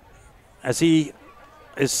as he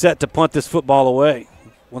is set to punt this football away.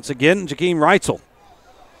 Once again, Jakeem Reitzel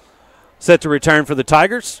set to return for the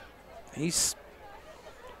Tigers. He's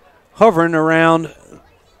hovering around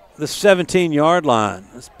the 17-yard line.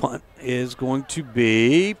 This punt is going to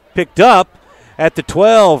be picked up at the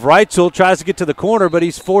 12. Reitzel tries to get to the corner, but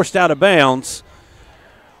he's forced out of bounds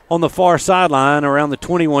on the far sideline around the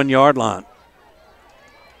 21-yard line.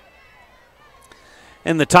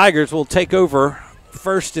 And the Tigers will take over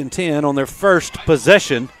 1st and 10 on their first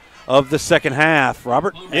possession of the second half.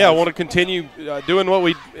 Robert? Yeah, I want to continue doing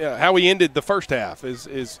what how we ended the first half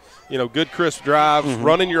is good crisp drives,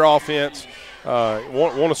 running your offense.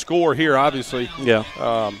 Want to score here, obviously. Yeah.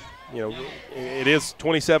 It is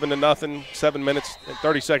 27-0, 7 minutes and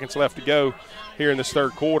 30 seconds left to go here in this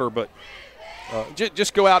third quarter, but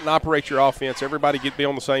just go out and operate your offense. Everybody be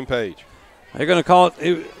on the same page. They're going to call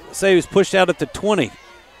it, say he was pushed out at the 20.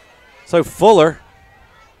 So Fuller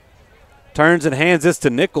turns and hands this to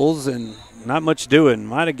Nichols, and not much doing.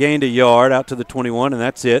 Might have gained a yard out to the 21, and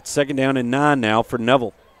that's it. Second down and 9 now for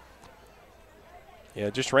Neville. Yeah,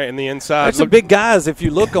 just ran in the inside. There's some big guys if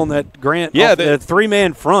you look on that Grant. Yeah, the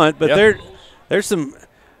three-man front, but there's some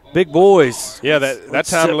big boys. Yeah, that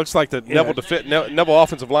time it looks like the Neville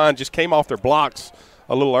offensive line just came off their blocks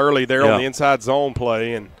a little early there on the inside zone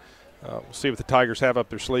play, and we'll see what the Tigers have up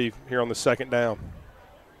their sleeve here on the second down.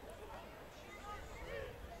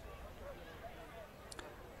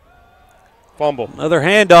 Fumble. Another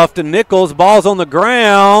handoff to Nichols. Ball's on the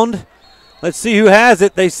ground. Let's see who has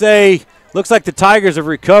it. They say, looks like the Tigers have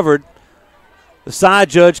recovered. The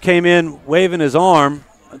side judge came in waving his arm.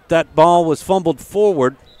 That ball was fumbled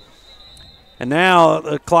forward. And now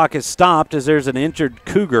the clock has stopped as there's an injured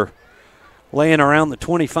Cougar laying around the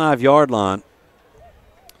 25-yard line.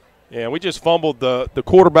 Yeah, we just fumbled the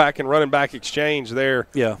quarterback and running back exchange there.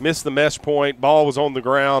 Yeah. Missed the mesh point. Ball was on the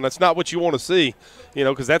ground. That's not what you want to see,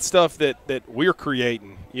 because that's stuff that we're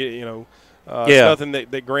creating. It's nothing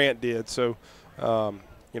that Grant did. So,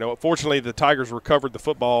 fortunately the Tigers recovered the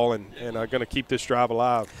football and are going to keep this drive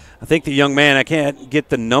alive. I think the young man, I can't get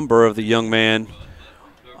the number of the young man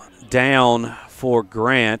down for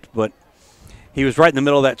Grant, but he was right in the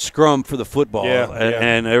middle of that scrum for the football.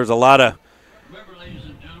 And there was a lot of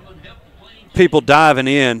people diving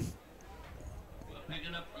in.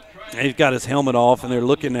 And he's got his helmet off, and they're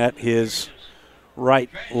looking at his right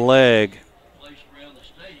leg.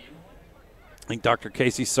 I think Dr.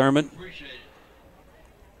 Casey Sermon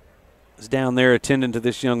is down there attending to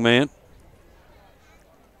this young man.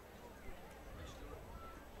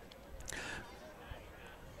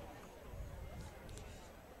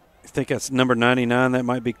 think that's number 99. That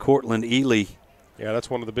might be Cortland Ely. Yeah, that's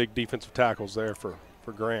one of the big defensive tackles there for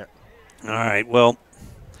Grant. All right, well,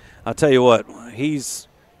 I'll tell you what. Let's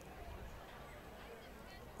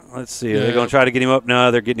see. Are they going to try to get him up?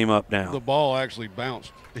 No, they're getting him up now. The ball actually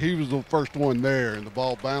bounced. He was the first one there, and the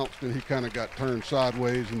ball bounced, and he kind of got turned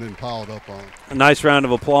sideways and then piled up on. A nice round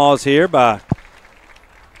of applause here by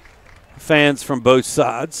fans from both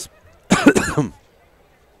sides.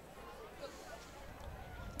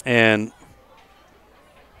 And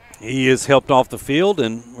he is helped off the field,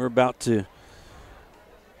 and we're about to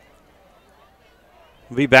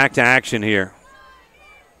be back to action here.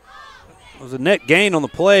 It was a net gain on the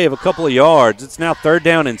play of a couple of yards. It's now 3rd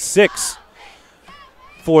down and 6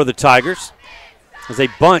 for the Tigers as they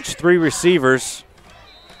bunch 3 receivers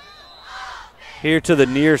here to the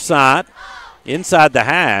near side, inside the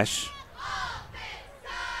hash.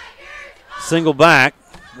 Single back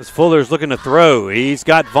as Fuller's looking to throw. He's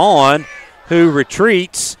got Vaughn, who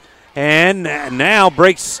retreats and now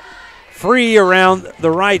breaks free around the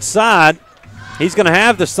right side. He's going to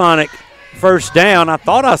have the Sonic first down. I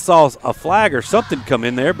thought I saw a flag or something come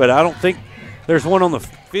in there, but I don't think there's one on the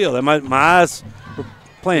field. My eyes were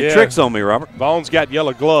playing tricks on me, Robert. Vaughn's got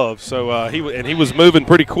yellow gloves, so he was moving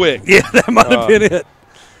pretty quick. Yeah, that might have been it.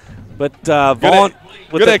 But Vaughn.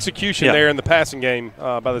 Good execution there in the passing game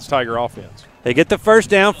by this Tiger offense. They get the first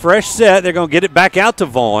down, fresh set. They're going to get it back out to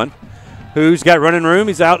Vaughn, who's got running room.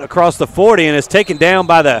 He's out across the 40 and is taken down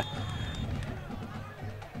by the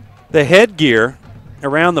headgear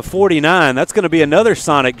around the 49. That's going to be another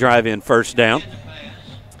Sonic drive-in first down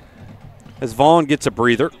as Vaughn gets a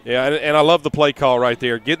breather. Yeah, and I love the play call right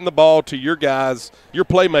there, getting the ball to your guys, your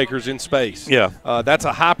playmakers in space. Yeah. That's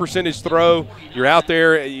a high percentage throw. You're out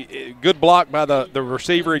there, good block by the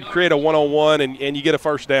receiver, and create a one-on-one, and you get a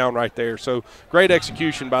first down right there. So great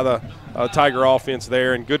execution by the Tiger offense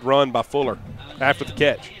there, and good run by Fuller after the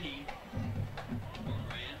catch.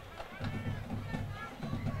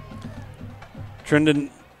 Trendon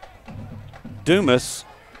Dumas.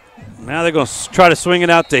 Now they're going to try to swing it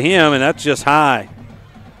out to him, and that's just high.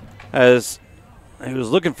 As he was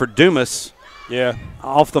looking for Dumas. Yeah.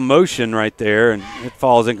 Off the motion right there, and it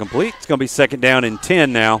falls incomplete. It's going to be 2nd down and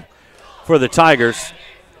 10 now for the Tigers.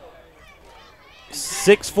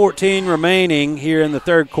 6:14 remaining here in the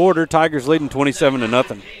 3rd quarter. Tigers leading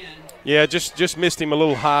 27-0. Yeah, just missed him a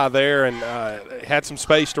little high there, and had some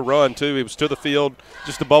space to run, too. He was to the field,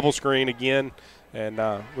 just a bubble screen again, and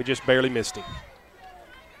we just barely missed him.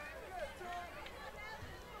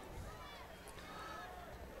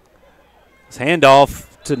 His handoff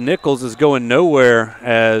to Nichols is going nowhere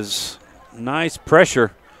as nice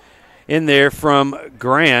pressure in there from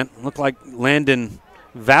Grant. Looked like Landon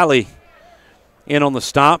Valley in on the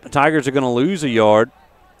stop. The Tigers are going to lose a yard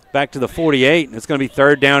back to the 48, and it's going to be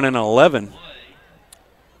 3rd down and 11.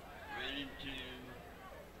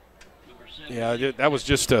 Yeah, that was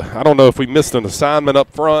just I don't know if we missed an assignment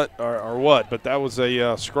up front or what, but that was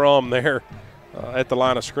a scrum there at the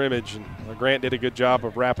line of scrimmage, and Grant did a good job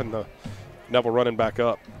of wrapping the Neville running back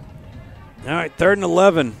up. All right, 3rd and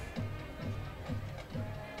 11.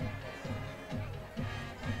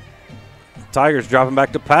 Tigers dropping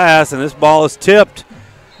back to pass, and this ball is tipped.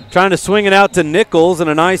 Trying to swing it out to Nichols, and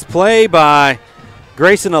a nice play by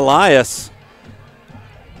Grayson Elias.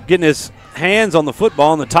 Getting his hands on the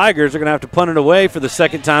football, and the Tigers are going to have to punt it away for the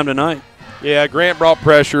 2nd time tonight. Yeah, Grant brought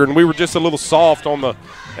pressure, and we were just a little soft on the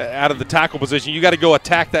out of the tackle position. You got to go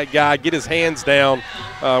attack that guy, get his hands down.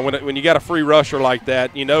 When you got a free rusher like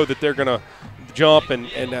that, you know that they're going to jump, and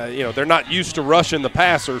they're not used to rushing the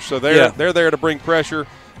passer, so they're there to bring pressure.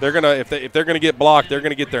 They're gonna if they're gonna get blocked, they're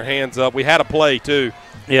gonna get their hands up. We had a play too.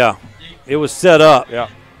 Yeah, it was set up. Yeah.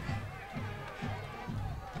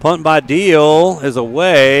 Punt by Deal is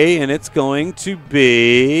away, and it's going to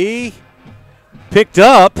be picked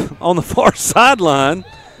up on the far sideline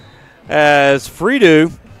as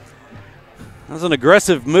Fredo. That was an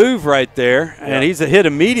aggressive move right there, and he's a hit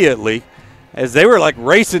immediately as they were like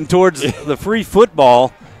racing towards the free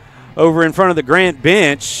football over in front of the Grant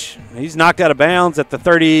bench. He's knocked out of bounds at the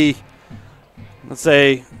 30, let's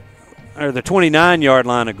say, or the 29-yard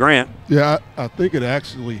line of Grant. Yeah, I think it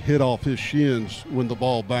actually hit off his shins when the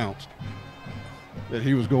ball bounced, that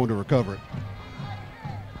he was going to recover it.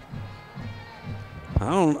 I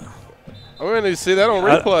don't know. I'm going to see that on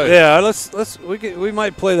replay. We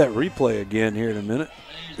might play that replay again here in a minute.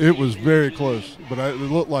 It was very close, but it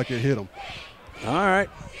looked like it hit him. All right.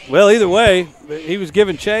 Well, either way, he was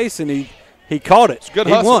giving chase, and he caught it. It's good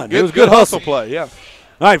he hustle. won. It was good hustle play, yeah.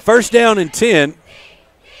 All right, 1st down and 10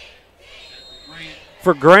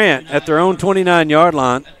 for Grant at their own 29-yard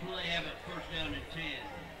line.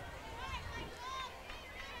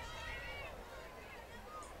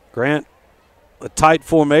 Grant, a tight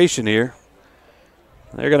formation here.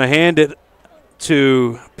 They're going to hand it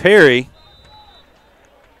to Perry.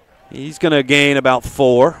 He's going to gain about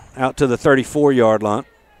 4 out to the 34-yard line.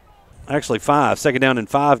 Actually 5, second down and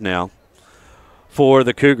 5 now for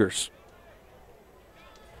the Cougars.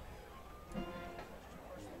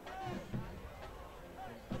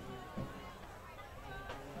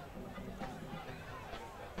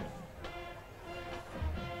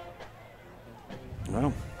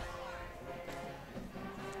 Well,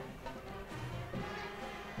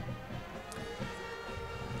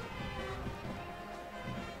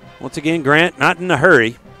 once again, Grant not in a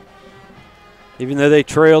hurry, even though they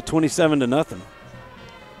trail 27-0.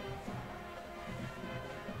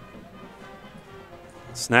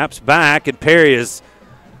 Snaps back, and Perry is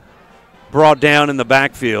brought down in the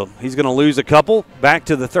backfield. He's going to lose a couple, back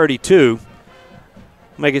to the 32.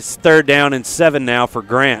 Make it 3rd down and 7 now for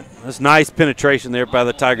Grant. That's nice penetration there by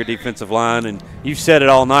the Tiger defensive line, and you've said it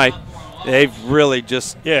all night. They've really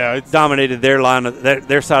just dominated their line,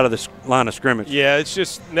 their side of the line of scrimmage. Yeah, it's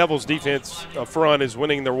just Neville's defense up front is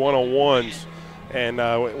winning their one-on-ones, and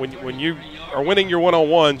when you are winning your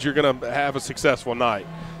one-on-ones, you're going to have a successful night,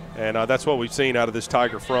 and that's what we've seen out of this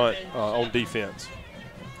Tiger front on defense.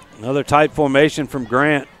 Another tight formation from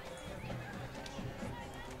Grant.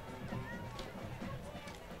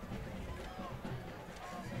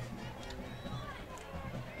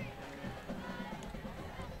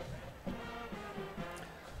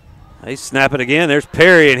 They snap it again. There's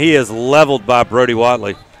Perry, and he is leveled by Brody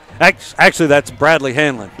Watley. Actually, that's Bradley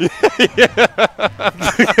Hanlon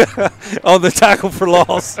on the tackle for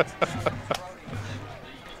loss.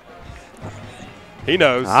 He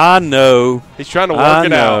knows. I know. He's trying to work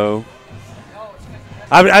it out.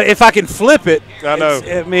 If I can flip it, I know.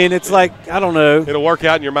 It's like, I don't know. It'll work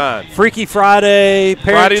out in your mind. Freaky Friday,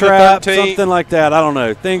 Parent Friday Trap, the 13th. something like that. I don't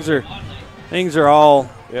know. Things are all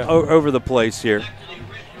over the place here.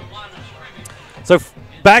 So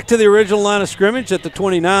back to the original line of scrimmage at the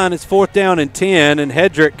 29. It's 4th down and 10, and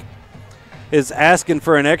Hedrick is asking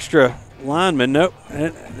for an extra lineman. Nope,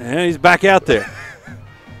 and he's back out there.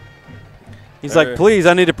 He's like, please,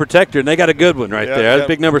 I need a protector, and they got a good one right there. That's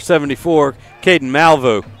big number 74, Caden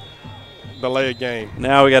Malvo. Delay a game.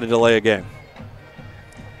 Now we got to delay a game.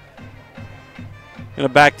 Going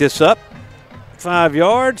to back this up 5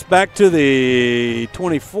 yards, back to the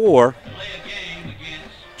 24.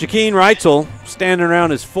 Jakeen Reitzel standing around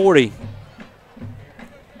his 40.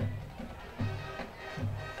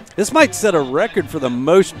 This might set a record for the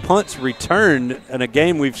most punts returned in a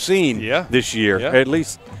game we've seen this year, at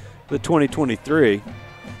least the 2023.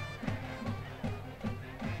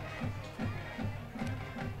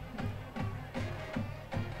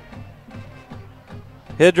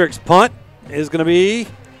 Hedrick's punt is going to be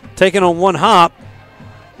taken on one hop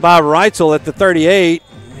by Reitzel at the 38.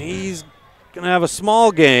 He's going to have a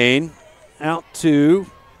small gain out to,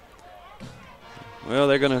 well,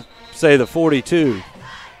 they're going to say the 42.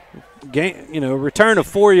 Return of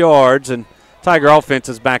 4 yards, and Tiger offense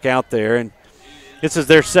is back out there. And this is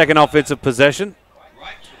their second offensive possession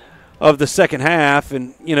of the second half.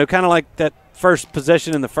 And, kind of like that first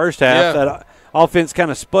possession in the first half, that offense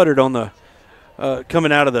kind of sputtered on the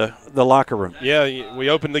coming out of the locker room. Yeah, we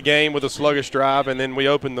opened the game with a sluggish drive, and then we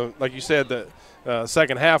opened like you said, the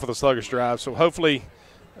second half of the sluggish drive. So hopefully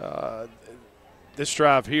this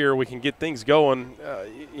drive here we can get things going.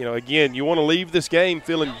 Again, you want to leave this game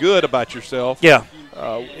feeling good about yourself. Yeah.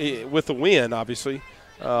 With the win, obviously.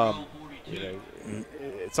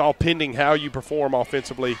 It's all pending how you perform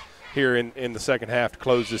offensively here in the second half to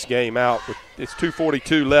close this game out. It's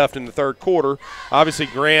 2:42 left in the third quarter. Obviously,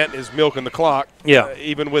 Grant is milking the clock. Yeah.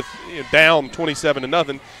 Even with down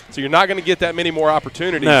 27-0. So you're not going to get that many more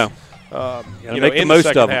opportunities. No. Make the most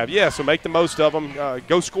of them. Yeah, so make the most of them.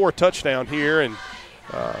 Go score a touchdown here, and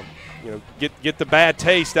get the bad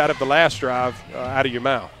taste out of the last drive out of your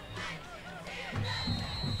mouth.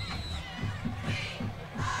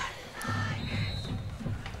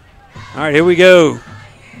 All right, here we go.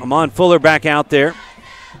 Amon Fuller back out there.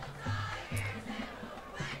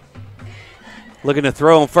 Looking to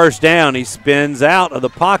throw on first down. He spins out of the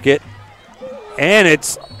pocket, and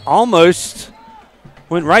it's almost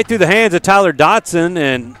went right through the hands of Tyler Dotson,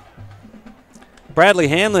 and Bradley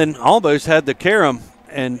Hanlon almost had the carom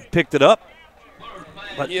and picked it up.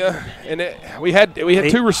 But and we had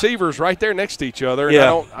two receivers right there next to each other.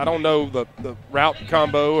 And I don't know the route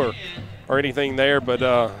combo or anything there, but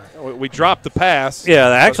we dropped the pass. Yeah,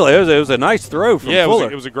 actually, it was a nice throw from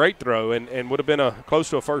Fuller. It was a great throw, and would have been close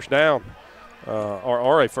to a first down,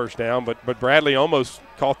 or a first down. But Bradley almost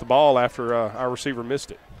caught the ball after our receiver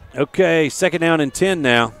missed it. Okay, second down and 10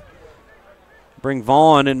 now. bring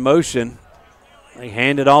Vaughn in motion. They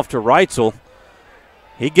hand it off to Reitzel.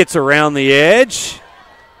 He gets around the edge,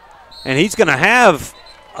 and he's going to have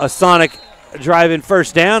a Sonic drive-in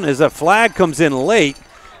first down as a flag comes in late.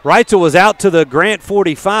 Reitzel was out to the Grant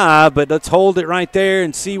 45, but let's hold it right there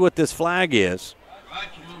and see what this flag is.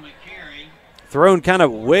 Thrown kind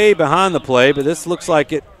of way behind the play, but this looks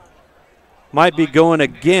like it might be going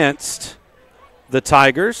against the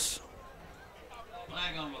Tigers.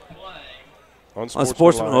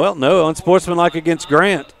 Unsportsmanlike against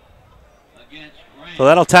Grant. So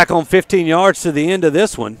that'll tack on 15 yards to the end of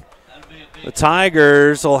this one. The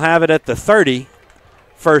Tigers will have it at the 30,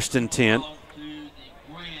 1st and 10.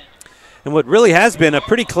 And what really has been a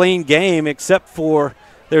pretty clean game, except for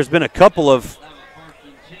there's been a couple of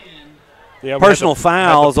personal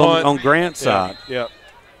fouls on Grant's side. Yeah.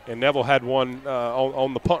 And Neville had one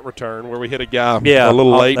on the punt return where we hit a guy a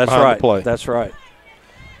little late behind the play. That's right.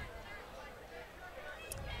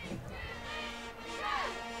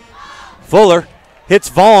 Fuller hits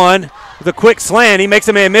Vaughn with a quick slant. He makes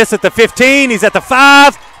a man miss at the 15. He's at the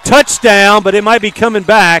 5. Touchdown, but it might be coming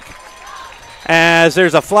back as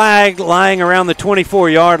there's a flag lying around the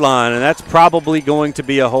 24-yard line, and that's probably going to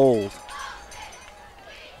be a hold.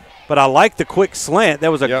 But I like the quick slant.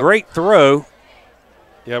 That was a great throw.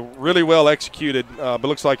 Yeah, really well executed, but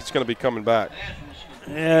looks like it's going to be coming back.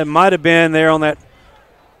 Yeah, it might have been there on that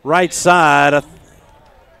right side.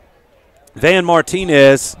 Van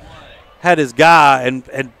Martinez had his guy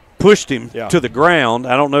and pushed him to the ground.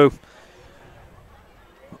 I don't know.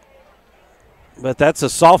 But that's a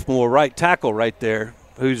sophomore right tackle right there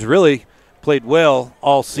who's really played well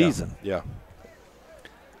all season. Yeah.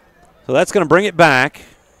 So that's going to bring it back.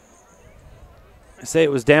 I say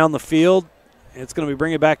it was down the field. It's going to be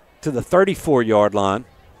bringing it back to the 34-yard line.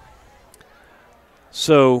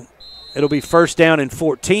 So it'll be 1st down and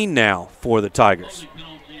 14 now for the Tigers.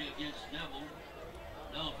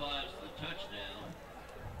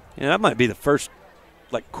 Yeah, that might be the first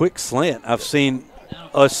quick slant I've seen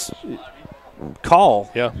us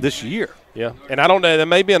call this year. Yeah, and I don't know, that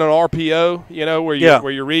may be in an RPO,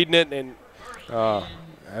 where you're reading it, and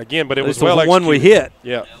again, but it was well executed. One we hit.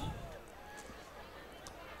 Yeah.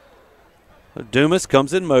 Dumas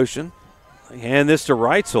comes in motion. They hand this to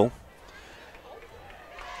Reitzel.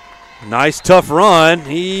 Nice tough run.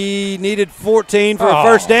 He needed 14 for a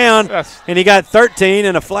 1st down, and he got 13,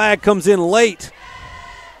 and a flag comes in late.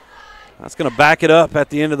 That's going to back it up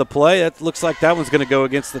at the end of the play. That looks like that one's going to go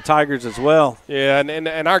against the Tigers as well. Yeah,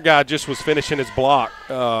 and our guy just was finishing his block,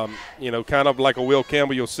 kind of like a Will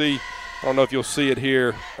Campbell. You'll see, I don't know if you'll see it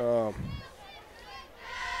here,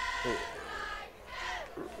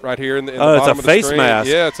 right here in the bottom of the face screen. mask.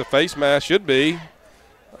 Yeah, it's a face mask. Should be.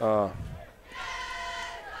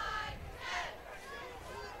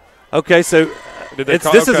 Okay, so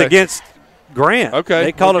this is against Grant. Okay,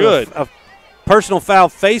 they called it a personal foul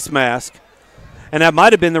face mask, and that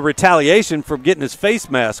might have been the retaliation for getting his face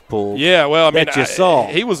mask pulled. Yeah, well, I mean, you saw.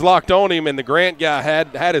 He was locked on him, and the Grant guy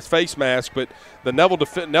had his face mask, but the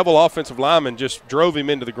Neville offensive lineman just drove him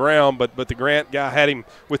into the ground, but the Grant guy had him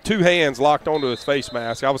with 2 hands locked onto his face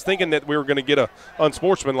mask. I was thinking that we were going to get a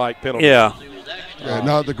unsportsmanlike penalty. Yeah.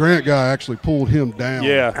 No, the Grant guy actually pulled him down.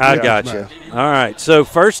 Yeah. I got you. All right, so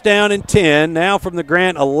 1st down and 10, now from the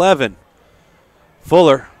Grant 11.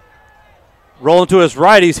 Fuller rolling to his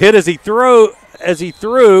right. He's hit as he threw,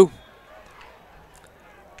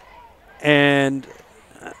 and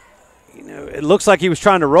it looks like he was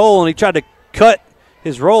trying to roll, and he tried to cut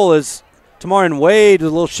his roll as Tamarin Wade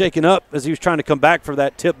was a little shaken up as he was trying to come back for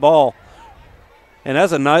that tip ball. And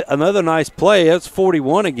that's another nice play. That's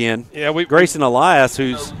 41 again. Yeah, Grayson Elias,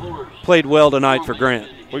 who's played well tonight for Grant.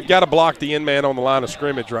 We've got to block the end man on the line of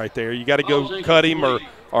scrimmage right there. You got to go cut him or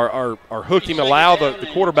hook him, allow the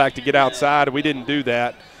quarterback to get outside. We didn't do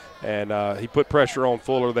that, and he put pressure on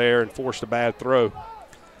Fuller there and forced a bad throw.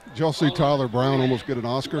 Did y'all see Tyler Brown almost get an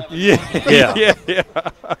Oscar? Yeah.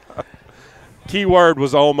 Key word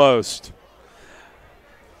was almost.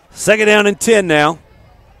 2nd down and 10 now.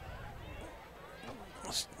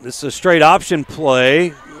 This is a straight option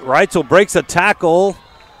play. Reitzel breaks a tackle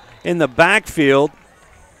in the backfield.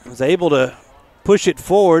 Was able to push it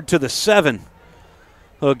forward to the 7.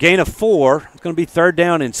 So a gain of 4. It's going to be 3rd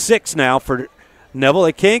down and 6 now for Neville.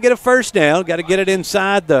 They can't get a 1st down. Got to get it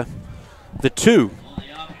inside the 2.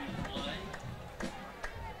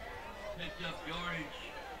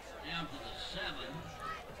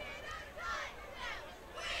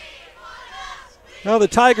 Now the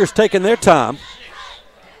Tigers taking their time.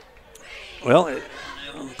 Well, the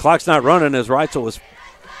clock's not running as Reitzel was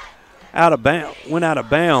went out of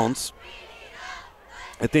bounds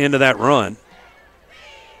at the end of that run.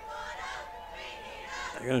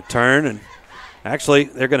 They're going to turn, and actually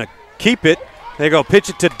they're going to keep it. They're going to pitch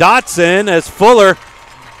it to Dotson as Fuller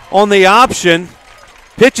on the option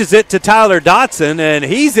pitches it to Tyler Dotson, and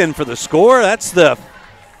he's in for the score. That's the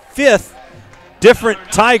 5th different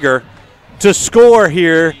Tiger to score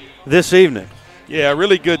here this evening. Yeah,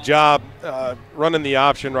 really good job running the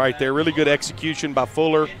option right there. Really good execution by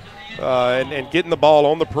Fuller and getting the ball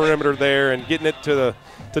on the perimeter there and getting it to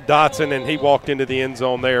Dotson, and he walked into the end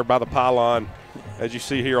zone there by the pylon, as you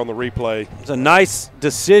see here on the replay. It's a nice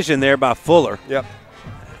decision there by Fuller. Yep.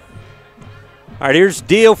 All right, here's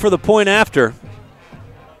Deal for the point after.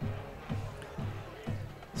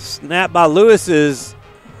 Snap by Lewis is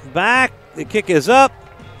back. The kick is up,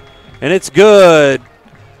 and it's good.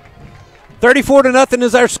 34-0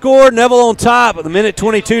 is our score. Neville on top with a minute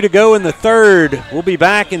 22 to go in the third. We'll be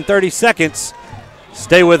back in 30 seconds.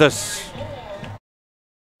 Stay with us.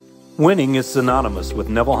 Winning is synonymous with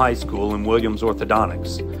Neville High School and Williams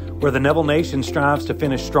Orthodontics. Where the Neville Nation strives to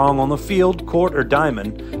finish strong on the field, court, or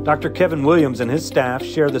diamond, Dr. Kevin Williams and his staff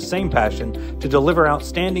share the same passion to deliver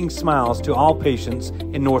outstanding smiles to all patients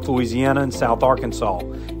in North Louisiana and South Arkansas.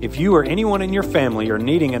 If you or anyone in your family are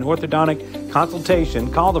needing an orthodontic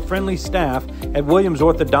consultation, call the friendly staff at Williams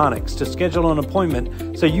Orthodontics to schedule an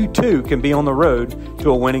appointment so you too can be on the road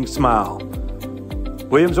to a winning smile.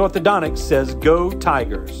 Williams Orthodontics says, "Go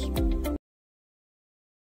Tigers."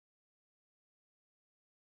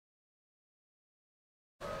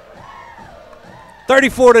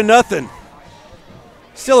 34-0.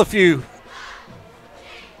 Still a few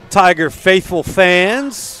Tiger faithful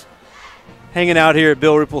fans hanging out here at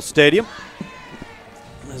Bill Ruple Stadium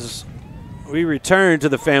as we return to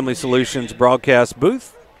the Family Solutions broadcast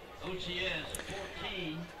booth.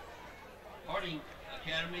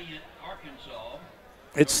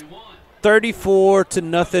 It's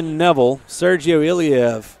 34-0 Neville. Sergio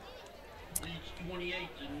Iliev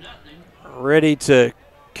ready to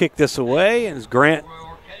kick this away, and as Grant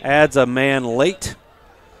adds a man late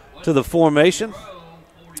to the formation.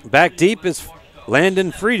 Back deep is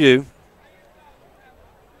Landon Freedu.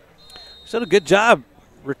 He's done a good job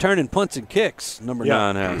returning punts and kicks, number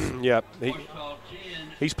 9 has. Yep.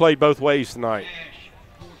 He's played both ways tonight.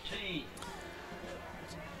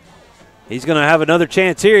 He's going to have another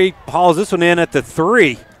chance here. He hauls this one in at the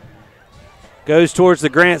 3. Goes towards the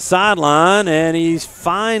Grant sideline, and he's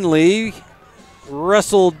finally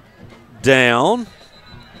wrestled down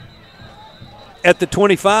at the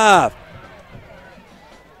 25.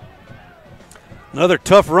 Another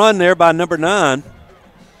tough run there by number 9.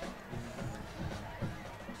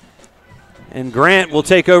 And Grant will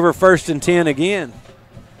take over 1st and 10 again.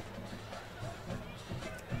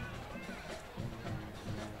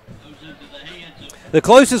 The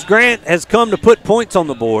closest Grant has come to put points on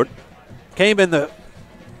the board came in I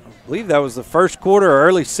believe that was the first quarter or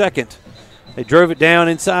early second. They drove it down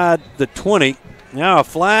inside the 20. Now a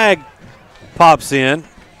flag pops in.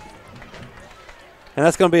 And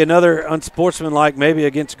that's going to be another unsportsmanlike maybe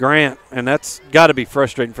against Grant. And that's got to be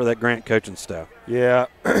frustrating for that Grant coaching staff. Yeah,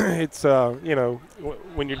 it's,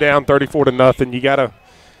 when you're down 34-0, you got to,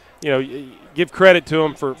 give credit to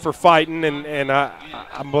them for fighting. And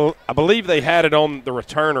I believe they had it on the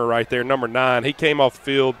returner right there, number 9. He came off the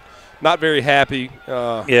field not very happy.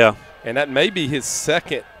 Yeah. And that may be his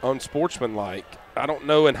second unsportsmanlike. I don't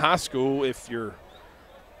know in high school if you're.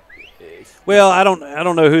 Well, I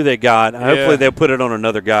don't know who they got. Yeah. Hopefully they'll put it on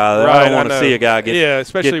another guy. Right, I don't want to see a guy get. Yeah,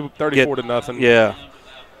 especially 34-0. Yeah.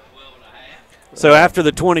 So after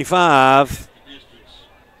the 25,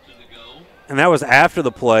 and that was after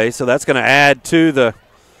the play, so that's going to add to the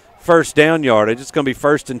first down yardage. It's going to be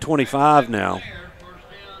 1st and 25 now.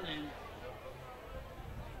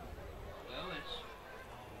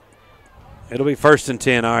 It'll be 1st and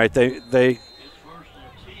 10. All right, they.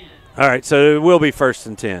 All right, so it will be 1st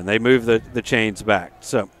and 10. They move the chains back.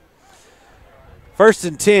 So 1st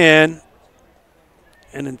and 10,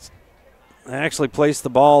 and they actually placed the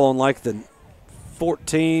ball on like the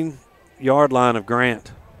 14-yard line of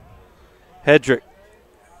Grant. Hedrick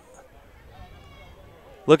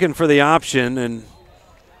looking for the option, and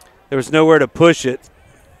there was nowhere to push it.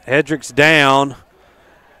 Hedrick's down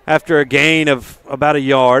after a gain of about a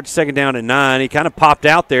yard, 2nd down and 9. He kind of popped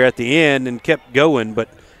out there at the end and kept going, but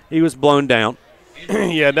he was blown down.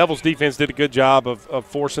 Yeah, Neville's defense did a good job of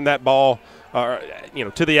forcing that ball,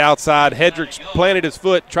 to the outside. Hedrick's planted his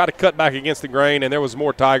foot, tried to cut back against the grain, and there was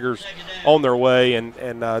more Tigers on their way. And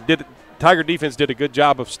Tiger defense did a good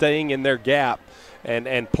job of staying in their gap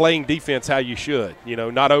and playing defense how you should.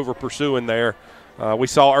 Not over pursuing there. We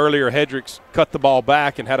saw earlier Hedricks cut the ball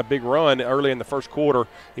back and had a big run early in the first quarter.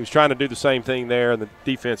 He was trying to do the same thing there, and the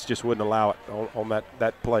defense just wouldn't allow it on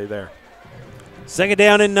that play there. 2nd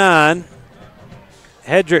down and 9.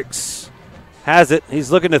 Hedricks has it.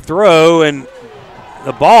 He's looking to throw, and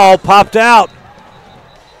the ball popped out.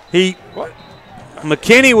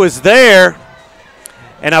 McKinney was there,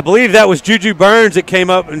 and I believe that was Juju Burns that came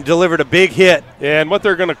up and delivered a big hit. Yeah, and what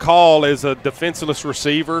they're going to call is a defenseless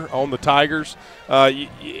receiver on the Tigers.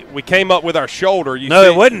 We came up with our shoulder.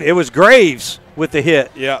 It wasn't. It was Graves with the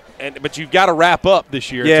hit. Yeah, but you've got to wrap up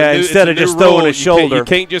this year. Yeah, instead of just throwing a shoulder. You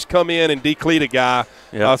can't just come in and decleat a guy.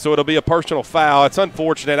 Yep. So it'll be a personal foul. It's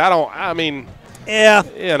unfortunate. Yeah.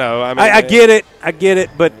 I get it,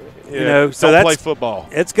 but so don't play football.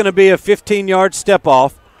 It's going to be a 15-yard step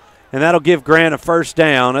off, and that'll give Grant a first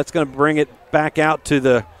down. That's going to bring it back out to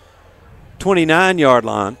the 29-yard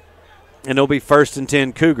line, and it'll be 1st and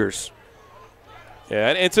 10 Cougars. Yeah,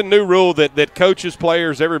 and it's a new rule that coaches,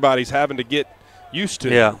 players, everybody's having to get used to.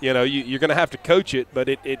 Yeah. You're going to have to coach it, but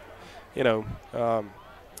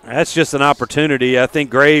that's just an opportunity. I think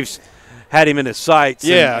Graves had him in his sights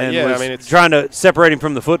and was it's trying to separate him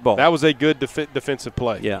from the football. That was a good defensive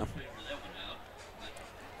play. Yeah.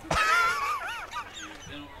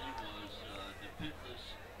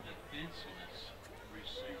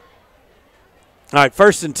 All right,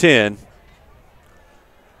 1st and 10.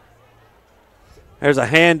 There's a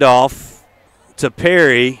handoff to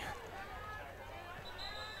Perry.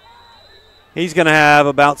 He's going to have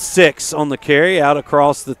about 6 on the carry out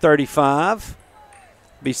across the 35.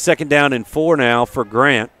 Be 2nd down and 4 now for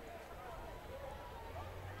Grant.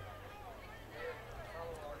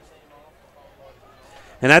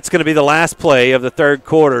 And that's going to be the last play of the 3rd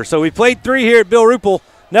quarter. So we played 3 here at Bill Ruple.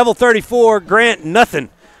 Neville 34, Grant nothing.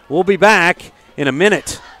 We'll be back in a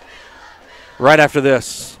minute right after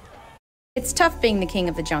this. It's tough being the king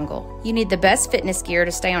of the jungle. You need the best fitness gear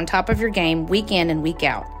to stay on top of your game week in and week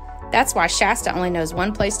out. That's why Shasta only knows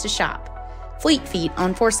one place to shop: Fleet Feet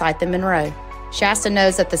on Forsyth and Monroe. Shasta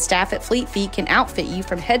knows that the staff at Fleet Feet can outfit you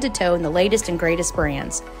from head to toe in the latest and greatest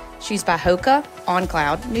brands. Shoes by Hoka, On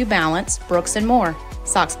Cloud, New Balance, Brooks, and more.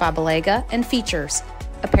 Socks by Belega and Features.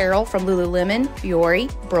 Apparel from Lululemon, Fiore,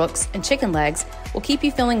 Brooks, and Chicken Legs will keep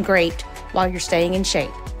you feeling great while you're staying in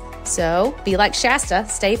shape. So, be like Shasta,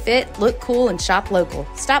 stay fit, look cool, and shop local.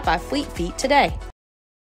 Stop by Fleet Feet today.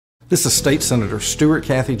 This is State Senator Stewart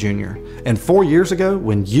Cathy Jr., and 4 years ago,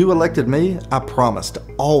 when you elected me, I promised to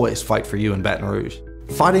always fight for you in Baton Rouge.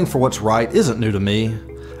 Fighting for what's right isn't new to me.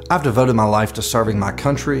 I've devoted my life to serving my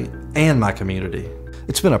country and my community.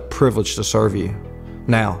 It's been a privilege to serve you.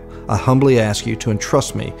 Now, I humbly ask you to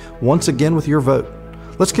entrust me once again with your vote.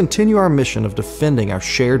 Let's continue our mission of defending our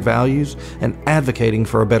shared values and advocating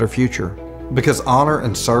for a better future. Because honor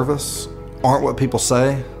and service aren't what people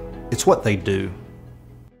say, it's what they do.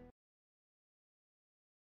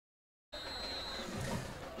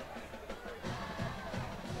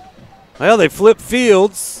 Well, they flipped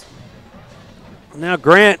fields. Now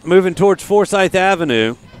Grant moving towards Forsyth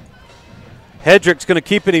Avenue. Hedrick's going to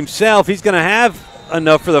keep it himself. He's going to have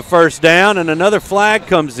enough for the first down, and another flag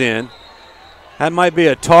comes in. That might be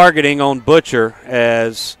a targeting on Butcher,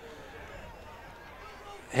 as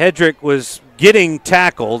Hedrick was getting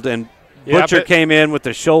tackled, and Butcher came in with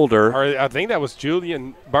the shoulder. Or I think that was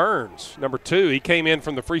Julian Burns, number 2. He came in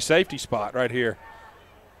from the free safety spot right here.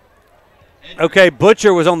 Okay,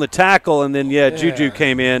 Butcher was on the tackle, and then, Juju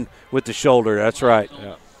came in with the shoulder. That's right.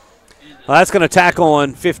 Yeah. Well, that's going to tackle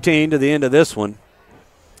on 15 to the end of this one.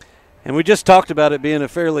 And we just talked about it being a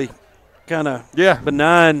fairly kind of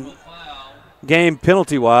benign game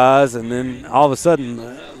penalty-wise, and then all of a sudden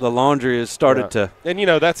the laundry has started to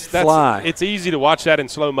fly. It's easy to watch that in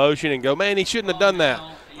slow motion and go, man, he shouldn't have done that.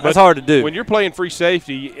 That's hard to do. When you're playing free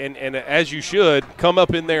safety, and as you should, come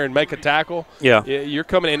up in there and make a tackle. Yeah. You're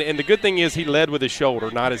coming in. And the good thing is he led with his shoulder,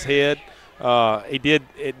 not his head. It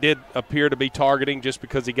did appear to be targeting just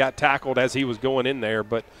because he got tackled as he was going in there.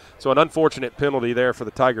 But so an unfortunate penalty there for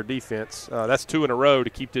the Tiger defense. That's 2 in a row to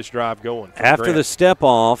keep this drive going. After the step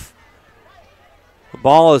off, the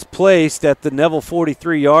ball is placed at the Neville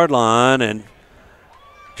 43-yard line, and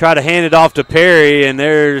try to hand it off to Perry, and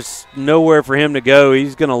there's nowhere for him to go.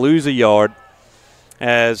 He's going to lose a yard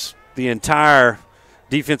as the entire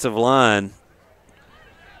defensive line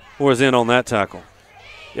was in on that tackle.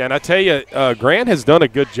 Yeah, and I tell you, Grant has done a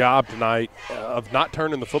good job tonight of not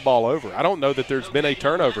turning the football over. I don't know that there's been a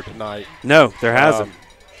turnover tonight. No, there hasn't.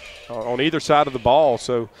 On either side of the ball.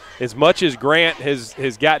 So as much as Grant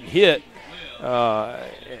has gotten hit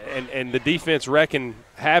and the defense wrecking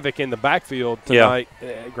havoc in the backfield tonight,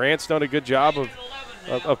 Grant's done a good job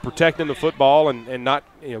of protecting the football and not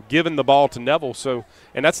giving the ball to Neville. So,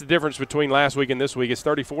 and that's the difference between last week and this week. It's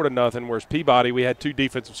 34-0, whereas Peabody, we had 2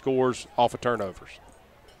 defensive scores off of turnovers.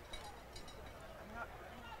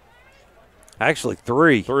 Actually,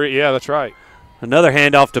 3. 3, yeah, that's right. Another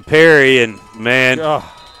handoff to Perry, and, man,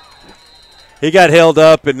 he got held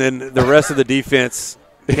up, and then the rest of the defense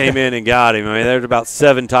came in and got him. I mean, there's about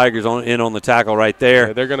 7 Tigers on the tackle right there.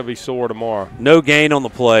 Yeah, they're going to be sore tomorrow. No gain on the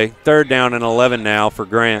play. 3rd down and 11 now for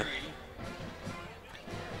Grant.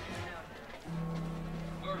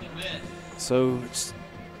 So it's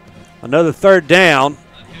another 3rd down.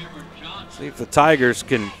 See if the Tigers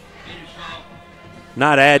can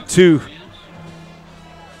not add to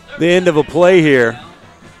the end of a play here.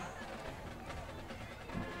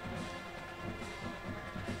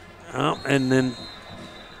 And then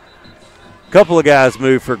a couple of guys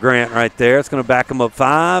move for Grant right there. It's going to back them up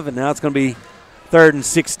 5, and now it's going to be 3rd and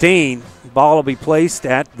 16. Ball will be placed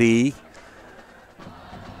at the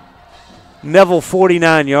Neville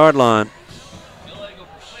 49-yard line.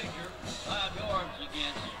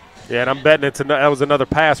 Yeah, and I'm betting that was another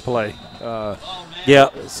pass play. Yeah.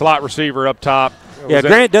 Slot receiver up top. Yeah,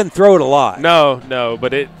 Grant doesn't throw it a lot. No,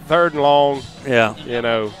 but 3rd and long.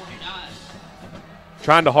 Yeah.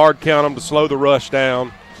 Trying to hard count them to slow the rush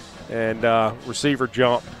down, and receiver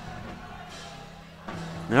jump.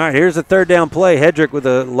 All right, here's a 3rd down play. Hedrick with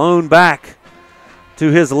a lone back to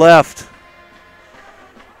his left.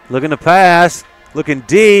 Looking to pass, looking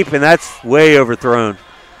deep, and that's way overthrown.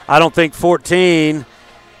 I don't think 14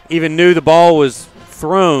 even knew the ball was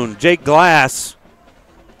thrown. Jake Glass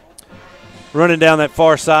running down that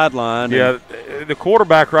far sideline. Yeah, the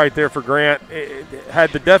quarterback right there for Grant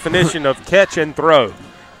had the definition of catch and throw.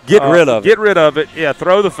 Get rid of it. Get rid of it. Yeah,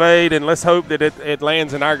 throw the fade, and let's hope that it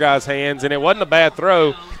lands in our guys' hands. And it wasn't a bad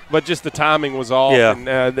throw, but just the timing was off. Yeah.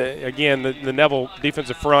 And, again, the Neville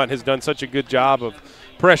defensive front has done such a good job of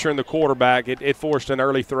pressuring the quarterback. It forced an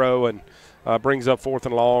early throw and brings up 4th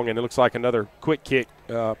and long, and it looks like another quick kick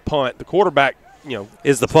punt. The quarterback,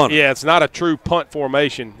 is the punter. Yeah, it's not a true punt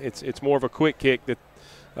formation. It's more of a quick kick that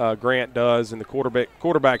Grant does, and the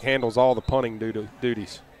quarterback handles all the punting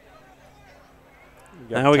duties.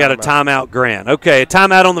 Now we got a timeout, Grant. Okay, a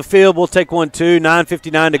timeout on the field. We'll take 1, 2,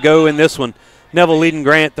 9:59 to go in this one. Neville leading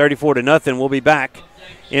Grant 34-0. We'll be back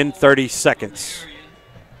in 30 seconds.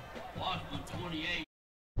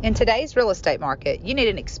 In today's real estate market, you need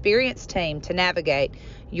an experienced team to navigate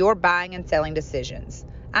your buying and selling decisions.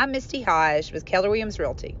 I'm Misty Hodge with Keller Williams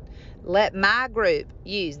Realty. Let my group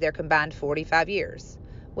use their combined 45 years.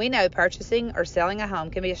 We know purchasing or selling a home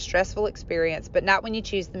can be a stressful experience, but not when you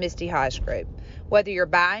choose the Misty Hodge Group. Whether you're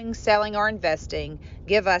buying, selling, or investing,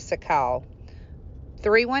 give us a call.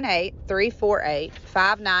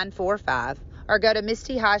 318-348-5945 or go to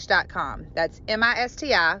mistyhodge.com. That's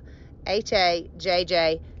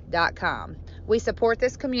MISTIHAJJ.com. We support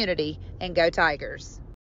this community, and go Tigers.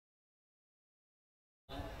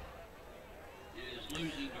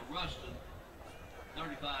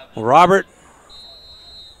 Well, Robert,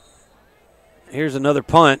 here's another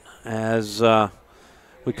punt as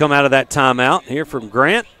we come out of that timeout here from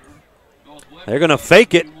Grant. They're going to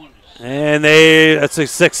fake it, and it's a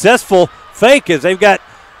successful fake as they've got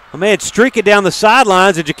a man streaking down the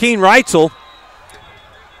sidelines, and Jakeem Reitzel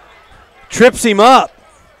trips him up.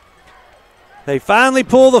 They finally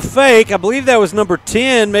pull the fake. I believe that was number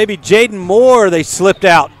 10, maybe Jaden Moore. They slipped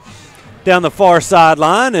out down the far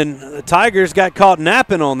sideline, and the Tigers got caught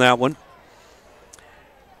napping on that one.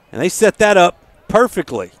 And they set that up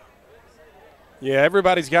perfectly. Yeah,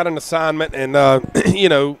 everybody's got an assignment, and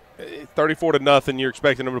 34-0, you're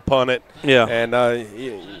expecting them to punt it. Yeah. And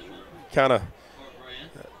you kind of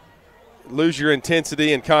lose your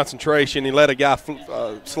intensity and concentration. You let a guy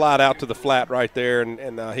slide out to the flat right there,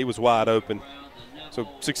 and he was wide open. So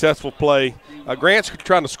successful play. Grant's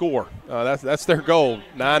trying to score. That's their goal.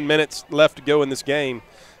 9 minutes left to go in this game.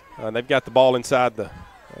 They've got the ball inside the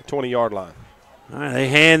 20-yard line. All right, they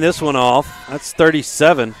hand this one off. That's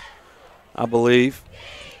 37, I believe.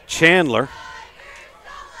 Chandler.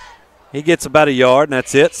 He gets about a yard, and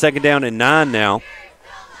that's it. 2nd down and 9 now.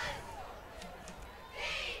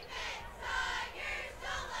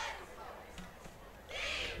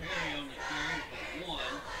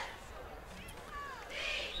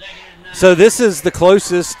 So this is the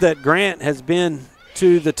closest that Grant has been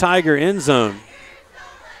to the Tiger end zone.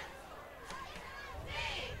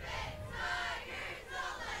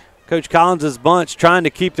 Coach Collins' bunch trying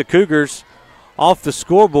to keep the Cougars off the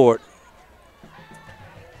scoreboard.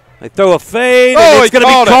 They throw a fade, and it's going to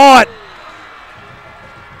be caught.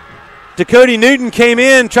 Dakota Newton came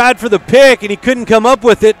in, tried for the pick, and he couldn't come up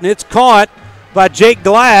with it, and it's caught. by Jake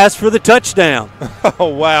Glass for the touchdown. Oh,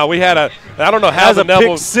 wow. We had I don't know how the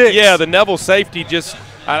Neville. Yeah, the Neville safety just,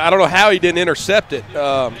 I don't know how he didn't intercept it.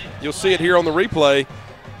 You'll see it here on the replay.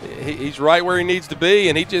 He's right where he needs to be,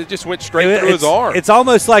 and he just went straight through his arm. It's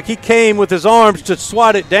almost like he came with his arms to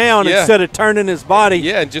swat it down instead of turning his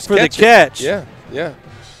body and just for the catch catch. Yeah.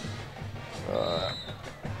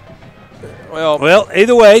 Well,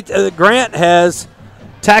 either way, Grant has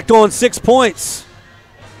tacked on 6 points.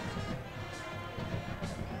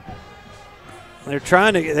 They're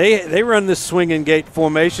trying to they run this swinging gate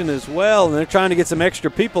formation as well, and they're trying to get some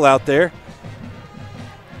extra people out there.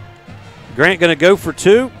 Grant going to go for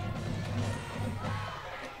 2.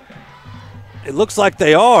 It looks like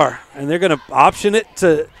they are, and they're going to option it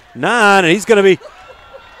to 9, and he's going to be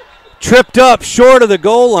tripped up short of the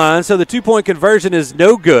goal line, so the 2-point conversion is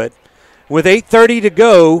no good. With 8:30 to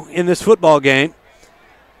go in this football game,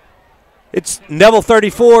 it's Neville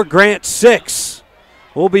 34, Grant 6.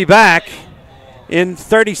 We'll be back in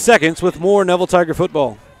 30 seconds with more Neville Tiger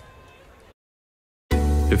football.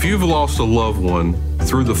 If you've lost a loved one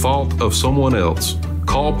through the fault of someone else,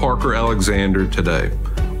 call Parker Alexander today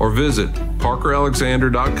or visit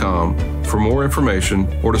parkeralexander.com for more information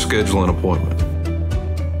or to schedule an appointment.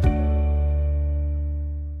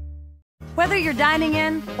 Whether you're dining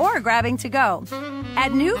in or grabbing to go,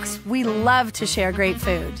 at Nukes, we love to share great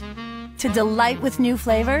food, to delight with new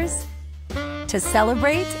flavors, to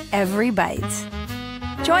celebrate every bite.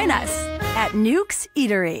 Join us at Nukes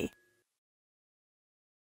Eatery.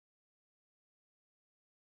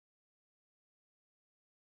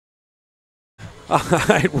 All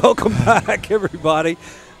right, welcome back, everybody.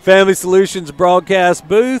 Family Solutions broadcast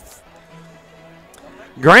booth.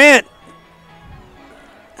 Grant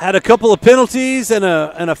had a couple of penalties and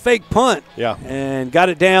a fake punt. Yeah. And got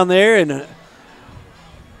it down there, and an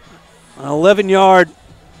 11-yard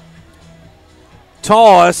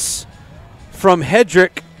toss from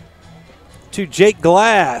Hedrick to Jake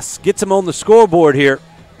Glass gets him on the scoreboard here.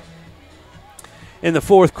 In the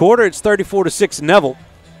fourth quarter, it's 34-6 Neville.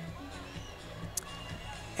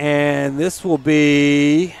 And this will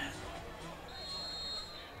be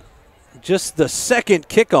just the second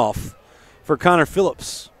kickoff for Connor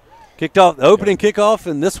Phillips. Kicked off the opening kickoff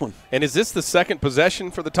in this one. And is this the second possession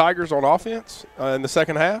for the Tigers on offense in the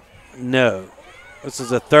second half? No. This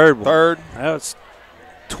is a third one. Third. That's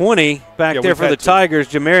 20 back there for the Tigers.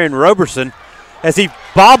 Jamarian Roberson, as he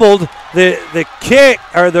bobbled the kick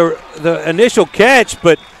or the initial catch,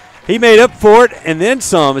 but he made up for it and then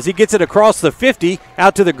some as he gets it across the 50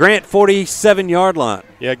 out to the Grant 47-yard line.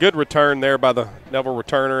 Yeah, good return there by the Neville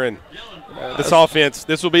returner. And this offense,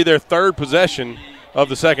 this will be their third possession of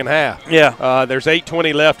the second half. Yeah. There's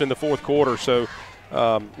 8:20 left in the fourth quarter. So,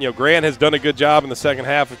 Grant has done a good job in the second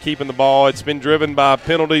half of keeping the ball. It's been driven by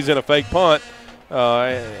penalties and a fake punt.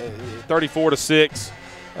 34-6,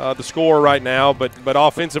 the score right now. But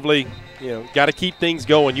offensively, got to keep things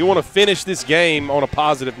going. You want to finish this game on a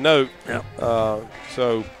positive note. Yeah.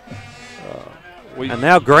 And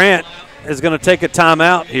now Grant is going to take a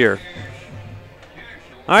timeout here.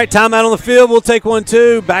 All right, timeout on the field. We'll take one,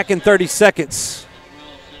 too. Back in 30 seconds.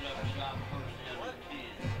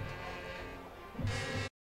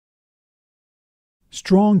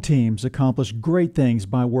 Strong teams accomplish great things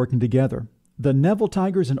by working together. The Neville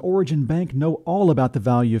Tigers and Origin Bank know all about the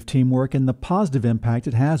value of teamwork and the positive impact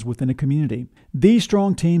it has within a community. These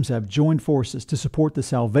strong teams have joined forces to support the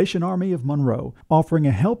Salvation Army of Monroe, offering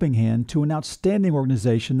a helping hand to an outstanding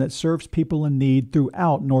organization that serves people in need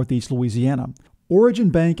throughout Northeast Louisiana. Origin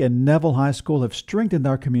Bank and Neville High School have strengthened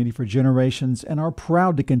our community for generations and are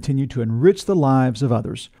proud to continue to enrich the lives of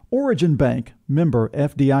others. Origin Bank, member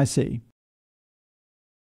FDIC.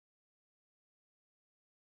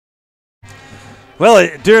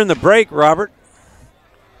 Well, during the break, Robert,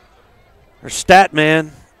 our stat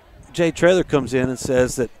man, Jay Traylor, comes in and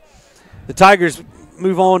says that the Tigers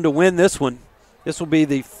move on to win this one. This will be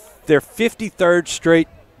their 53rd straight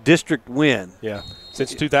district win. Yeah,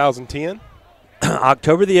 since 2010?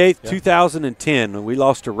 October the 8th, 2010, when we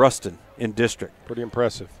lost to Ruston in district. Pretty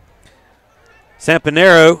impressive.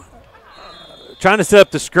 Sampanero trying to set up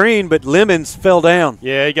the screen, but Lemons fell down.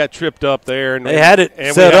 Yeah, he got tripped up there. And they had it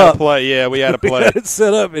and set we had up. To play. Yeah, we had to play. We had it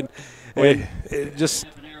set up, and it just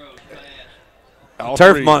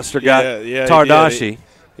turf monster got Tardashi.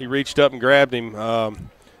 He reached up and grabbed him.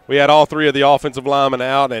 We had all three of the offensive linemen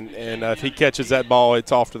out, and if he catches that ball,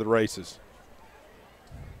 it's off to the races.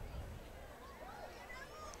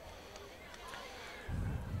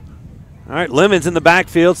 All right, Lemons in the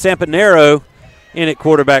backfield. Sampanero in at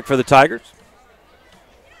quarterback for the Tigers.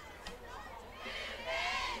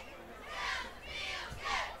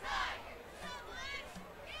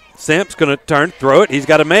 Samp's going to turn, throw it. He's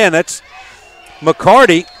got a man. That's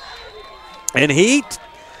McCarty. And he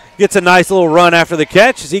gets a nice little run after the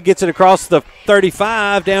catch as he gets it across the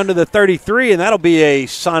 35 down to the 33, and that'll be a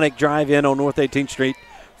sonic drive-in on North 18th Street.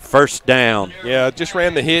 First down. Yeah, just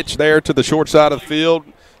ran the hitch there to the short side of the field.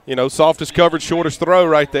 You know, softest coverage, shortest throw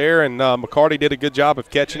right there, and McCarty did a good job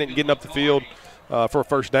of catching it and getting up the field for a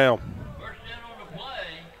first down.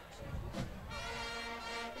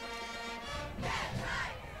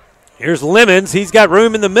 Here's Lemons. He's got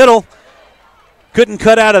room in the middle. Couldn't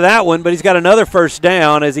cut out of that one, but he's got another first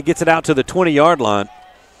down as he gets it out to the 20-yard line.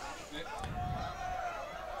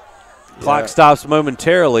 Clock stops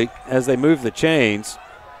momentarily as they move the chains.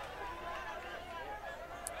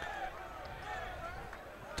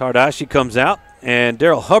 Tardashi comes out, and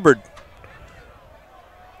Darrell Hubbard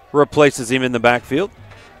replaces him in the backfield.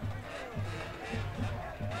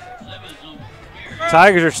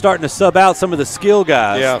 Tigers are starting to sub out some of the skill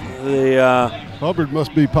guys. Yeah. Hubbard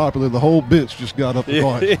must be popular. The whole bench just got up and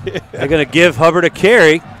going. They're going to give Hubbard a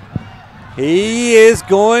carry. He is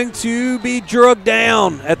going to be drugged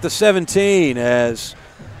down at the 17 as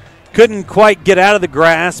couldn't quite get out of the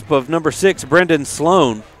grasp of number 6, Brendan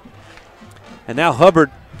Sloan. And now Hubbard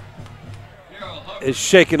is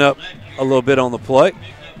shaking up a little bit on the play.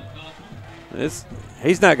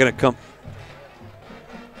 He's not going to come.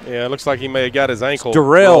 Yeah, it looks like he may have got his ankle.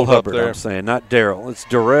 Darrell Hubbard, there. I'm saying, not Darrell. It's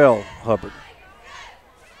Darrell Hubbard.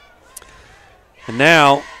 And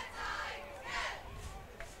now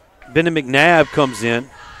Bennett McNabb comes in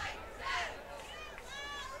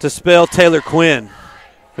to spell Taylor Quinn,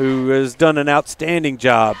 who has done an outstanding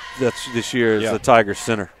job this year as the Tigers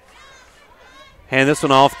center. Hand this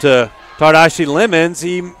one off to Tardashi Lemons.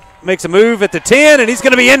 He makes a move at the 10, and he's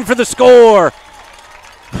going to be in for the score.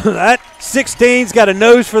 That 16's got a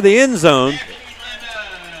nose for the end zone.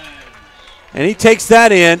 And he takes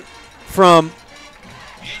that in from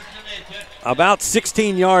about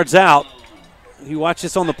 16 yards out. You watch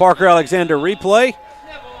this on the Parker Alexander replay.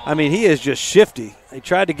 I mean, he is just shifty. They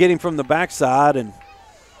tried to get him from the backside and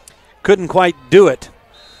couldn't quite do it.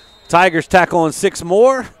 Tigers tackle on 6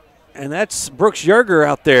 more, and that's Brooks Yerger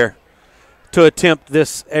out there to attempt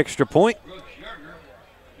this extra point.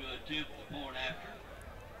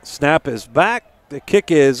 Snap is back. The kick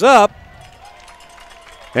is up.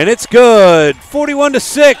 And it's good.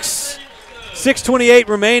 41-6. 6:28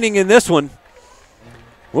 remaining in this one.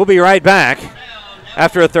 We'll be right back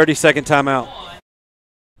after a 30-second timeout.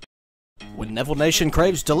 When Neville Nation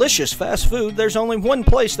craves delicious fast food, there's only one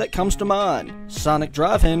place that comes to mind: Sonic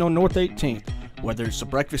Drive-In on North 18th. Whether it's a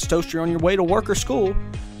breakfast toaster on your way to work or school,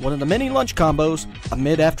 one of the many lunch combos, a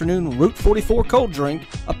mid-afternoon Route 44 cold drink,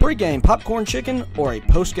 a pregame popcorn chicken, or a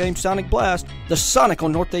postgame Sonic Blast, the Sonic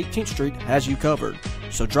on North 18th Street has you covered.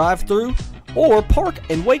 So drive through or park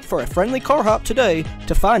and wait for a friendly car hop today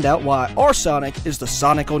to find out why our Sonic is the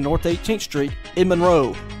Sonic on North 18th Street in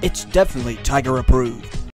Monroe. It's definitely Tiger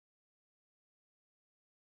approved.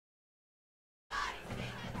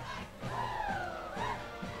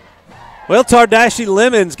 Well, Tardashi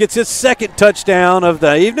Lemons gets his second touchdown of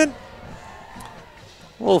the evening.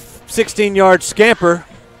 A little 16-yard scamper.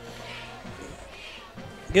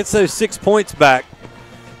 Gets those 6 points back.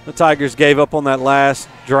 The Tigers gave up on that last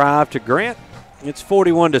drive to Grant. It's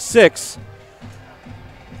 41-6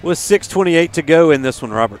 with 6:28 to go in this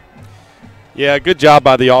one, Robert. Yeah, good job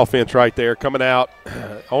by the offense right there, coming out.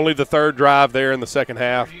 Only the third drive there in the second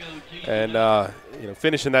half, and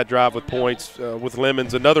finishing that drive with points with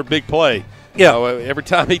Lemons. Another big play. Yeah. Every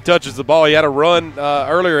time he touches the ball, he had a run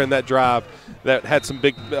earlier in that drive that had some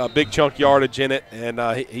big chunk yardage in it, and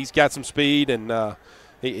he's got some speed, and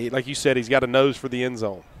he, like you said, he's got a nose for the end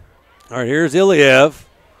zone. All right, here's Iliev.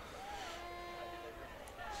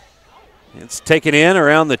 It's taken in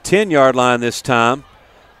around the 10-yard line this time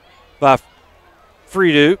by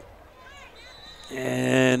Freedu.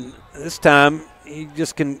 And this time he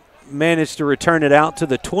just can manage to return it out to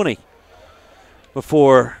the 20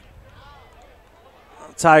 before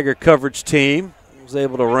the Tiger coverage team was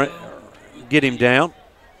able to get him down.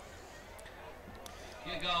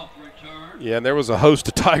 Yeah, and there was a host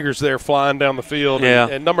of Tigers there flying down the field. Yeah.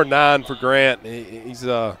 And number 9 for Grant, he's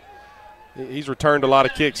returned a lot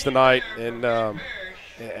of kicks tonight, and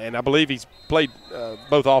I believe he's played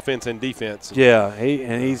both offense and defense. Yeah,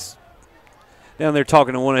 he's down there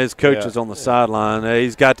talking to one of his coaches on the sideline.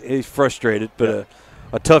 He's frustrated, but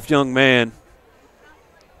a tough young man.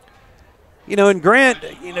 And Grant,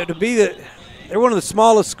 to be they're one of the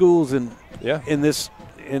smallest schools in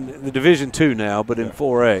the Division II now, but in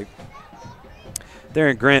 4A. They're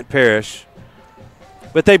in Grant Parish.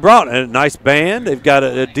 But they brought a nice band. They've got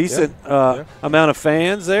a decent amount of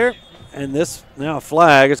fans there. And this now a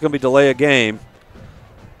flag. It's going to be delay a game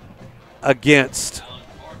against.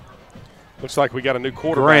 Looks like we got a new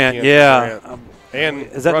quarterback. Grant, yeah. And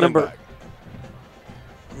is that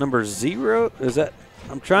number 0? Is that?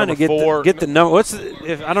 I'm trying to get the number. What's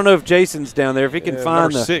I don't know if Jason's down there. If he can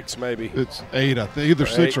find number 6, maybe. It's 8. I think either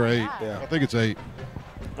 6 or 8. Yeah. I think it's 8.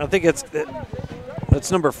 I think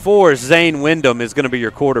it's number 4. Zane Wyndham is going to be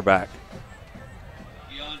your quarterback.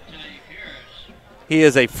 He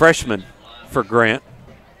is a freshman for Grant.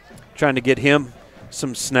 Trying to get him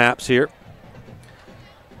some snaps here.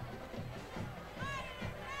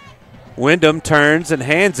 Wyndham turns and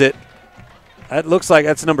hands it. That looks like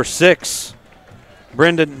that's number 6.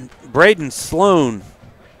 Braden Sloan,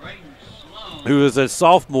 who is a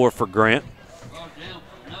sophomore for Grant.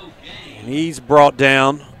 And he's brought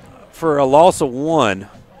down for a loss of 1.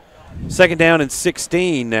 2nd down and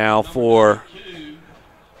 16 now for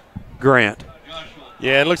Grant.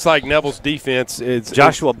 Yeah, it looks like Neville's defense is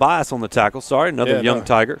Joshua Bias on the tackle. Sorry, another young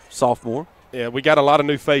Tiger, sophomore. Yeah, we got a lot of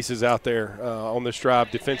new faces out there on this drive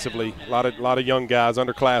defensively. A lot of young guys,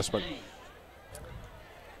 underclassmen.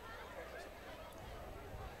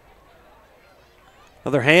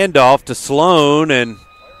 Another handoff to Sloan, and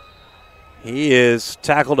he is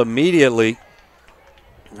tackled immediately.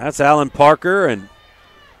 That's Alan Parker and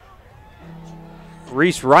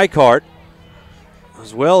Reese Reichart,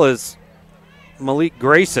 as well as Malik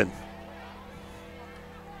Grayson.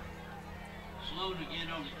 Sloan again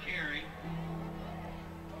on the carry.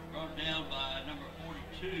 Brought down by number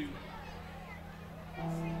 42.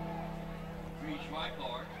 Reese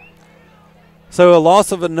Reichart. So a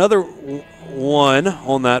loss of another 1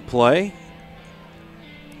 on that play.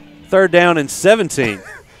 3rd down and 17.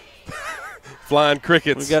 Flying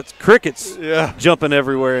crickets. We got crickets jumping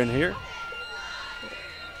everywhere in here.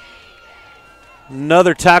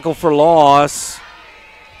 Another tackle for loss. I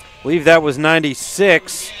believe that was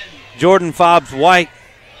 96. Jordan Fobbs-White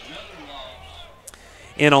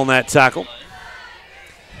in on that tackle.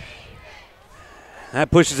 That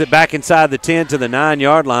pushes it back inside the 10 to the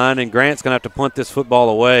 9-yard line, and Grant's going to have to punt this football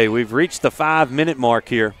away. We've reached the 5-minute mark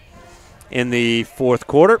here in the 4th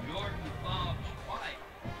quarter.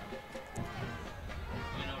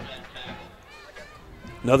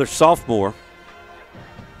 Another sophomore.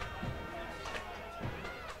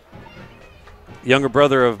 Younger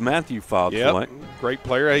brother of Matthew Fobbs. Yep, great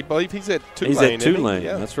player. I believe he's at Tulane. He's at Tulane,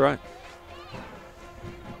 that's right.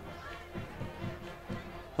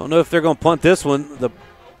 Don't know if they're going to punt this one. The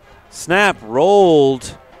snap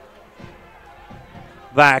rolled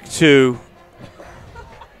back to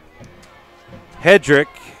Hedrick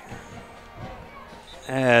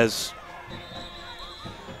as,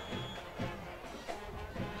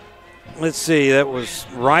 let's see, that was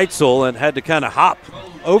Reitzel and had to kind of hop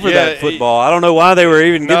over that football. I don't know why they were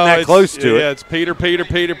even getting that close to it. Yeah, it's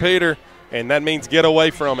Peter, and that means get away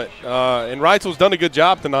from it. And Reitzel's done a good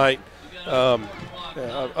job tonight.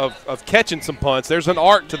 Of catching some punts. There's an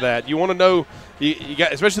art to that. You want to know, you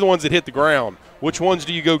got, especially the ones that hit the ground, which ones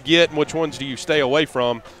do you go get and which ones do you stay away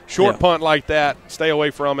from? Short punt like that, stay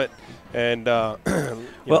away from it. And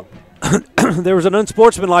well, there was an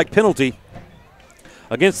unsportsmanlike penalty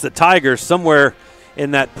against the Tigers somewhere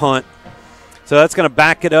in that punt. So that's going to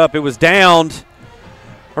back it up. It was downed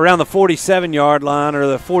around the 47-yard line or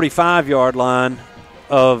the 45-yard line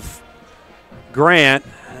of Grant.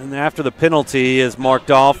 And after the penalty is marked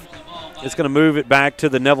off, it's going to move it back to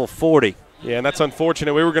the Neville 40. Yeah, and that's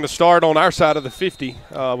unfortunate. We were going to start on our side of the 50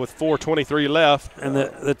 with 4:23 left. And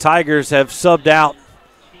the Tigers have subbed out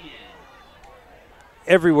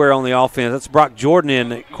everywhere on the offense. That's Brock Jordan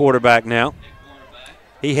in at quarterback now.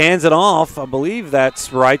 He hands it off. I believe that's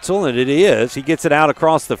Reitzel, and it is. He gets it out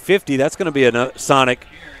across the 50. That's going to be a sonic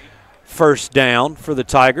 1st down for the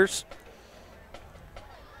Tigers.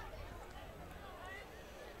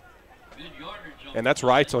 And that's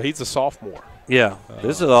Reitzel. He's a sophomore. Yeah,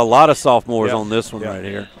 this is a lot of sophomores on this one right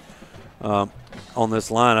here. On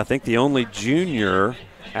this line, I think the only junior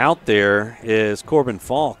out there is Corbin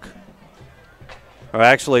Falk. Or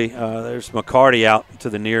actually, there's McCarty out to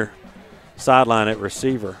the near sideline at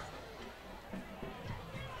receiver.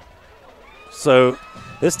 So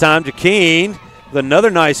this time Jakeen with another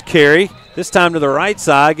nice carry. This time to the right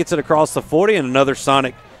side, gets it across the 40 and another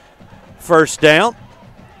sonic 1st down.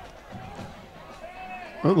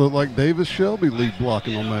 It looked like Davis Shelby lead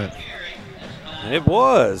blocking on that. It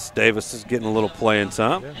was. Davis is getting a little playing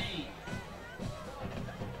time. Yeah.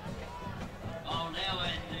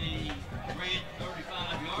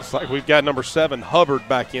 Looks like we've got number 7, Hubbard,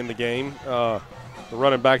 back in the game. The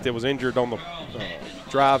running back that was injured on the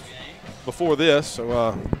drive before this.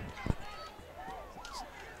 So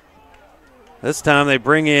this time they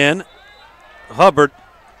bring in Hubbard.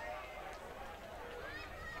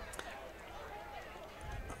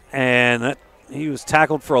 And he was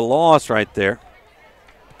tackled for a loss right there.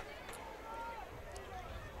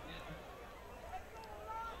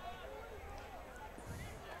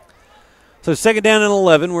 So second down and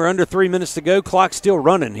 11. We're under 3 minutes to go. Clock still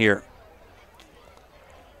running here.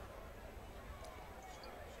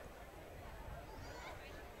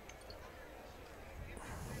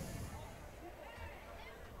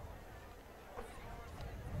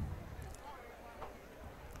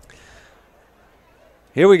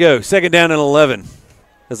 Here we go. Second down and 11.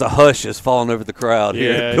 As a hush is falling over the crowd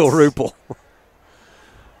here at Bill Ruple.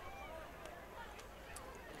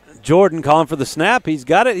 Jordan calling for the snap. He's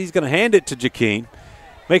got it. He's going to hand it to Jakeen.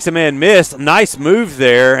 Makes a man miss. Nice move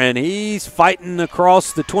there, and he's fighting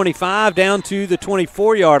across the 25 down to the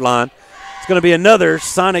 24-yard line. It's going to be another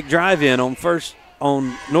Sonic drive-in on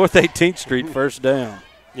North 18th Street, first down.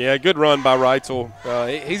 Yeah, good run by Reitzel.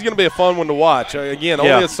 He's going to be a fun one to watch. Again,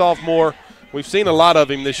 only a sophomore. We've seen a lot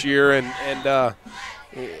of him this year, and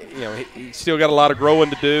you know, he's still got a lot of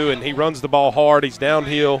growing to do, and he runs the ball hard. He's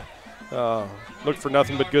downhill. Look for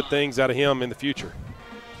nothing but good things out of him in the future.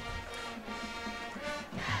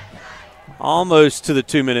 Almost to the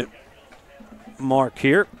 2-minute mark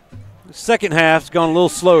here. The second half's gone a little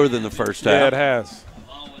slower than the first half. Yeah, it has.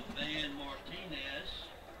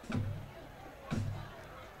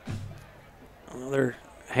 Another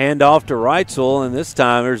handoff to Reitzel, and this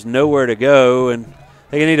time there's nowhere to go, and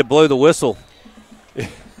they need to blow the whistle.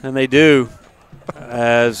 And they do,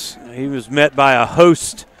 as he was met by a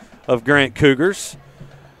host of Grant Cougars.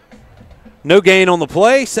 No gain on the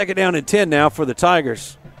play. Second down and 10 now for the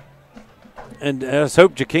Tigers. And let's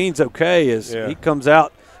hope Jakeen's okay as he comes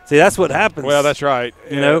out. See, that's what happens. Well, that's right.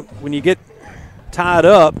 You know, when you get tied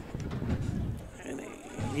up, and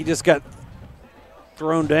he just got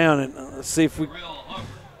thrown down. And let's see if we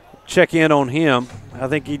check in on him. I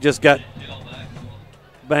think he just got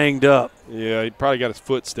banged up. Yeah, he probably got his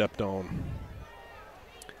foot stepped on.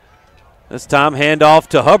 This time, handoff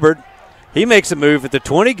to Hubbard. He makes a move at the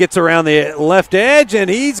 20, gets around the left edge, and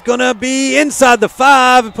he's going to be inside the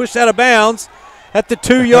 5 and pushed out of bounds at the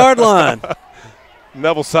 2-yard line.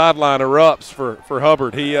 Neville sideline erupts for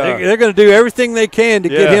Hubbard. They're going to do everything they can to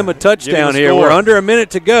get him a touchdown here. We're under a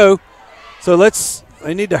minute to go, so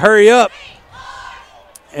they need to hurry up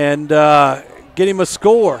and get him a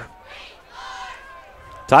score.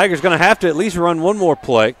 Tigers going to have to at least run one more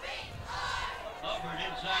play.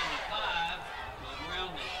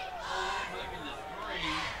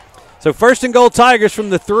 So first and goal, Tigers from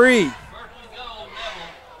the 3.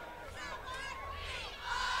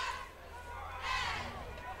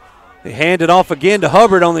 They hand it off again to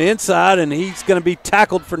Hubbard on the inside, and he's going to be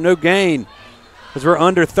tackled for no gain as we're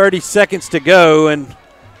under 30 seconds to go, and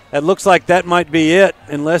it looks like that might be it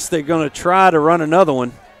unless they're going to try to run another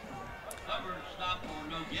one.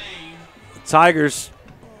 The Tigers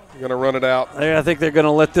are going to run it out. I think they're going to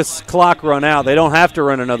let this clock run out. They don't have to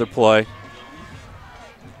run another play.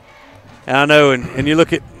 And I know, and you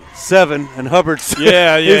look at 7 and Hubbard's.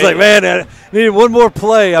 He's like, man, I needed one more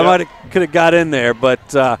play. I could have got in there,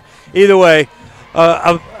 but either way,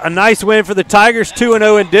 a nice win for the Tigers.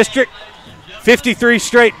 2-0 in district, 53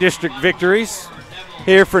 straight district victories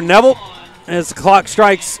here for Neville. As the clock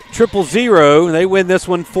strikes 000, and they win this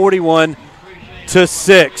one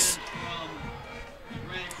 41-6.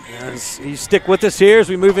 As you stick with us here as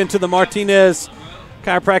we move into the Martinez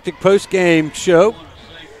Chiropractic post-game show.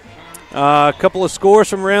 A couple of scores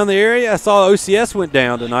from around the area. I saw OCS went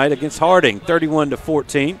down tonight against Harding,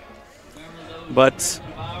 31-14. But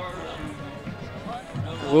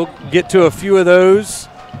we'll get to a few of those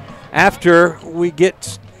after we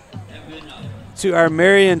get to our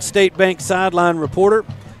Marion State Bank sideline reporter,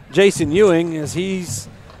 Jason Ewing, as he's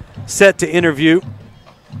set to interview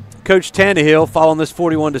Coach Tannehill following this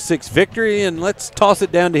 41-6 victory. And let's toss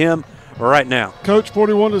it down to him right now. Coach,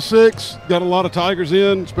 41-6, got a lot of Tigers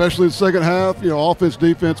in, especially in the second half. You know, offense,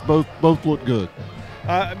 defense, both look good.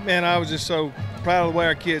 Man, I was just so proud of the way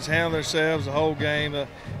our kids handled themselves the whole game.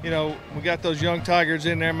 You know, we got those young Tigers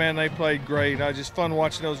in there, man, they played great. Just fun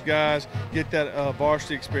watching those guys get that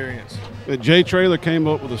varsity experience. And Jay Traylor came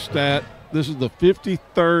up with a stat. This is the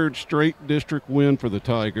 53rd straight district win for the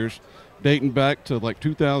Tigers, dating back to like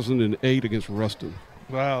 2008 against Ruston.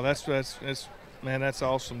 Wow, that's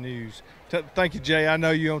awesome news. Thank you, Jay. I know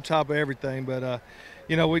you're on top of everything, but,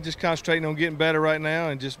 you know, we're just concentrating on getting better right now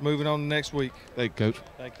and just moving on to next week. Thank you, Coach.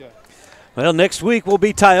 Thank you. Well, next week will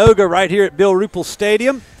be Tioga right here at Bill Ruple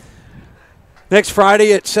Stadium. Next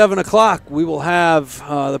Friday at 7 o'clock, we will have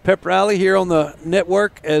the pep rally here on the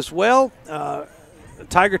network as well.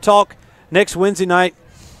 Tiger Talk next Wednesday night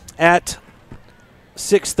at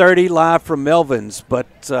 6:30 live from Melvin's. But,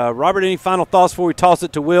 Robert, any final thoughts before we toss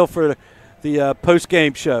it to Will for the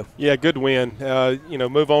post-game show? Yeah, good win.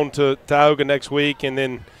 Move on to Tioga next week, and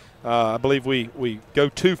then I believe we go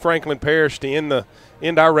to Franklin Parish to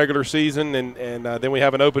end our regular season, and then we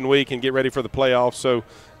have an open week and get ready for the playoffs. So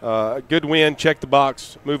good win, check the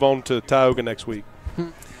box, move on to Tioga next week.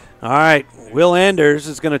 All right, Will Anders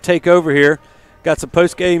is going to take over here. Got some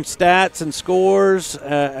post-game stats and scores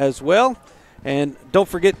as well. And don't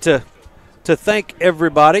forget to thank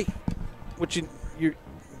everybody. You're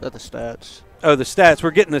the stats. Oh, the stats. We're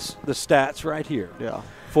getting the stats right here. Yeah.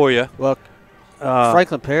 For you. Well,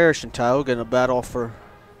 Franklin Parish and Tioga in a battle for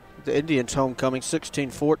the Indians' homecoming,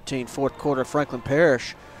 16-14, fourth quarter. Franklin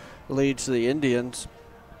Parish leads the Indians.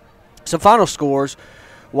 Some final scores: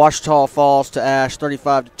 Ouachita falls to Ash,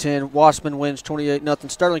 35-10. Wassman wins 28-0.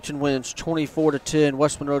 Sterlington wins 24-10.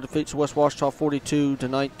 West Monroe defeats West Ouachita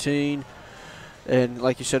 42-19. And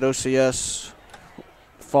like you said, OCS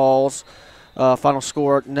falls. Final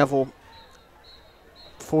score: Neville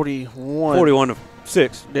 41-6.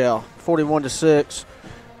 Yeah, 41-6.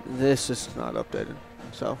 This is not updated,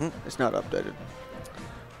 so it's not updated.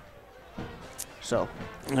 So,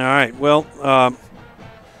 all right. Well,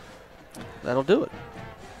 that'll do it.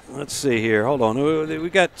 Let's see here. Hold on. We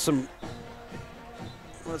got some.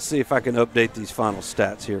 Let's see if I can update these final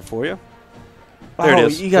stats here for you. There it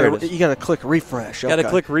is. You gotta click refresh. Got to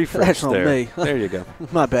click refresh. That's there. on me. There you go.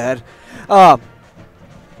 My bad.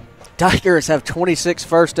 Tigers have 26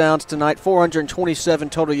 first downs tonight, 427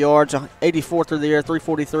 total yards, 84 through the air,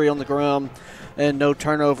 343 on the ground, and no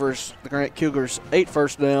turnovers. The Grant Cougars 8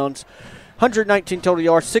 first downs, 119 total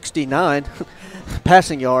yards, 69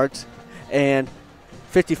 passing yards, and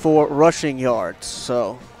 54 rushing yards.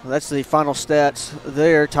 So that's the final stats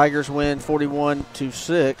there. Tigers win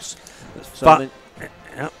 41-6. So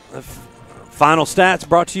the final stats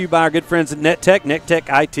brought to you by our good friends at NetTech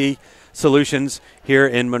IT Solutions here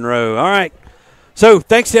in Monroe. All right. So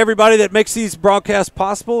thanks to everybody that makes these broadcasts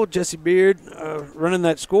possible. Jesse Beard running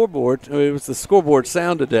that scoreboard. It was the scoreboard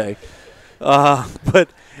sound today. But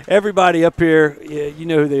everybody up here, you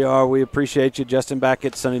know who they are. We appreciate you. Justin back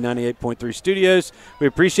at Sunny 98.3 Studios. We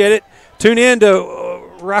appreciate it. Tune in to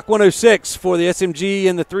Rock 106 for the SMG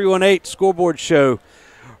and the 318 scoreboard show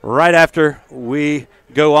right after we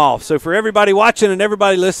go off. So for everybody watching and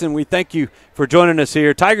everybody listening, we thank you for joining us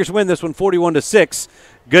here. Tigers win this one 41-6.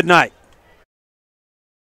 Good night.